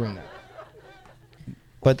control room there.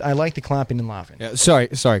 But I like the clapping and laughing. Yeah, sorry,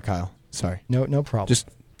 Kyle. Sorry. No problem. Just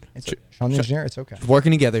Sean the engineer, it's okay.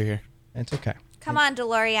 working together here. It's okay. Come on,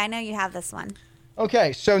 Delory. I know you have this one.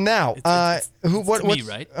 Okay, so now, It's to me,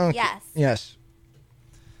 right? Okay. Yes. Yes.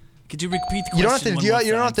 Could you repeat the question? You don't have to. one You more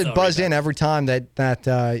don't have time? to buzz in every time that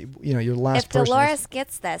your last If person. Dolores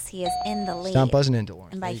gets this, he is in the lead. Stop buzzing in,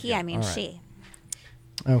 Dolores. And by he, I mean All right. she.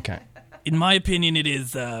 Okay. In my opinion, it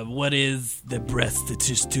is what is the breast that's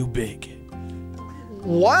just too big?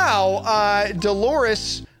 Wow,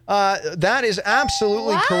 Dolores, that is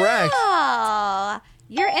absolutely correct. Oh,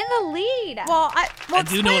 you're in the lead. Well, I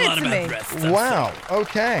do know a lot about breasts. Wow.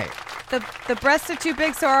 Okay. The breasts are too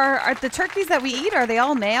big. So are the turkeys that we eat, are they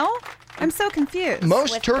all male? I'm so confused.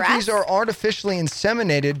 Most turkeys are artificially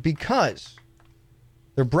inseminated because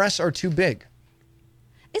their breasts are too big.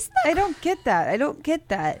 I don't get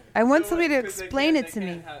that. I want somebody to explain it to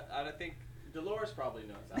me. I think Dolores probably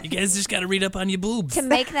knows that. You guys just got to read up on your boobs. To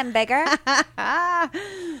make them bigger? All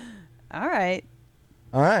right.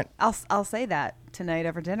 All right. I'll say that tonight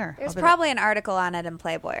over dinner. There's probably an article on it in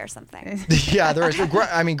Playboy or something. Yeah, there is.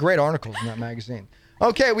 Great articles in that magazine.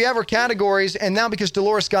 Okay, we have our categories, and now because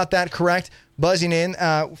Dolores got that correct, buzzing in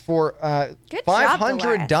for Good job,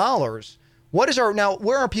 $500. What is our now?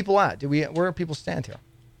 Where are people at? Where are people stand here?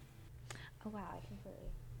 Oh wow, I completely.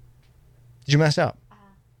 Did you mess up?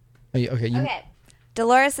 Okay. Okay.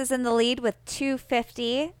 Dolores is in the lead with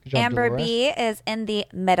 250. Good job, Amber Dolores. B is in the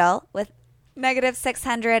middle with negative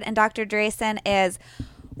 600, and Dr. Drayson is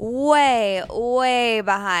way, way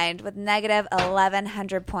behind with negative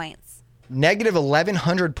 1,100 points. Negative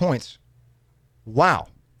 1,100 points. Wow,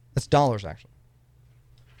 that's dollars actually.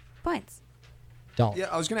 Points. Dollars. Yeah,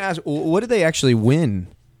 I was going to ask, what did they actually win?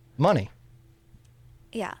 Money.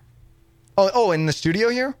 Yeah. Oh, in the studio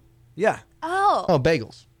here? Yeah. Oh. Oh,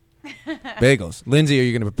 bagels. Bagels. Lindsay, are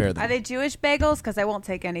you going to prepare them? Are they Jewish bagels? Because I won't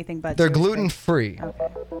take anything but They're Jewish gluten-free. bagels.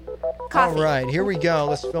 All right, here we go.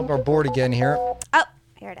 Let's fill up our board again here. Oh,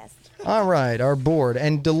 here it is. All right, our board.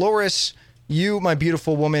 And Dolores, you, my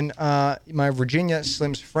beautiful woman, my Virginia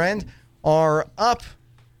Slim's friend, are up.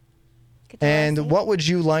 And what would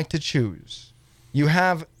you like to choose? You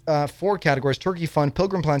have 4 categories: Turkey Fund,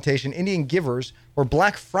 Pilgrim Plantation, Indian Givers, or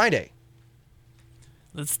Black Friday.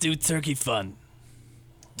 Let's do Turkey Fun.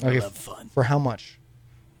 I Okay, love fun. For how much?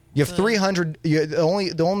 You have 300. The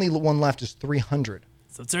only one left is 300.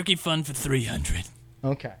 So Turkey Fun for 300.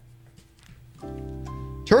 Okay.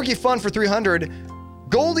 Turkey Fun for 300.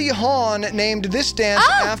 Goldie Hawn named this dance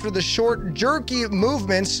after the short, jerky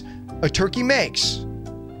movements a turkey makes.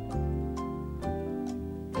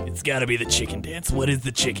 It's got to be the chicken dance. What is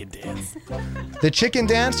the chicken dance? The chicken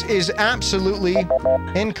dance is absolutely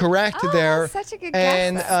incorrect there. Such a good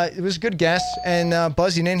and, guess. it was a good guess. And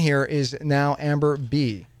buzzing in here is now Amber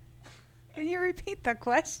B. Can you repeat the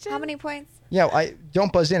question? How many points? Yeah, I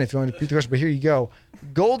don't buzz in if you want to repeat the question, but here you go.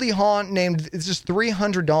 Goldie Hawn named, this is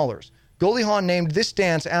 $300. Goldie Hawn named this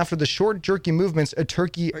dance after the short, jerky movements a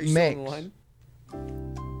turkey makes.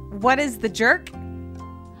 What is the jerk?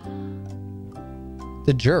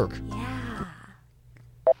 The jerk. Yeah.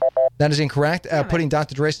 That is incorrect. Putting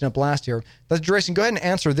Dr. Drayson up last here. Dr. Drayson, go ahead and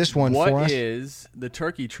answer this one for us. What is the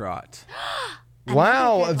turkey trot?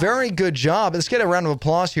 Wow, a very good job. Let's get a round of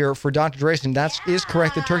applause here for Dr. Drayson. That is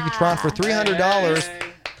correct. The turkey trot for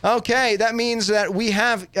 $300. Okay, that means that we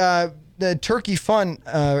have the turkey fun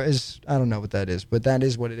is, I don't know what that is, but that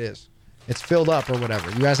is what it is. It's filled up or whatever.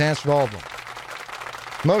 You guys answered all of them.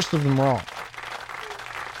 Most of them wrong.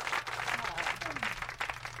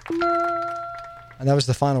 And that was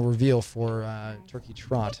the final reveal for Turkey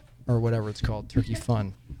Trot, or whatever it's called, Turkey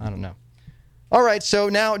Fun. I don't know. All right, so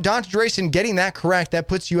now Dr. Drayson getting that correct, that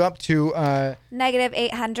puts you up to... negative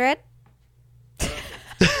 800.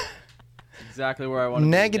 Exactly where I want to be.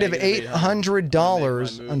 Negative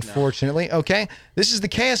 $800, unfortunately. Okay, this is the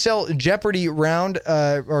KSL Jeopardy round,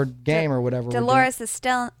 or game, or whatever. Dolores is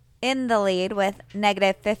still in the lead with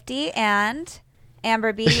negative 50, and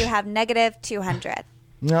Amber B, you have negative 200.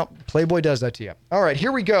 No, Playboy does that to you. All right,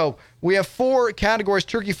 here we go. We have 4 categories: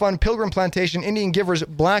 Turkey Fun, Pilgrim Plantation, Indian Givers,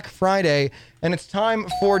 Black Friday. And it's time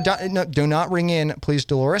for... No, do not ring in, please,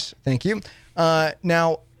 Dolores. Thank you.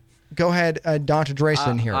 Now, go ahead, Dr.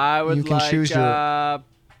 Drayson here. I would you can like choose your...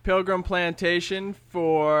 Pilgrim Plantation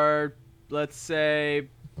for, let's say,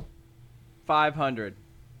 500.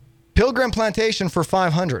 Pilgrim Plantation for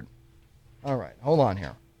 500. All right, hold on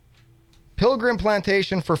here. Pilgrim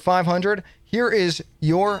Plantation for 500. Here is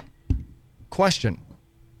your question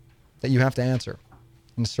that you have to answer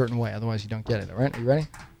in a certain way. Otherwise, you don't get it. All right? Are you ready?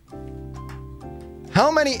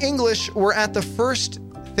 How many English were at the first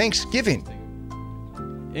Thanksgiving?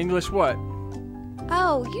 English what?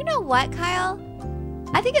 Oh, you know what, Kyle?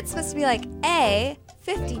 I think it's supposed to be like A,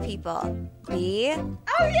 50 people. B,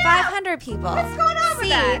 500 people. What's going on with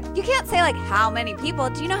that? You can't say like how many people.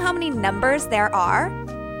 Do you know how many numbers there are?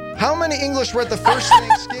 How many English were at the first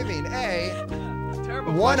Thanksgiving? a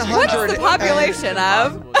 100. What's the population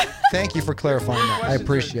of? Thank you for clarifying that. I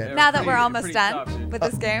appreciate it. Now that we're almost done with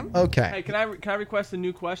this game. Okay. Hey, can I request a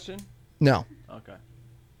new question? No. Okay.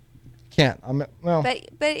 Can't. Well.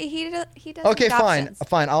 But he does. Okay, need fine. options.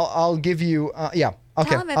 Fine. I'll give you. Yeah. Okay.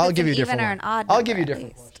 Tell him if I'll it's give you an a different even or one. an odd I'll give you a number,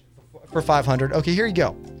 different one for 500. Okay, here you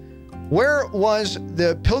go. Where was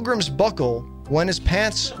the pilgrim's buckle when his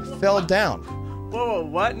pants fell down? Whoa,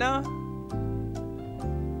 what now?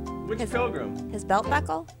 Which pilgrim? His belt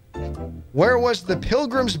buckle? Where was the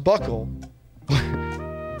pilgrim's buckle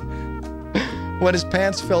when his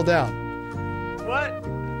pants fell down? What?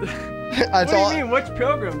 What do you mean, which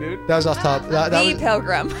pilgrim, dude? That was off top. That The was,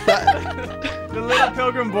 pilgrim. The little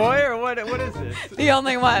pilgrim boy, or what? What is this? The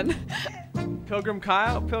only one. Pilgrim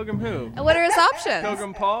Kyle? Pilgrim who? What are his options?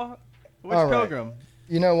 Pilgrim Paul? Which All right. pilgrim?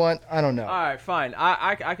 You know what? I don't know. All right, fine.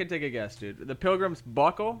 I can take a guess, dude. The pilgrim's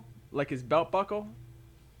buckle? Like his belt buckle?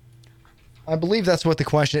 I believe that's what the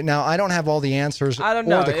question. Now I don't have all the answers. I don't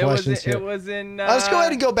know. Or the questions here. It was in. Let's go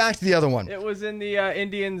ahead and go back to the other one. It was in the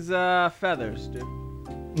Indians' feathers, dude.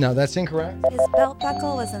 No, that's incorrect. His belt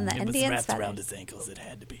buckle was in the It was Indian's wrapped feathers. around his ankles. It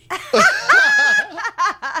had to be.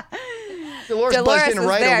 Dolores buzzed Dolores in was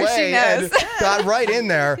right there. away She and knows. got right in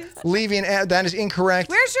there, leaving. That is incorrect.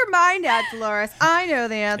 Where's your mind at, Dolores? I know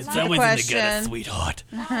the answer It's to the always in the gutter, question. sweetheart.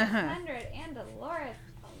 500 and Dolores.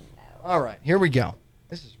 All right, here we go.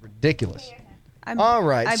 This is ridiculous. All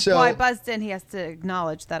right, so I buzzed in. He has to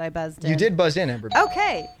acknowledge that I buzzed in. you did buzz in, Amber.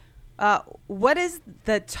 Okay. What is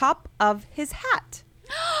the top of his hat?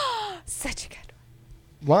 Such a good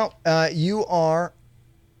one. Well, you are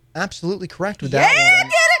absolutely correct with that one. Get it.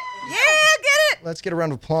 Yeah, get it. Let's get a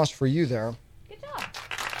round of applause for you there. Good job.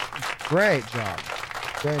 Great job.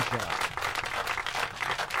 Great job.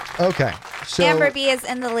 Okay, so Amber B is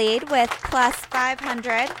in the lead with plus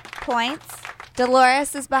 500 points.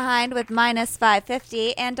 Dolores is behind with minus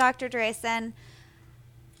 550. And Dr. Drayson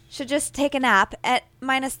should just take a nap at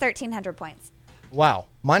minus 1,300 points. wow,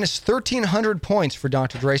 minus 1,300 points for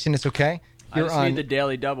Dr. Drayson. It's okay. I just need the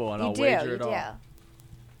daily double, and I'll wager it all.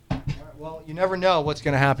 Well, you never know what's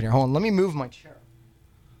going to happen here. Hold on, let me move my chair.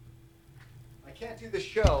 I can't do the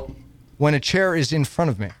show when a chair is in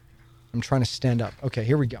front of me. I'm trying to stand up. Okay,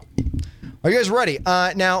 here we go. Are you guys ready?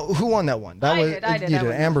 Now, who won that one? That I did. You I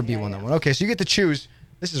won. Amber B won that one. Okay, so you get to choose.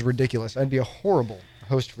 This is ridiculous. I'd be a horrible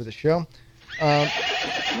host for the show.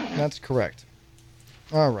 That's correct.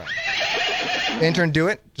 All right. Intern, do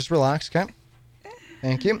it. Just relax, okay?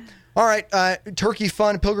 Thank you. All right, Turkey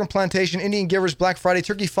Fun, Pilgrim Plantation, Indian Givers, Black Friday.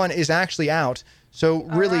 Turkey Fun is actually out. So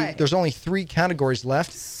really, right. there's only 3 categories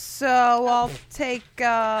left. So I'll take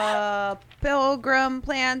Pilgrim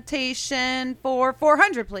Plantation for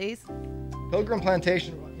 400, please. Pilgrim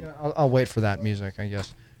Plantation, I'll wait for that music, I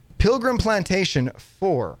guess. Pilgrim Plantation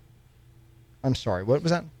for, I'm sorry, what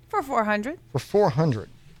was that? For 400. For 400.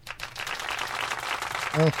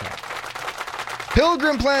 Okay.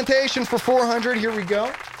 Pilgrim Plantation for 400, here we go.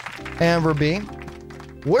 Amber B.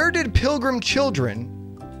 Where did pilgrim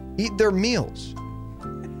children eat their meals?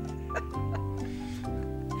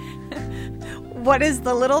 What is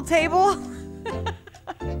the little table?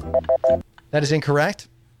 That is incorrect.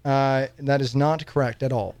 That is not correct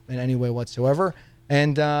at all in any way whatsoever.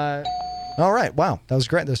 And, all right. Wow. That was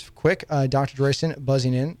great. That was quick. Dr. Drayson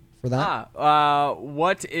buzzing in for that.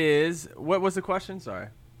 What was the question? Sorry.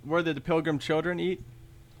 Where did the pilgrim children eat?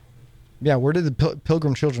 Yeah, where did the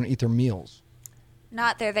pilgrim children eat their meals?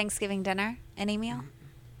 Not their Thanksgiving dinner. Any meal?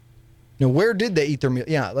 No, where did they eat their meal?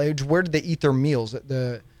 Yeah, like, where did they eat their meals?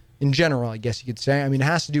 In general, I guess you could say. I mean, it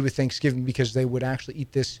has to do with Thanksgiving because they would actually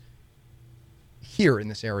eat this here in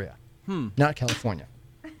this area, not California.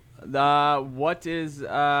 What is?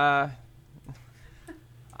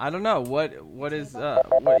 I don't know. What is?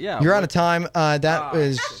 Yeah. You're out of time. That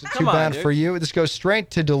is too bad for you. This goes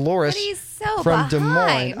straight to Dolores But he's so from Des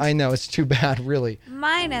behind. Moines. I know, it's too bad, really.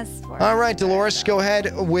 Minus 400. All right, Dolores, go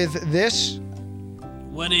ahead with this.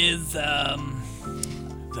 What is the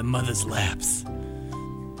mother's laps?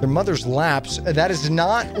 Their mother's laps. That is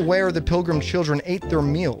not where the pilgrim children ate their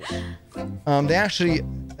meals. They actually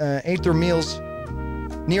ate their meals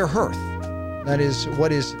near hearth. That is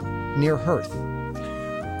what is near hearth.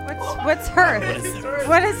 What's hearth?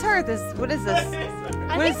 What is hearth? What is this?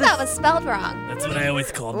 I think that was spelled wrong. That's what I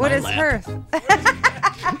always called What my is lap. hearth?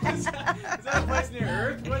 Is that a place near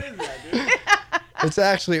Earth? What is that, dude? It's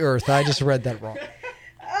actually earth. I just read that wrong.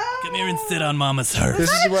 Come here and sit on Mama's hearth.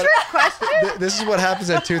 This is what this is what happens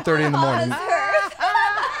at 2:30 in the morning.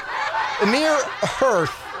 Near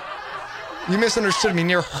hearth. You misunderstood me.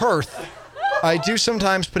 Near hearth. I do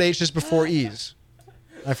sometimes put H's before E's.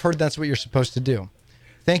 I've heard that's what you're supposed to do.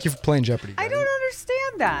 Thank you for playing Jeopardy. I don't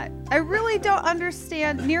understand that. I really don't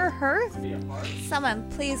understand. Near Hearth? Someone,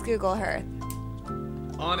 please Google Hearth.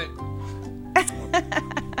 On it.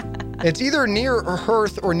 It's either near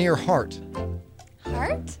Hearth or near Heart.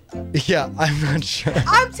 Heart? Yeah, I'm not sure.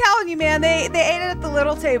 I'm telling you, man, they ate it at the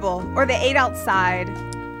little table, or they ate outside.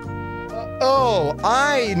 Oh,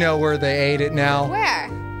 I know where they ate it now.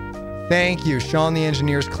 Where? Thank you. Sean the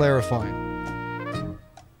engineer's clarifying.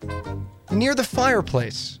 Near the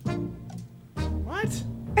fireplace. What?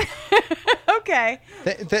 Okay.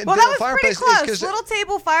 The Well, that was fireplace pretty is close. 'cause Little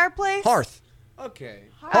table, fireplace. Hearth. Okay.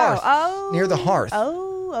 Hearth. Oh. Near the hearth.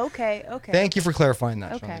 Oh, okay. Thank you for clarifying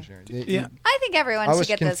that, Sean the Okay. engineer. Yeah. I think everyone I should was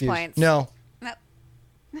get confused. those points. No. No.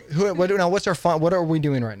 Now, what's our what are we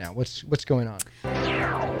doing right now? What's going on?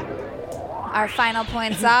 Our final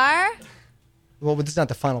points are Well, this is not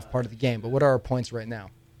the final part of the game, but what are our points right now?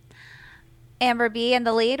 Amber B in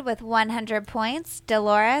the lead with 100 points,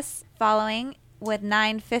 Dolores following with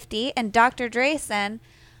 950, and Dr. Drayson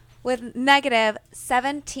with negative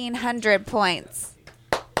 1,700 points.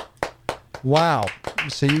 Wow.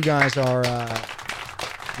 So you guys are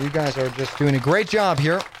just doing a great job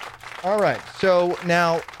here. All right. So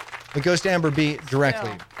now it goes to Amber B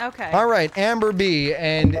directly. Okay. All right, Amber B,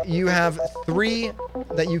 and you have 3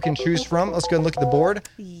 that you can choose from. Let's go and look at the board.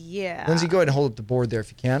 Yeah. Lindsay, go ahead and hold up the board there if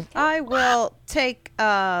you can. I will take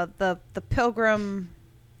the Pilgrim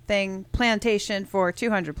thing, Plantation, for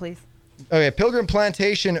 200, please. Okay, Pilgrim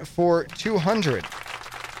Plantation for 200.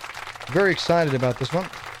 Very excited about this one.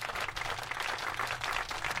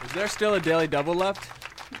 Is there still a daily double left?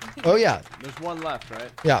 Oh, yeah. There's one left, right?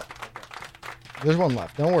 Yeah. There's one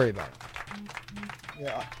left. Don't worry about it.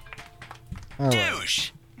 Yeah. All right. Douche.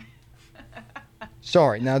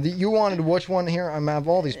 Sorry. Now, you wanted which one here? I have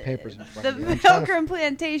all these papers in front of me. The Pilgrim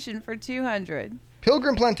Plantation for 200.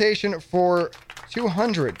 Pilgrim Plantation for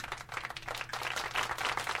 200.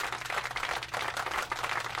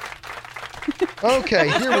 Okay,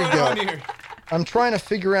 here we go. I'm trying to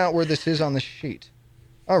figure out where this is on the sheet.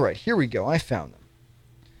 All right, here we go. I found them.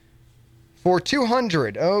 For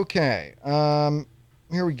 200. Okay.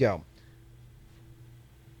 Here we go.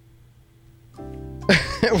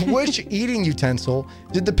 Which eating utensil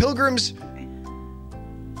did the pilgrims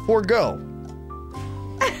forego?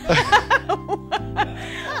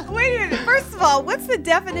 Wait a minute. First of all, what's the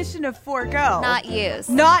definition of forego? Not used.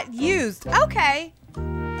 Not used. Okay.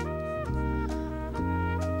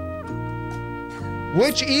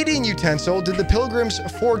 Which eating utensil did the pilgrims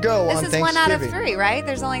forego on This is Thanksgiving? 1 out of 3, right?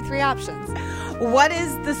 There's only 3 options. What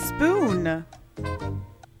is the spoon?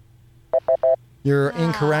 You're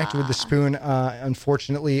incorrect with the spoon,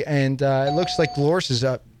 unfortunately. And it looks like Dolores is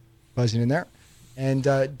buzzing in there. And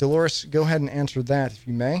Dolores, go ahead and answer that, if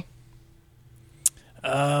you may.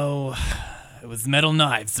 Oh, it was metal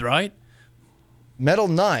knives, right? Metal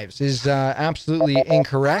knives is absolutely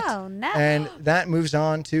incorrect. Oh, no. And that moves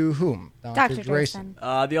on to whom? Dr. Drayson.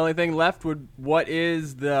 The only thing left what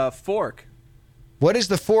is the fork? What is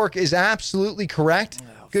the fork is absolutely correct.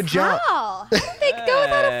 Good job. How? How did they go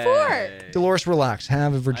without a fork? Dolores, relax.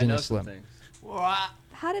 Have a I Virginia know some Slim. things.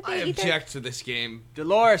 How did I they eat their... object to this game.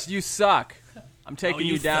 Dolores, you suck. I'm taking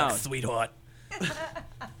you you down. suck, sweetheart.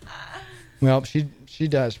 Well, she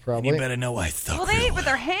does probably. You better know I suck. Well, they eat with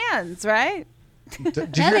their hands, right?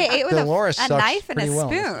 Did No, you they hear ate with Dolores a sucks knife and a pretty well.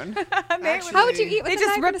 spoon. Actually, How would you eat with They a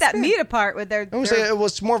just knife ripped and a that spoon? meat apart with their. I would say it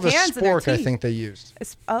was more of a hands and their spork, I teeth. think they used.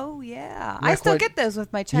 Oh yeah, Not I still quite- get those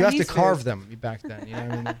with my You Chinese. have to carve food. them back then. You know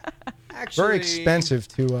what I mean? Actually, Very expensive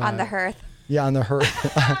to. On the hearth. Yeah, on the hearth.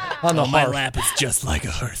 On the Oh, my hearth. lap is just like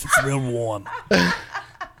a hearth. It's real warm.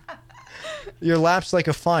 Your lap's like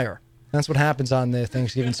a fire. That's what happens on the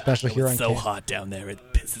Thanksgiving special here on It's so K. hot down there, it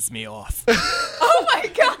pisses me off. Oh my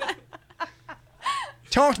god!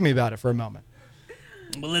 Talk to me about it for a moment.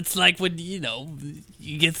 Well, it's like when, you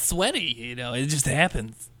get sweaty, it just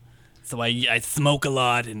happens. So I smoke a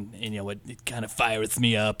lot, and it kind of fires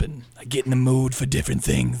me up, and I get in the mood for different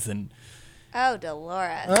things, and... Oh,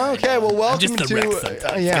 Dolores. Okay, well, welcome I'm just a to. wreck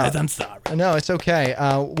sometimes, yeah, guys. I'm sorry. No, it's okay.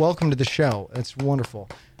 Welcome to the show. That's wonderful.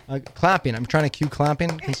 Clapping. I'm trying to cue clapping.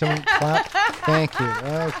 Can someone clap? Thank you.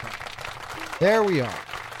 Okay. There we are.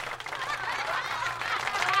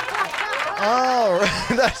 Oh,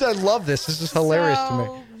 I love this. This is hilarious to me.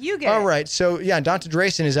 You get All it. right. So, yeah, Dr.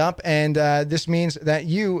 Drayson is up, and this means that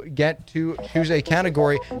you get to choose a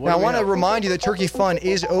category. Now, I want to remind you that Turkey Fun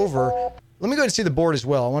is over. Let me go and see the board as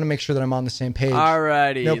well. I want to make sure that I'm on the same page.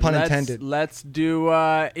 Alrighty. No pun intended. Let's do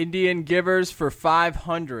Indian Givers for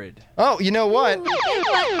 500. Oh, you know what?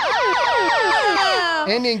 Oh.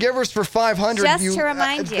 Indian Givers for 500. Just to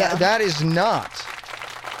remind you. That is not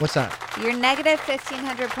What's that? You're negative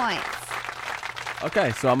 1,500 points.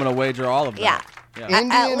 Okay, so I'm gonna wager all of them. Yeah.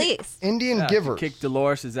 At least. Indian givers. Kick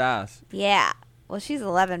Dolores' ass. Yeah. Well, she's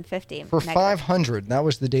 1150. For 500. That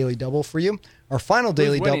was the daily double for you. Our final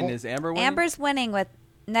daily Who's winning? double. Is Amber winning? Amber's winning with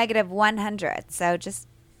negative 100. So just.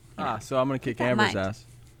 So I'm gonna kick that Amber's mind. ass.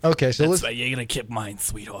 Okay, so That's right. You're gonna kick mine,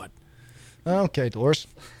 sweetheart. Okay, Dolores.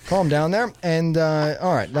 Calm down there. And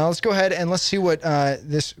all right, now let's go ahead and let's see what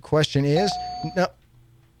this question is. No,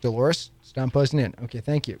 Dolores, stop buzzing in. Okay,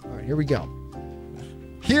 thank you. All right, here we go.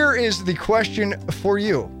 Here is the question for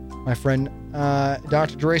you, my friend,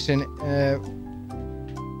 Dr. Drayson.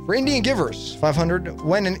 For Indian givers, 500.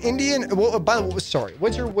 When an Indian, well, by the way, sorry,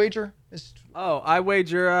 what's your wager? I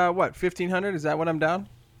wager what, 1,500? Is that what I'm down?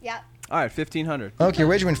 Yeah. All right, 1,500. Okay, you're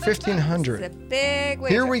wagering 1,500. It's a big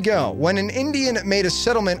wager. Here we go. When an Indian made a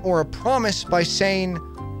settlement or a promise by saying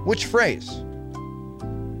which phrase?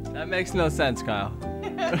 That makes no sense, Kyle.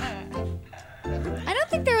 I don't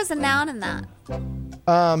think there was a noun in that.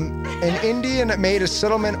 An Indian made a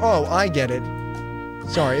settlement. Oh, I get it.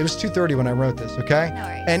 Sorry, it was 2:30 when I wrote this, okay? No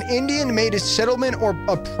worries. An Indian made a settlement or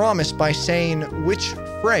a promise by saying which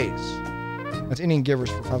phrase? That's Indian givers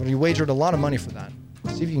for 500. You wagered a lot of money for that.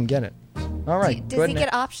 Let's see if you can get it. All right. Does he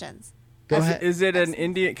get options? Go ahead. Is it an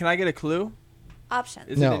Indian? Can I get a clue? Options.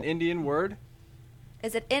 Is it an Indian word?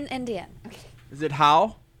 Is it in Indian? Is it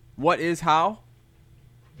how? What is how?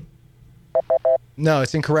 No,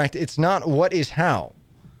 it's incorrect. It's not what is how.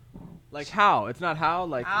 Like how? It's not how?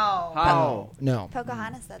 Like How. how? No.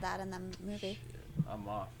 Pocahontas said that in the movie. I'm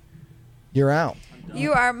off. You're out.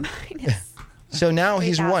 You are minus. So now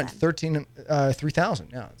he's 3,000. what? 3,000.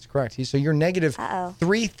 Yeah, that's correct. So you're negative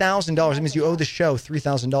 $3,000. It means you owe the show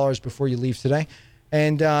 $3,000 before you leave today.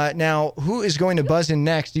 And now, who is going to buzz in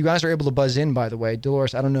next? You guys are able to buzz in, by the way.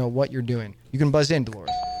 Dolores, I don't know what you're doing. You can buzz in,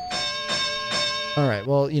 Dolores. All right.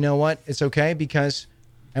 Well, you know what? It's okay because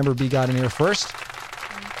Amber B got in here first.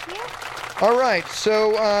 All right.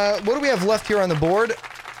 So what do we have left here on the board?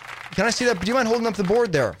 Can I see that? Do you mind holding up the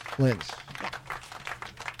board there, Linz?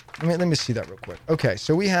 Let me see that real quick. Okay.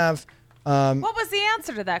 So we have... what was the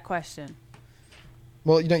answer to that question?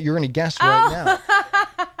 Well, you're going to guess right now.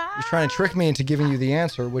 You're trying to trick me into giving you the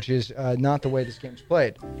answer, which is not the way this game's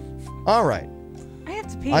played. All right. I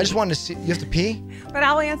have to pee. I just wanted to see. You have to pee? But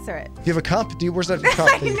I'll answer it. Do you have a cup? Where's that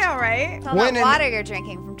cup? I know, right? It's all that water you're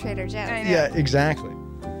drinking from Trader Joe's. Yeah, exactly.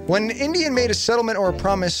 When an Indian made a settlement or a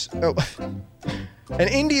promise... Oh, an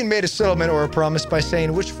Indian made a settlement or a promise by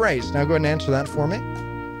saying which phrase? Now go ahead and answer that for me.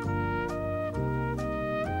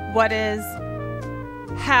 What is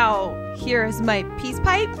how here is my peace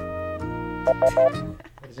pipe? That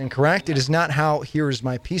is incorrect. It is not how here is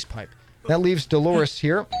my peace pipe. That leaves Dolores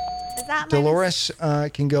here. Is that Dolores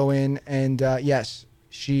can go in and yes,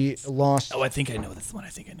 she lost. Oh, I think I know this one. I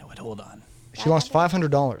think I know it. Hold on. She lost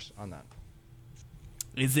 $500 on that.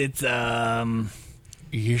 Is it Ishni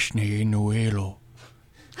Noelo?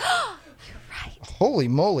 Holy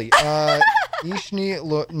moly. Ishni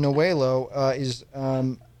Noelo is,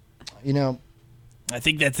 I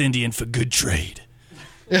think that's Indian for good trade.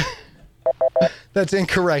 That's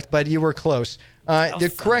incorrect, but you were close.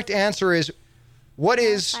 The correct answer is, what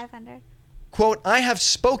is, 500. quote, I have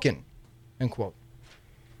spoken, end quote.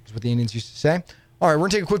 That's what the Indians used to say. All right, we're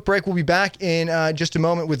going to take a quick break. We'll be back in just a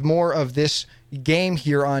moment with more of this game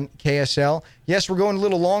here on KSL. Yes, we're going a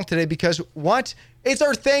little long today because what? It's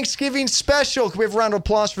our Thanksgiving special. Can we have a round of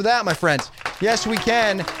applause for that, my friends? Yes, we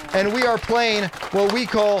can. And we are playing what we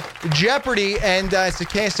call Jeopardy, and it's the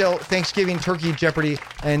KSL Thanksgiving Turkey Jeopardy,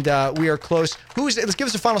 and we are close. Let's give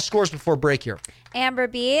us the final scores before break here. Amber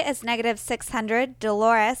B is negative 600.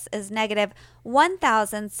 Dolores is negative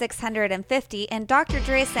 1,650. And Dr.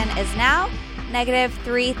 Drayson is now negative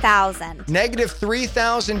 3,000. Negative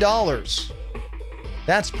 $3,000.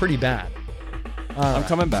 That's pretty bad. I'm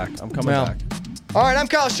coming back. back. All right, I'm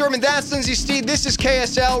Kyle Sherman. That's Lindsey Steede. This is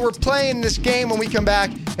KSL. We're playing this game when we come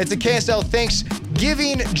back. It's the KSL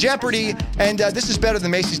Thanksgiving Jeopardy, and this is better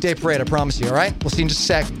than Macy's Day Parade, I promise you, all right? We'll see you in just a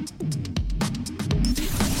sec.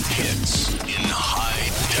 Hits in high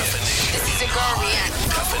definition. This is a girl react.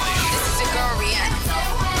 This is a girl react.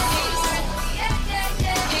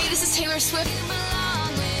 Hey, this is Taylor Swift.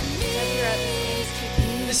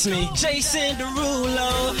 It's me, Jason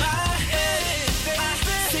Derulo.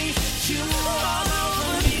 You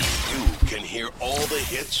can hear all the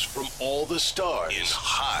hits from all the stars in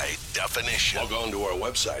high definition. Log on to our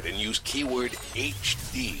website and use keyword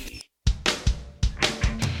HD.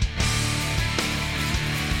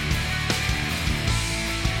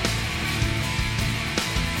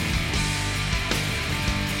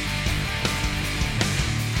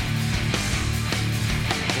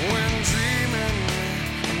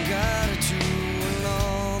 to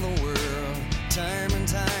another world, time and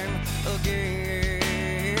time again.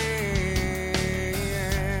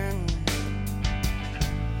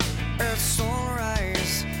 At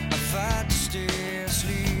sunrise, I fight to stay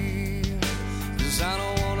asleep, 'cause I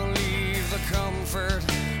don't wanna leave the comfort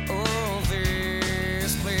of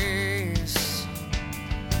this place.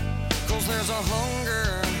 'Cause there's a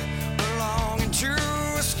hunger, a longing to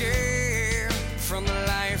escape from the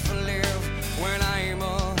life I live when I'm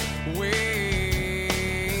away.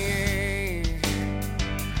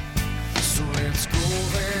 So let's go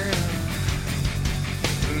there,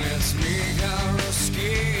 let's make our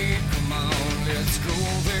escape. Come on, let's go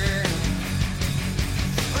there.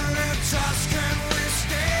 Let's ask, can we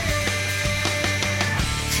stay?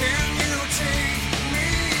 Can you take me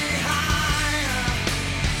higher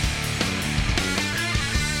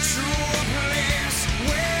to a place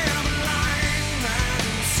where blind man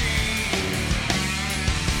see?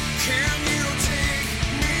 Can you take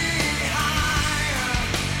me higher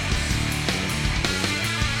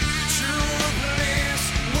to a place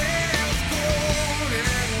with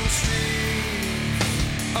golden streets?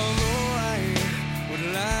 Although I would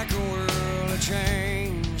like a world to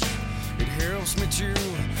change, it helps me to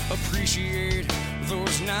appreciate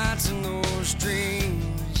those nights and those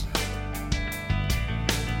dreams.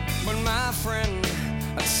 But my friend,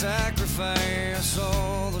 I'd sacrifice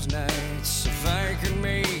all those nights if I could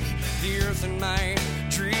make the earth and my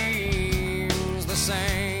dreams the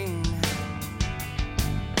same.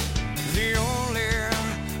 The only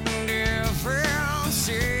difference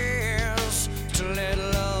is to let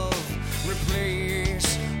love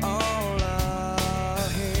replace all I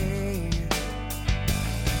hate.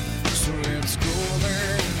 So let's go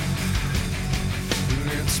there,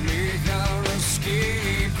 let's make our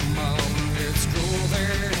escape. Come on, let's go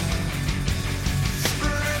there.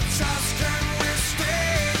 Let's ask, can we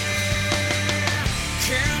stay?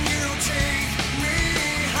 Can you take me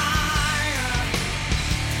higher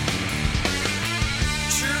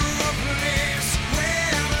to a place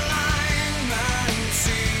where blind man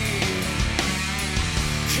see?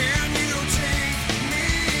 Can you take me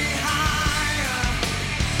higher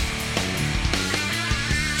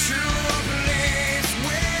to a place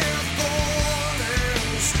with golden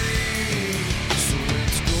streets? So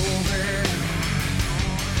let's go there,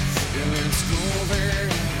 yeah, let's go there.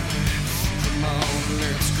 Come on,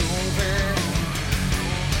 let's go there.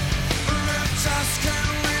 Let's ask, can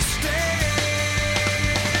we stay?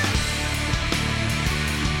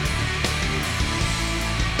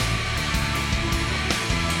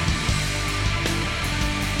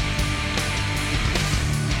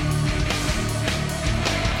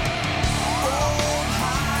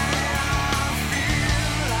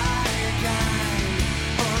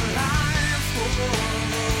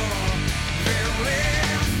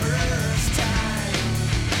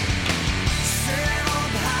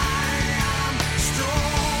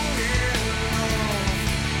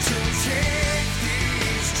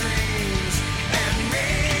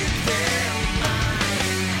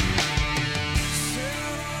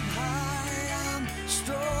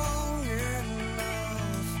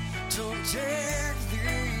 Take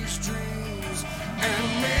these dreams and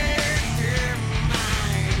make them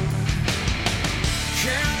mine.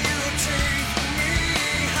 Can you take me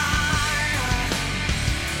higher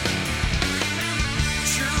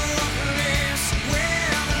to a place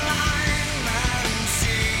where blind man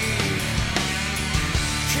see?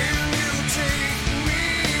 Can you take me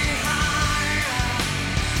higher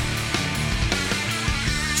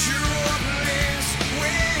to a place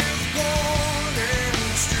with golden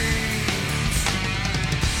streets?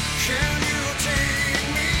 Can you take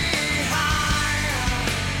me higher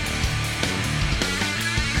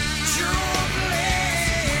to a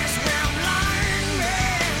place where blind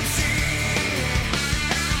men see?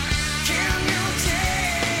 Can you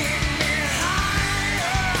take me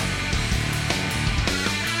higher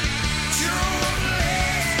to a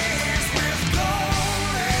place with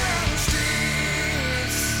golden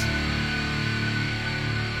streets?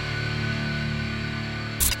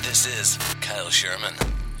 This is Kyle Sherman,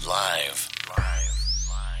 live.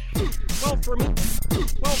 Well, for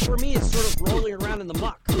me, it's sort of rolling around in the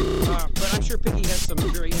muck. But I'm sure Piggy has some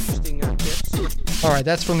very interesting tips. All right,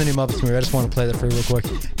 that's from the new Muppets movie. I just want to play that for you real quick.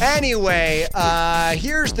 Anyway,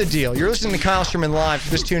 here's the deal. You're listening to Kyle Sherman Live. If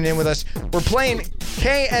you're just tuning in with us, we're playing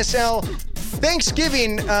KSL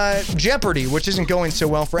Thanksgiving Jeopardy, which isn't going so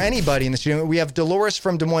well for anybody in the studio. We have Dolores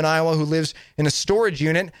from Des Moines, Iowa, who lives in a storage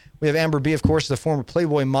unit. We have Amber B, of course, the former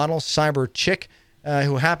Playboy model, cyber chick,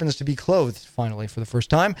 who happens to be clothed, finally, for the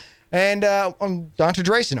first time. And I'm Dr.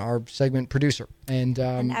 Drayson, our segment producer. And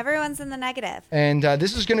everyone's in the negative. And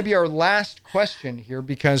this is going to be our last question here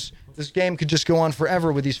because this game could just go on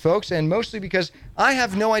forever with these folks, and mostly because I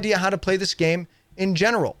have no idea how to play this game in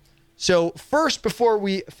general. So first, before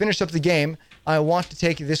we finish up the game, I want to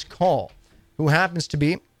take this call, who happens to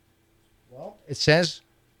be, well, it says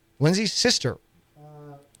Lindsey's sister.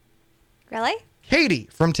 Really? Katie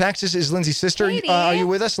from Texas is Lindsey's sister. Katie. Are you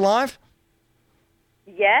with us live?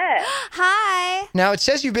 Yes. Hi. Now, it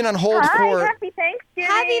says you've been on hold for... Happy Thanksgiving.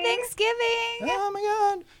 Happy Thanksgiving. Oh, my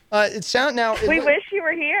God. We wish you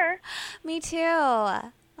were here. Me too.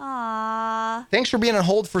 Aww. Thanks for being on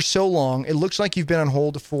hold for so long. It looks like you've been on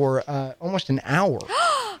hold for almost an hour.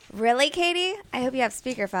 Really, Katie? I hope you have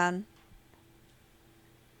speakerphone.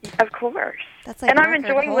 Of course. That's like and I'm record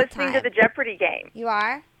enjoying whole listening time. to the Jeopardy game. You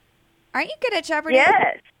are? Aren't you good at Jeopardy?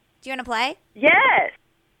 Yes. Do you want to play? Yes.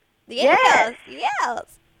 Yes.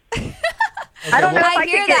 I don't know if I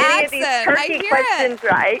hear could get the any of these accent. turkey questions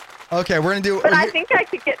right, Okay, we're going to do... but I think I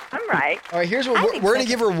could get some right. All right, here's what we're going to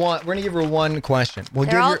give her one. We're going to give her one question.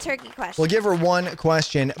 They're all turkey questions. We'll give her one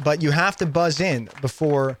question, but you have to buzz in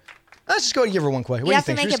before. Let's just go and give her one question. You What have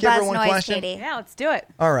do you to think? make Should we a just give her buzz one noise, question? Katie. Yeah, let's do it.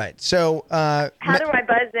 All right. So How do I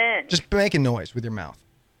buzz in? just make a noise with your mouth.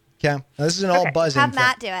 Okay. Now, this is an all buzz in. Have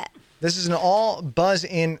Matt do it. This is an all buzz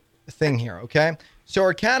in thing here. Okay. So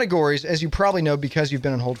our categories, as you probably know, because you've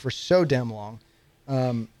been on hold for so damn long,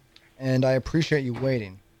 and I appreciate you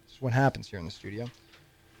waiting. This is what happens here in the studio.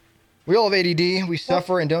 We all have ADD. We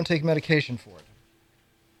suffer and don't take medication for it.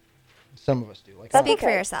 Some of us do. Like Speak for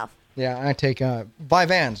yourself. Yeah, I take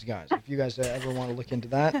Vyvanse, guys. If you guys ever want to look into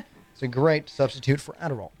that, it's a great substitute for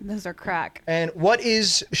Adderall. Those are crack. And what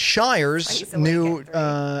is Shire's new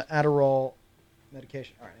Adderall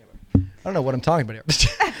medication? All right, anyway. I don't know what I'm talking about here.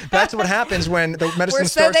 That's what happens when the medicine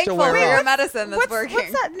starts to wear off. medicine that's working.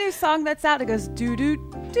 What's that new song that's out? It goes doo doo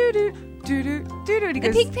doo doo doo doo doo doo. He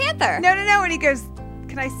goes Pink Panther. No. And he goes,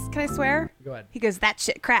 can I swear? Go ahead. He goes, that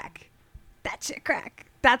shit crack. That shit crack.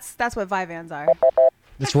 That's what Vyvanse are.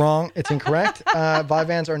 It's wrong. It's incorrect.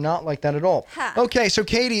 Vyvanse are not like that at all. Okay, so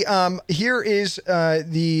Katie, here is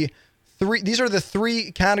the three. These are the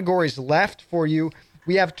three categories left for you.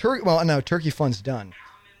 We have turkey. Well, no, turkey fun's done.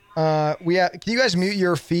 We have. Can you guys mute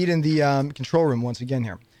your feed in the control room once again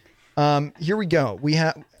here? Here we go. We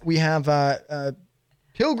have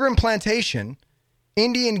Pilgrim Plantation,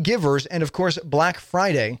 Indian Givers, and of course Black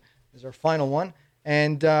Friday is our final one.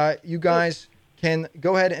 And you guys can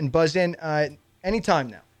go ahead and buzz in anytime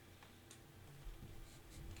now.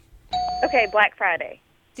 Okay, Black Friday.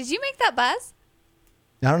 Did you make that buzz?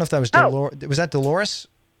 I don't know if that was Dolores. Was that Dolores?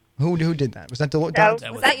 Who did that? Was that Dolores? No,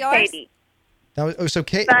 was that yours? Katie. That was so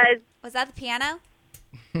Kate. Was that the piano?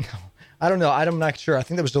 I don't know. I'm not sure. I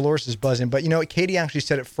think that was Dolores' buzzing. But you know what? Katie actually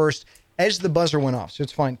said it first as the buzzer went off, so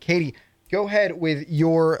it's fine. Katie, go ahead with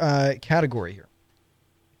your category here.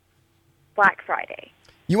 Black Friday.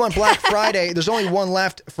 You want Black Friday. There's only one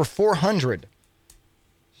left for 400.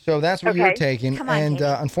 So that's what you're taking. Come on, and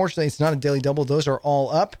Katie. Unfortunately, it's not a daily double. Those are all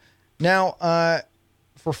up. Now,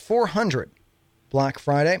 for 400, Black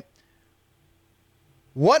Friday,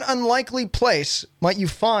 what unlikely place might you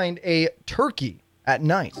find a turkey at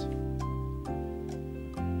night?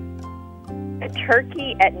 A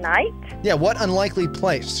turkey at night? Yeah, what unlikely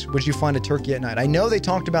place would you find a turkey at night? I know they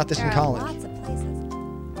talked about this in college. Lots of places.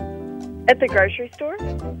 At the grocery store?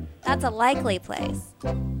 That's a likely place.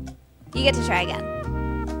 You get to try again.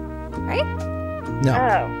 Right? No.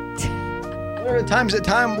 Oh. Time.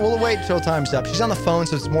 We'll wait until time's up. She's on the phone,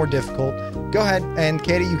 so it's more difficult. Go ahead, and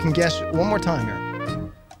Katie, you can guess one more time here.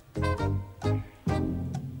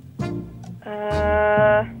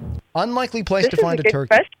 Unlikely place to find a turkey.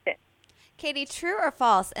 Question. Katie, true or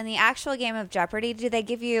false? In the actual game of Jeopardy, do they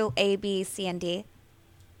give you A, B, C, and D?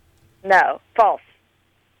 No, false.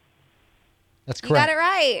 That's You correct. got it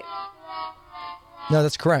right. No,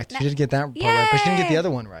 that's correct. She did get that part right, but she didn't get the other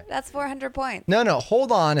one right. That's 400 points. No,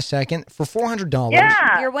 hold on a second. For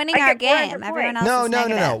 $400. You're winning our game. Everyone else No, is no.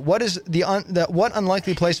 negative. What is what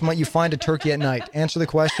unlikely place might you find a turkey at night? Answer the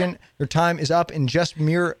question. Your time is up in just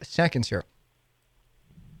mere seconds here.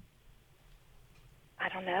 I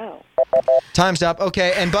don't know. Time's up.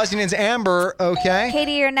 Okay, and buzzing is Amber. Okay.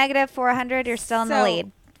 Katie, you're negative 400. You're still in the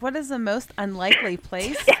lead. What is the most unlikely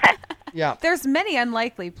place? Yeah. There's many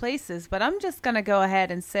unlikely places, but I'm just going to go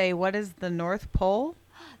ahead and say, what is the North Pole?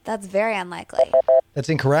 That's very unlikely. That's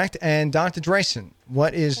incorrect. And Dr. Drayson,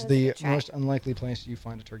 what is the most unlikely place you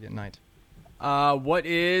find a turkey at night? What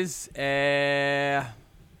is my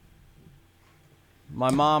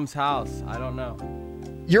mom's house? I don't know.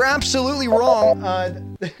 You're absolutely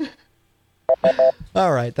wrong.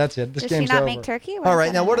 All right, that's it. This Does she game's not over. make turkey? What All is right,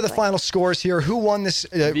 that now what are the like? final scores here? Who won this?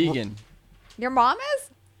 Vegan. Your mom is?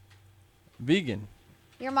 Vegan.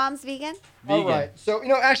 Your mom's vegan? All right. So,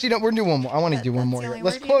 actually, no, we're going to do one more. I want to do one more here.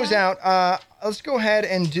 Let's close out. Let's go ahead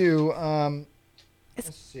and do,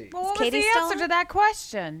 let's see. Well, what was Katie the still answer on? to that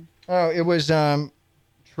question? Oh, it was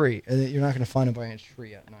tree. You're not going to find it by any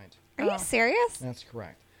tree at night. Are you serious? That's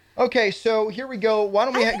correct. Okay, so here we go. Why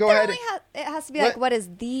don't we go ahead? It has to be like, what is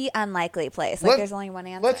the unlikely place? Like, Let- there's only one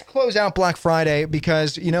answer. Let's close out Black Friday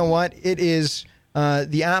because you know what? It is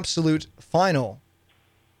the absolute final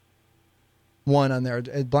one on there.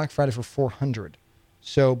 Black Friday for 400.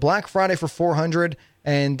 So Black Friday for 400,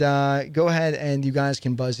 and go ahead and you guys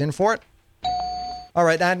can buzz in for it. All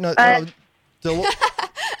right,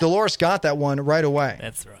 Dolores got that one right away.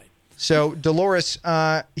 That's right. So Dolores,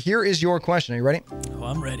 here is your question. Are you ready? Oh,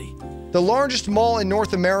 I'm ready. The largest mall in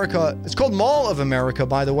North America, it's called Mall of America,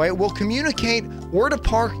 by the way, will communicate where to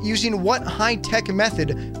park using what high-tech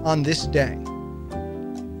method on this day?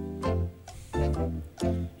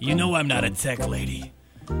 You know I'm not a tech lady.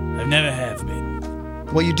 I never have been.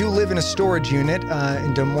 Well, you do live in a storage unit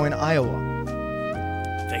in Des Moines, Iowa.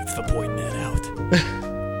 Thanks for pointing that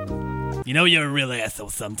out. You know you're a real asshole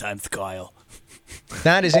sometimes, Kyle.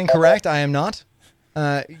 That is incorrect. I am not.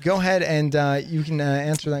 Go ahead and you can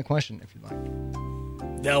answer that question if you'd like.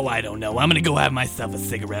 No, I don't know. I'm going to go have myself a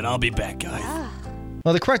cigarette. I'll be back, guys.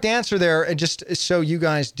 Well, the correct answer there, just so you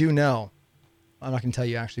guys do know, I'm not going to tell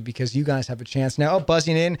you actually because you guys have a chance now.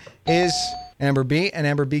 Buzzing in is Amber B. And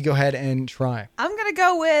Amber B, go ahead and try. I'm going to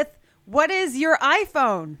go with, what is your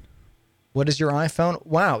iPhone? What is your iPhone?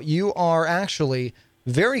 Wow, you are actually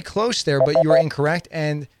very close there, but you are incorrect.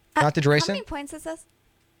 And Dr. Drayson? How many points is this?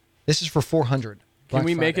 This is for 400. Can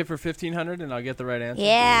we make it for 1,500 and I'll get the right answer?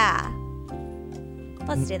 Yeah.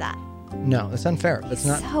 Let's do that. No, that's unfair. That's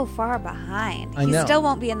not. So far behind. I He know. still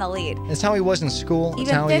won't be in the lead. That's how he was in school. That's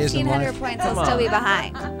Even how he is in 1,500 life. points, he'll still be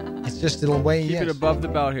behind. It's just the way he Keep is. it above the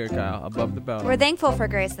belt here, Kyle. Above the belt. We're thankful for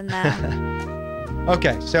Grayson, though.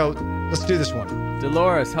 Okay, so let's do this one.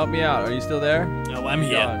 Dolores, help me out. Are you still there? Oh, I'm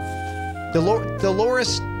here.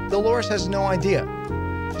 Dolores has no idea.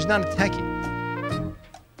 She's not a techie.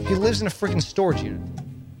 She lives in a freaking storage unit.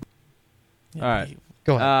 All right.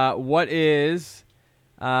 Go ahead. What is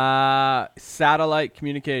satellite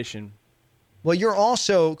communication? Well, you're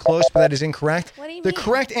also close, but that is incorrect. What do you The mean?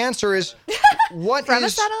 correct answer is what From a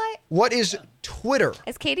is satellite? what is Twitter?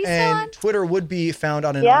 Is Katie still and on? Twitter would be found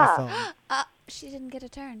on an Yeah. iPhone. She didn't get a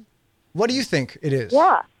turn. What do you think it is?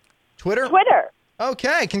 Yeah. Twitter? Twitter.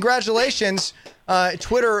 Okay, congratulations.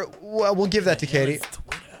 Twitter, we'll give that to Katie.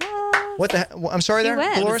 What the hell? I'm sorry She there,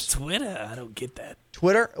 wins. Dolores? Twitter? I don't get that.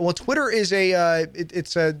 Twitter? Well, Twitter is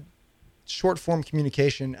it's a short form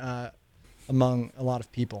communication among a lot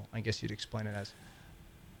of people. I guess you'd explain it as.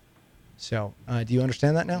 So, do you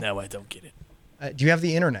understand that now? No, I don't get it. Do you have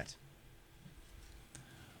the internet?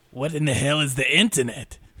 What in the hell is the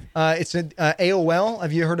internet? It's an AOL.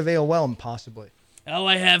 Have you heard of AOL? Possibly. Oh,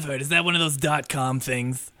 I have heard. Is that one of those .com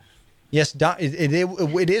things? Yes,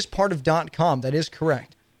 it is part of .com. That is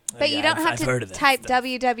correct. But you don't have I've heard to of that type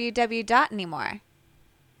www. anymore.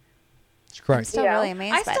 That's correct. I'm still really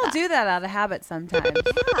amazed I by still that. do that out of habit sometimes.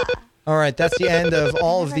 All right, that's the end of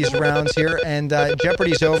all of these rounds here, and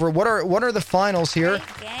Jeopardy's over. What are the finals here?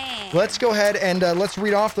 Let's go ahead and let's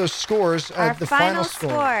read off those scores. Our the final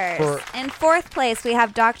score scores. In fourth place, we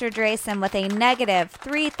have Dr. Drayson with a negative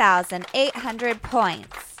 3,800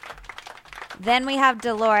 points. Then we have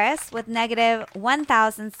Dolores with negative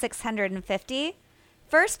 1,650.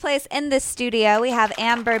 First place in the studio, we have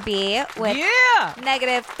Amber B with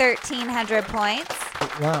negative 1,300 points.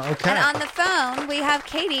 Wow, okay. And on the phone, we have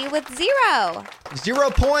Katie with 0. 0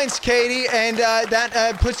 points, Katie, and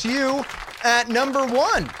that puts you at number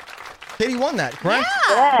 1. Katie won that, correct?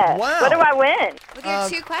 Yeah. Wow. What do I win? With your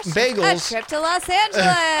 2 questions. bagels. A trip to Los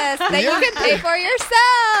Angeles that you can pay for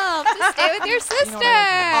yourself to stay with your sister.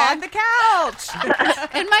 On the couch.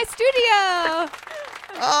 In my studio.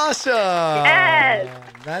 Awesome. Yes.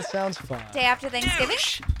 That sounds fun. Day after Thanksgiving.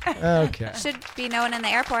 Okay. Should be no one in the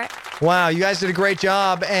airport. Wow, you guys did a great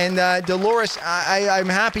job. And Dolores, I'm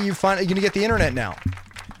happy you're going to get the internet now.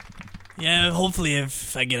 Yeah, hopefully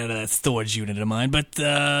if I get out of that storage unit of mine. But,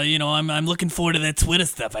 I'm looking forward to that Twitter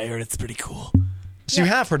stuff. I heard it's pretty cool. So you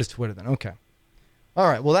have heard of Twitter then. Okay. All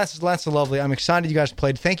right. Well, that's lovely. I'm excited you guys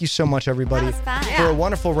played. Thank you so much, everybody, That was fun. for a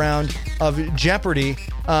wonderful round of Jeopardy.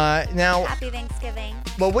 Now, Happy Thanksgiving.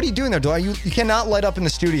 well, what are you doing there, Dora? You cannot light up in the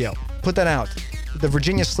studio. Put that out. The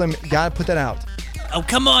Virginia Slim, gotta put that out. Oh,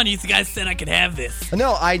 come on. You guys said I could have this.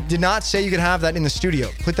 No, I did not say you could have that in the studio.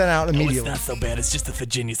 Put that out immediately. Oh, it's not so bad. It's just a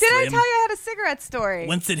Virginia Did Slim. I tell you I had a cigarette story?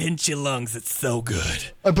 Once it hits your lungs, it's so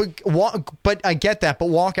good. But I get that. But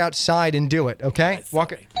walk outside and do it, okay?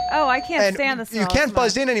 Walk. Oh, I can't stand the smell. You can't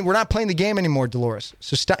buzz in anymore. We're not playing the game anymore, Dolores.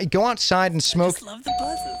 So go outside and smoke. I just love the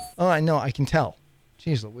buzzes. Oh, I know. I can tell.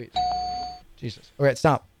 Jeez Louise. Jesus. All right,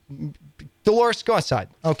 stop. Dolores, go outside.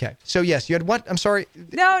 Okay. So, yes, you had what? I'm sorry.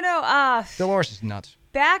 No. Dolores is nuts.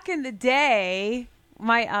 Back in the day,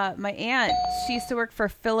 my aunt, she used to work for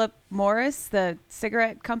Philip Morris, the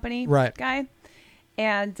cigarette company guy.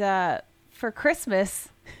 And for Christmas,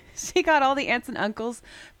 she got all the aunts and uncles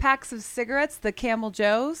packs of cigarettes, the Camel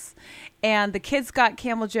Joes. And the kids got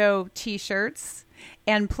Camel Joe T-shirts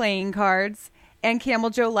and playing cards and Camel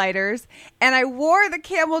Joe lighters. And I wore the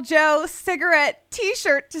Camel Joe cigarette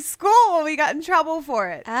T-shirt to school when we got in trouble for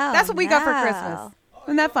it. Oh, that's what we got for Christmas.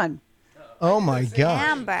 Isn't that fun? Oh, my God.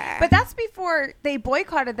 Amber. But that's before they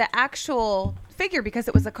boycotted the actual figure because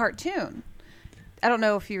it was a cartoon. I don't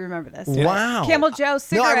know if you remember this. Wow. Camel Joe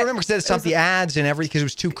cigarette. No, I remember because it stopped the ads and everything because it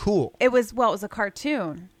was too cool. It was a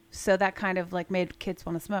cartoon. So that kind of like made kids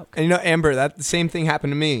want to smoke. And Amber, that the same thing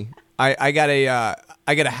happened to me. I got a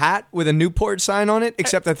hat with a Newport sign on it,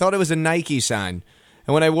 except I thought it was a Nike sign.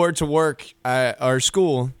 And when I wore it to work at our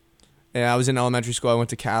school, I was in elementary school. I went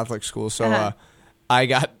to Catholic school, so I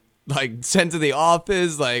got sent to the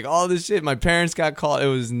office, all this shit. My parents got called. It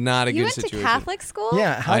was not a good situation. You went to Catholic school?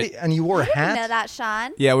 Yeah. And you wore a hat? I didn't know that,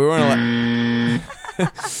 Sean. Yeah, we weren't allowed.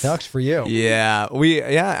 Sucks for you. Yeah,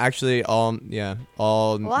 actually all 9 years.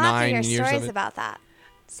 We'll have to hear stories of it. about that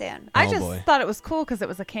soon. I just thought it was cool because it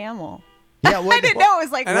was a camel. Yeah, I didn't know it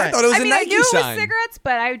was like. And I thought it was a Nike I knew it sign. was cigarettes,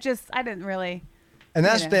 but I didn't really. And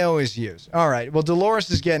that's what they always use. All right. Well, Dolores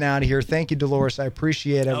is getting out of here. Thank you, Dolores. I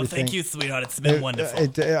appreciate everything. Oh, thank you, sweetheart. It's been wonderful. I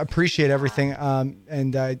appreciate everything.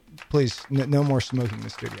 And please, no more smoking in the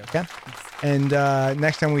studio, okay? And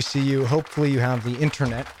next time we see you, hopefully you have the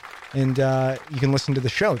internet, and you can listen to the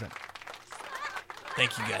show then.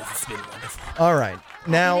 Thank you, guys. It's been wonderful. All right.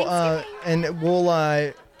 Now, and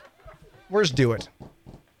we'll... where's Do It?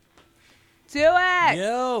 Do it!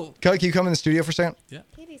 Yo! Can you come in the studio for a second? Yeah.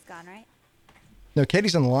 Katie's gone, right? No,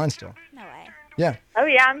 Katie's on the line still. No way. Yeah. Oh,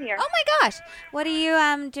 yeah, I'm here. Oh, my gosh. What are you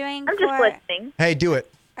doing I'm just listening. Hey, Do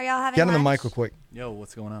It. Are y'all having Get on the lunch? mic real quick. Yo,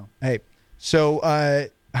 what's going on? Hey. So,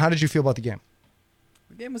 how did you feel about the game?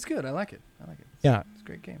 The game was good. I like it. Yeah. It's a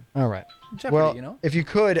great game. All right. Jeopardy, well, if you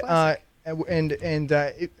could, I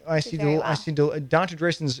see Dr.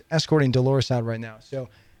 Drayson's escorting Dolores out right now. So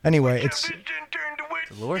anyway, it's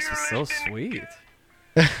Dolores was so sweet.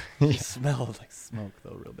 She smelled like smoke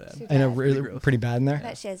though, real bad. I know, really, pretty bad in there. I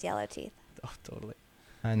bet she has yellow teeth. Oh, totally.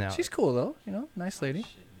 I know. She's cool though. Nice lady.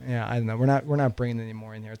 Yeah, I don't know. We're not bringing any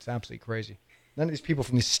more in here. It's absolutely crazy. None of these people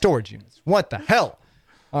from these storage units. What the hell?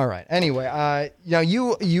 All right. Anyway, now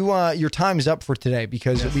your time is up for today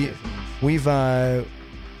because we've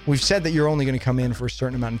said that you're only going to come in for a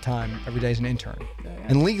certain amount of time every day as an intern,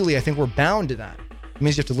 and legally, I think we're bound to that. It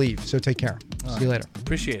means you have to leave. So take care. See you later.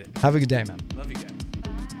 Appreciate it. Have a good day, man. Love you guys.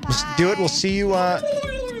 Let's do it. We'll see you.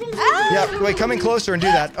 Yeah. Wait. Come in closer and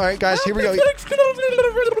do that. All right, guys. Here we go.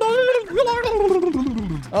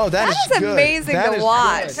 Oh, that is good. Amazing that to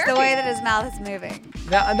watch. The way that his mouth is moving.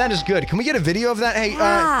 That is good. Can we get a video of that? Hey,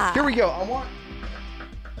 here we go.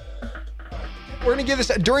 We're going to give this,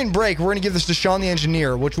 during break, we're going to give this to Sean the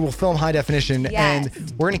engineer, which will film high definition. Yes. And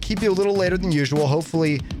we're going to keep you a little later than usual.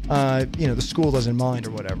 Hopefully, the school doesn't mind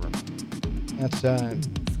or whatever. That's,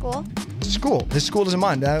 School? School. His school doesn't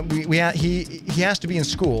mind. He has to be in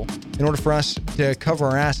school in order for us to cover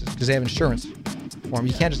our asses because they have insurance for him.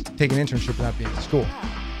 You can't just take an internship without being in school.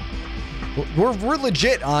 We're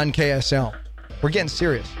legit on KSL. We're getting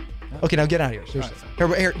serious. Okay, now get out of here. Seriously.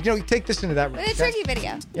 Here, take this into that room. With a turkey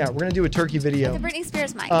video. Yeah, we're gonna do a turkey video. With the Britney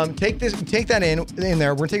Spears mic. Take that in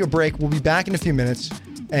there. We're gonna take a break. We'll be back in a few minutes.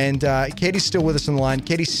 And Katie's still with us on the line.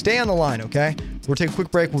 Katie, stay on the line, okay? We'll take a quick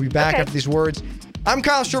break. We'll be back after these words. I'm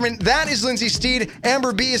Kyle Sherman. That is Lindsey Steede.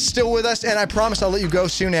 Amber B is still with us, and I promise I'll let you go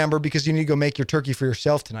soon, Amber, because you need to go make your turkey for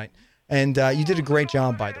yourself tonight. And you did a great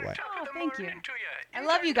job, by the way. Oh, thank you. I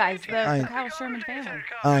love you guys, the Kyle Sherman family.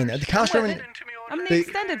 I know. The Kyle Sherman... I'm the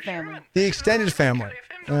extended family. The extended family.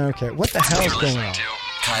 Okay, what the hell is going on?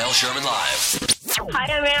 Kyle Sherman Live.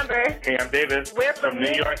 Hi, I'm Amber. Hey, I'm David. We're from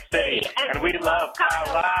New York City, and we love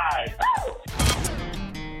Kyle Live.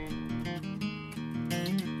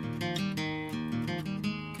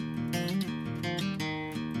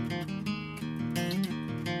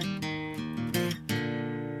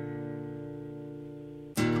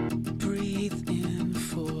 Breathe in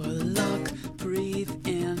for luck, breathe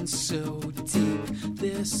in so deep.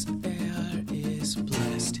 This air is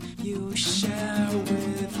blessed. You share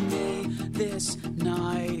with me. This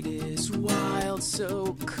night is wild,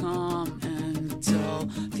 so calm and dull.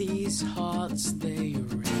 These hearts, they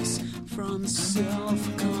race from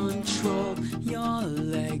self-control. Your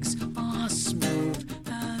legs are smooth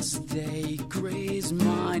as they graze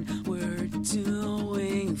mine. We're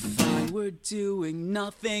doing fine. We're doing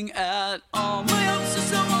nothing at all. My hopes are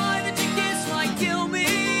so high that your kiss might kill me.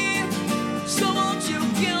 So won't you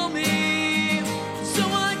kill me? So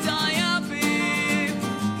I die happy.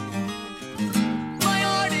 My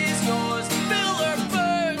heart is yours, fill or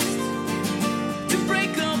burst. To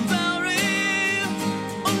break a barrier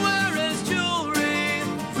or wear as jewelry.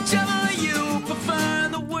 Whichever you prefer,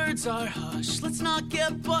 the words are hushed. Let's not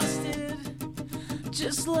get busted.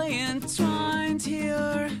 Just lay entwined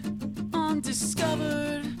here,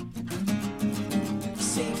 undiscovered.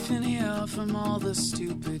 Safe in here from all the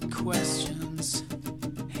stupid questions.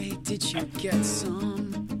 Hey, did you get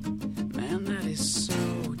some? Man, that is so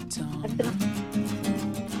dumb.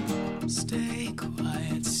 Stay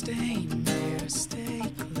quiet, stay near, stay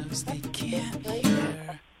close, they can't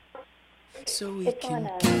hear. So we can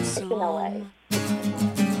get some.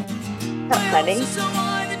 That's funny. So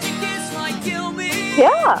high that your kiss might kill me.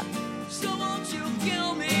 Yeah. So won't you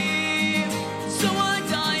kill me? So I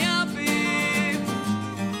die happy.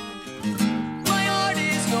 My heart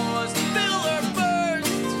is yours, fill or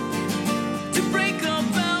burst. To break a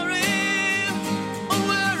barrier or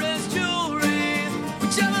wear as jewelry.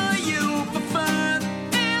 Whichever you prefer.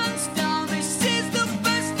 Hands down, this is the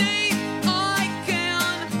best day I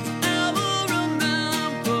can ever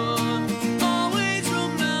remember. Always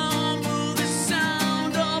remember the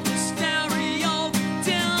sound of the stereo.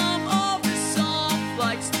 Dim of the soft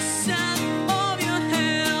lights, the scent of your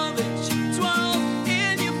hair that you twirl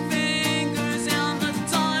in your fingers, and the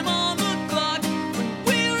time on the clock when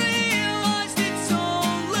we realized it's so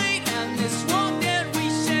late, and this walk that we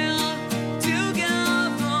shared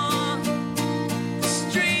together. The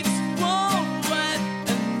streets were wet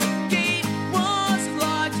and the gate was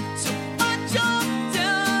locked, so I jumped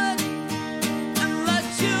in and let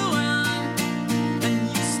you in. And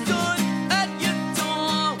you stood at your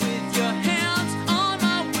door with your hands on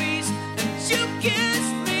my waist, and you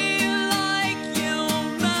kissed me like you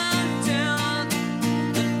meant it.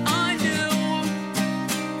 And I knew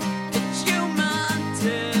that you meant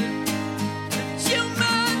it, that you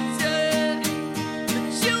meant it, that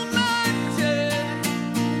you meant it.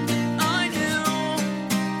 And I knew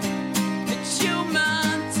that you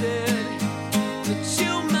meant it, that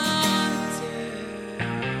you meant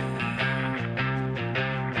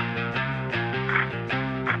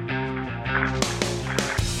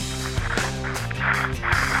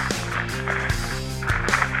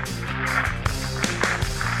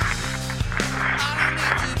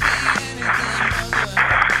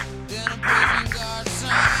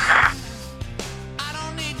I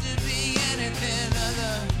don't need to be anything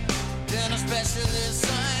other than a specialist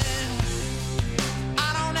son. I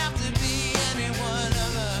don't have to be anyone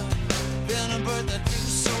other than a bird that two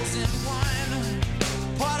souls in one.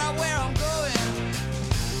 Part of where I'm going,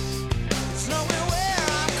 it's knowing where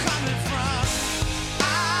I'm coming from.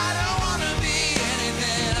 I don't wanna be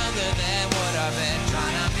anything other than what I've been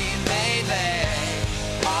trying to be lately.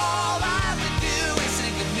 All I have to do is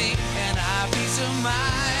think of me and have peace of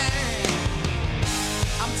mind.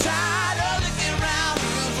 I'm tired of looking around the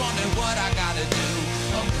room, wondering what I gotta do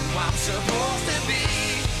or who I'm supposed to be.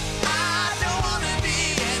 I don't wanna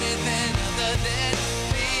be anything other than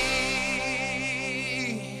me.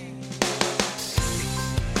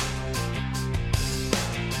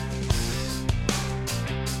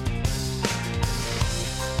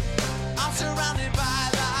 I'm surrounded by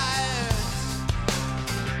liars.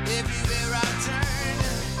 Everywhere I turn,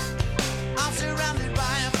 I'm surrounded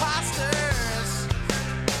by imposters.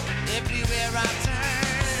 Everywhere I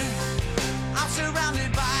turn, I'm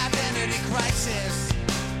surrounded by identity crisis.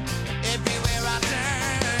 Everywhere I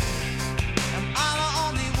turn, am I the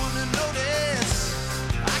only one to notice?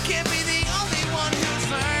 I can't be the only one who's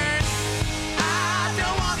learned. I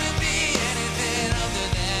don't wanna be anything other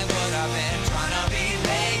than what I've been trying to be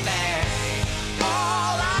lately.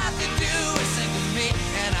 All I have to do is think of me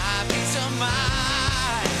and have peace of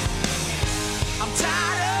mind. I'm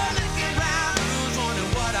tired of looking around, who's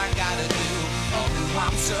wondering what I gotta do or who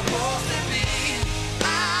I'm supposed to be.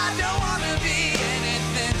 I don't wanna be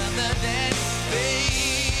anything other than me.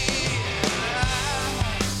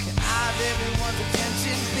 Can I have everyone's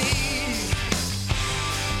attention, please?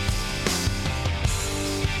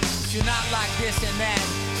 If you're not like this and that,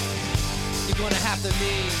 you're gonna have to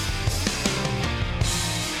leave.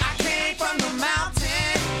 I came from the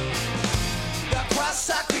mountains.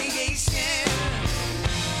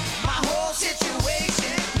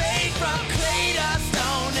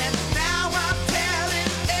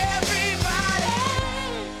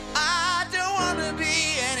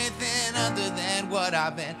 what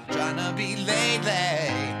I've been trying to be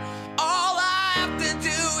lately. All I have to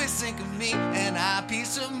do is think of me and have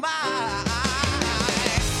peace of mind.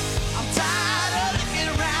 I'm tired of looking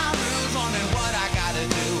around, who's wondering what I gotta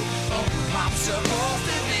do, or who I'm supposed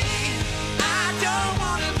to be. I don't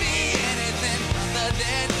wanna be anything other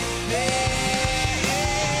than me.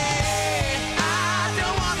 I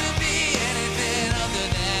don't wanna be anything other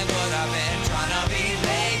than what I've been trying to be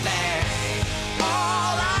lately.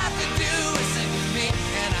 All I have to do is think of me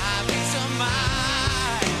and have peace of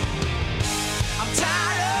mind. I'm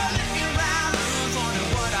tired of looking around, who's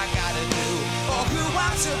wondering what I gotta do, or who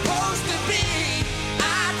I'm supposed to be.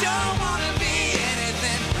 I don't wanna be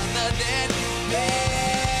anything other than me.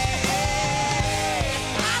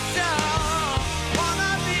 I don't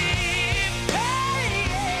wanna be,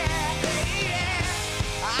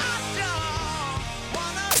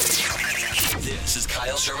 This is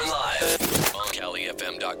Kyle Sherman Live on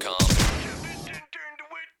CaliFM.com.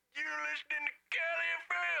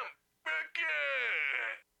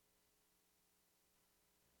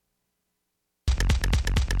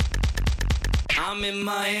 I'm in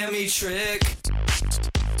Miami, trick.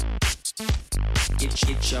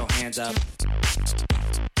 Get your hands up.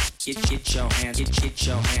 Get your hands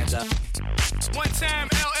up. One time,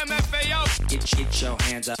 LMFAO. Get your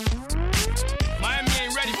hands up. Miami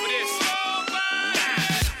ain't ready for this.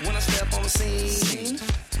 When I step on the scene,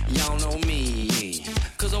 y'all know me.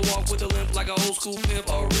 Cause I walk with a limp like an old school pimp,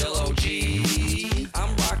 a real OG.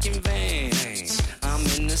 I'm rocking Vans, I'm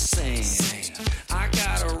in the sand. I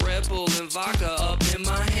got a Red Bull and vodka up in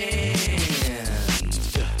my hand.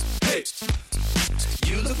 Hey,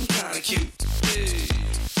 you looking kinda cute.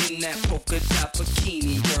 Hey, in that polka dot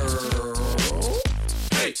bikini, girl.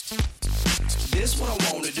 Hey, this what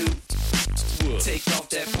I wanna do. Take off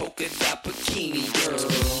that polka dot bikini, girl.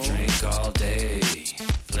 Drink all day,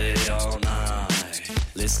 play all night.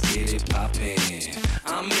 Let's get it poppin'.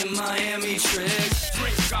 I'm in Miami, trick.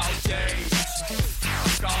 Drink all day,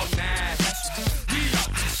 drink all night. We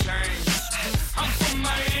off the chain. I'm from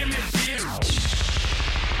Miami, bitch.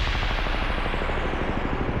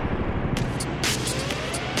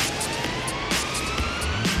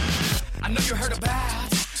 I know you heard about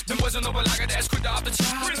them boys in Nobalaga that's quick off the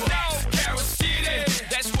top. Carol City,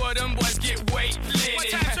 that's where them boys get weight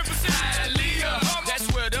lit. Hialeah, that's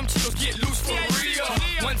where them chicos get loose for real.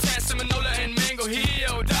 One time Seminola and Mango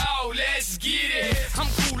Hill, dawg, let's get it. I'm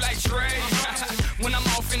cool like Dre when I'm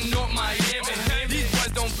off in North Miami. These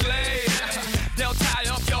boys don't play, they'll tie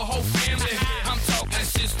up your whole family. I'm talking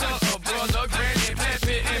sister, a brother, granny,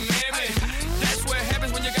 pappy, and mammy. That's what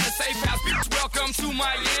happens when you got a safe house. Bitch, welcome to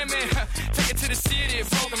Miami. Take it to the city,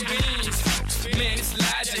 for them beans. Man, it's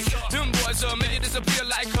logic. Them boys are make it disappear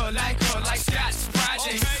like Scott's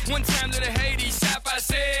project. One time little Haiti, shop I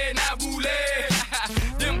said, Nabule.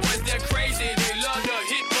 Them boys, they're crazy. They love the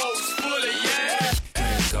hit boats full of yeah.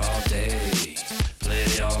 Drink all day,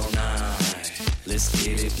 play all night. Let's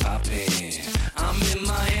get it poppin'. I'm in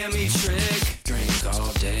Miami, trick. Drink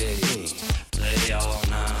all day, play all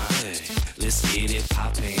night. Let's get it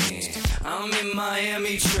poppin'. I'm in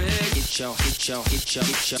Miami, trick. Get your hands up. Get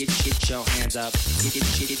your hands up.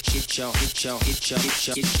 Get your hands up.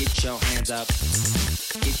 Get your hands up.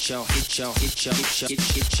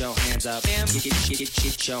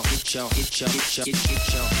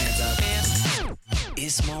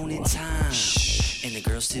 It's morning time, and the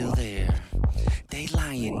girl's still there. They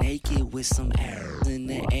lying naked with some arrows in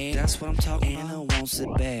the air. That's what I'm talking about. Anna wants it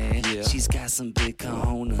bad. Yeah. She's got some big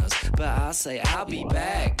cojones, but I say I'll be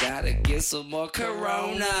back. Gotta get some more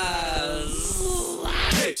Coronas.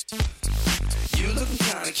 Hey, you looking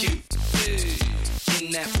kinda cute. Hey,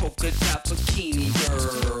 in that polka dot bikini,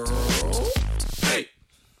 girl. Hey,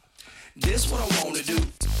 this what I wanna do.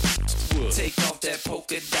 Take off that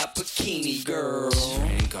polka dot bikini, girl.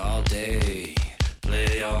 Drink all day,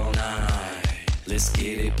 play all night. Let's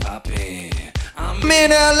get it poppin'. I'm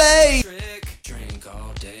in LA. Drink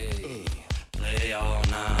all day, play all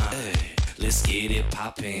night. Let's get it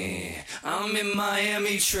poppin'. I'm in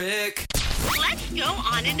Miami, trick. Let's go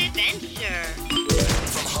on an adventure.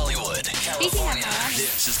 From Hollywood, California,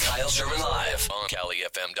 this is Kyle Sherman Live on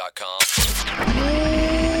CaliFM.com.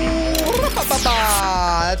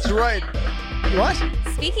 That's right. What?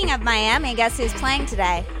 Speaking of Miami, guess who's playing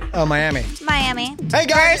today? Oh, Miami. Miami. Hey,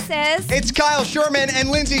 guys. Versus... It's Kyle Sherman and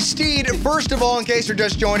Lindsey Steede. First of all, in case you're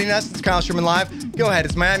just joining us, it's Kyle Sherman Live. Go ahead.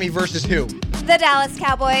 It's Miami versus who? The Dallas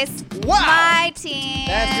Cowboys. Wow. My team.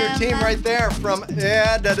 That's your team right there from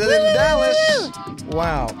Dallas.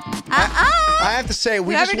 Wow. I have to say,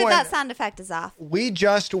 Whoever did that sound effect is off. We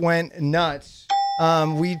just went nuts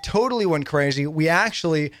We totally went crazy. We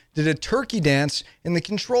actually did a turkey dance in the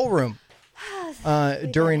control room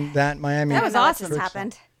during that Miami. That was awesome. Just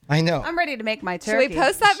happened. I know. I'm ready to make my Should turkey. we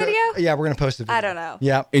post that video? Yeah, we're going to post it. I don't know.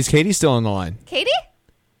 Yeah. Is Katie still on the line? Katie?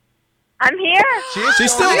 I'm here.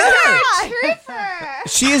 She's still there.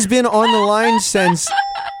 She has been on the line since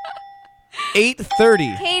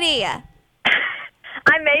 8:30. Katie,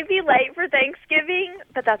 I may be late for Thanksgiving,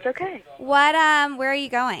 but that's okay. what? Where are you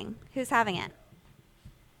going? Who's having it?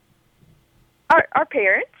 Our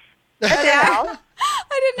parents at their house.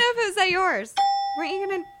 I didn't know if it was at yours. Weren't you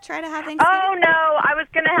gonna try to have Thanksgiving? Oh no, I was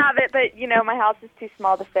gonna have it, but my house is too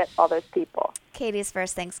small to fit all those people. Katie's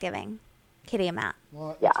first Thanksgiving. Katie and Matt.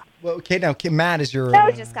 Yeah. Well, okay, now Matt is your No,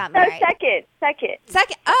 We just got married.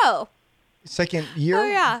 Second. Oh. second year? Oh,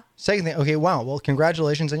 yeah. Second thing. Okay, wow. Well,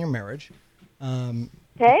 congratulations on your marriage.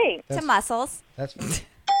 Thanks. To muscles. That's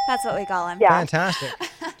That's what we call him. fantastic.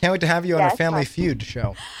 Can't wait to have you on Yes, a Family Feud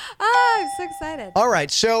show. Oh, I'm so excited. All right,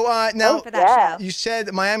 so now for that show. you said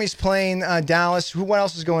that Miami's playing Dallas. What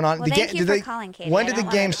else is going on? Well, thank you for calling, Katie. When I did the don't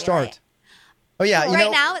want her game to be start? late. Oh yeah, you right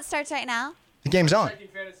know now, it starts right now. the game's on.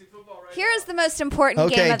 Here is the most important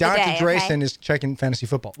game Okay, of the Dr. day. Drayson Okay? is checking fantasy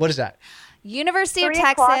football. What is that? University of 3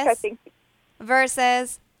 o'clock, I Texas think.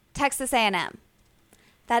 versus Texas A&M.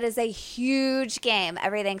 That is a huge game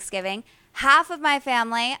every Thanksgiving. Half of my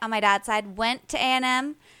family on my dad's side went to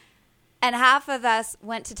A&M, and half of us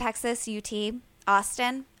went to Texas, UT,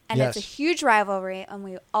 Austin. And Yes. it's a huge rivalry, and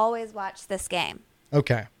we always watch this game.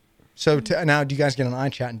 Okay, so now do you guys get on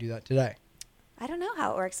iChat and do that today? I don't know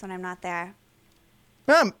how it works when I'm not there.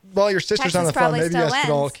 Well, your sister's on Texas the phone. probably Maybe you still guys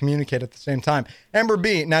could all wins. communicate at the same time. Amber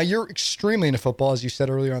B, now you're extremely into football, as you said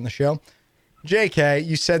earlier on the show. JK,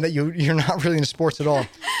 you said that you're not really into sports at all.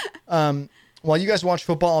 While you guys watch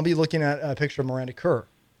football, I'll be looking at a picture of Miranda Kerr.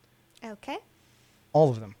 Okay. All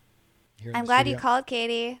of them. here in I'm the glad you studio. called,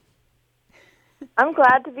 Katie. I'm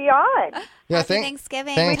glad to be on. Yeah, Happy thank-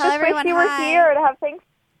 Thanksgiving. thanks. Tell Just wish everyone you were hi. here to have Thanksgiving.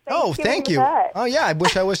 Oh, thank you. with us. Oh, yeah. I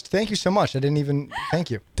wish I was. Thank you so much. I didn't even thank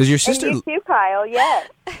you. Does your And sister, you too, Kyle. Yes.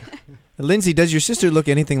 Lindsay, does your sister look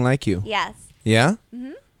anything like you? Yes. Yeah?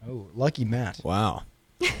 Oh, lucky Matt. Wow.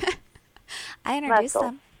 I introduced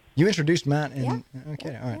them. You introduced Matt. And,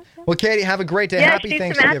 Okay, all right. Well, Katie, have a great day. Yeah, Happy she's the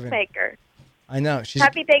Thanksgiving. matchmaker. I know. She's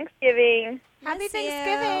Happy Thanksgiving. Happy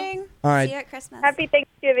Thanksgiving. all right. See you at Christmas. Happy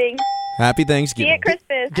Thanksgiving. Happy See you Thanksgiving. at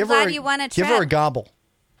Christmas. Give glad her a, you won a Give her a trip. gobble,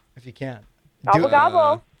 if you can. Gobble,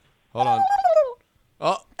 gobble. Hold on.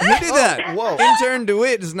 Oh, who did that? Whoa. Intern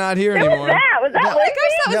Do-It is not here Who anymore. was that? Was that No. Lindsay?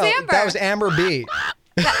 That was No, Amber. that was Amber B.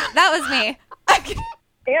 That was me.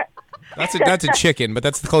 Yeah. That's a chicken, but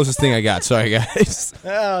that's the closest thing I got. Sorry, guys.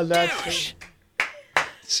 Oh, that's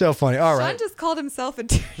so funny. All Sean right. just called himself a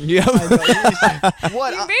douche. Yeah.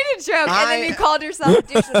 What? You made a joke, and I- then you called yourself a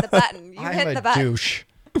douche with the button. You I'm hit a the button. douche.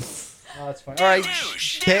 Oh, that's funny. All right.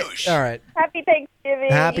 All right. Happy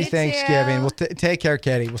Thanksgiving. Happy You Thanksgiving. too. Well, take care,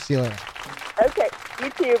 Katie. We'll see you later. Okay. You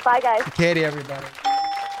too. Bye, guys. Katie, everybody.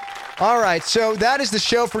 All right. So that is the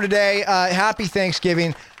show for today. Happy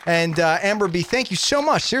Thanksgiving. And Amber B, thank you so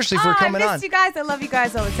much, seriously, for coming I on. missed you guys. I love you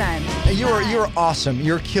guys all the time. You're awesome.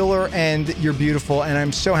 You're a killer, and you're beautiful, and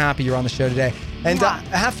I'm so happy you're on the show today. And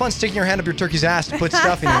have fun sticking your hand up your turkey's ass to put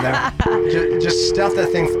stuffing in there. Just stuff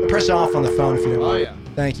that thing. Press it off on the phone if you don't mind. yeah.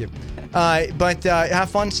 Thank you. But have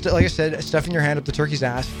fun, like I said, stuffing your hand up the turkey's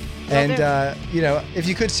ass. And, if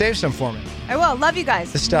you could save some for me. I will. Love you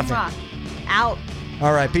guys. The stuffing. Mwah. Out.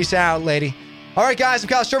 All right. Peace out, lady. All right, guys. I'm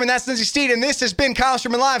Kyle Sherman. That's Lindsey Steede. And this has been Kyle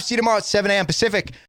Sherman Live. See you tomorrow at 7 a.m. Pacific.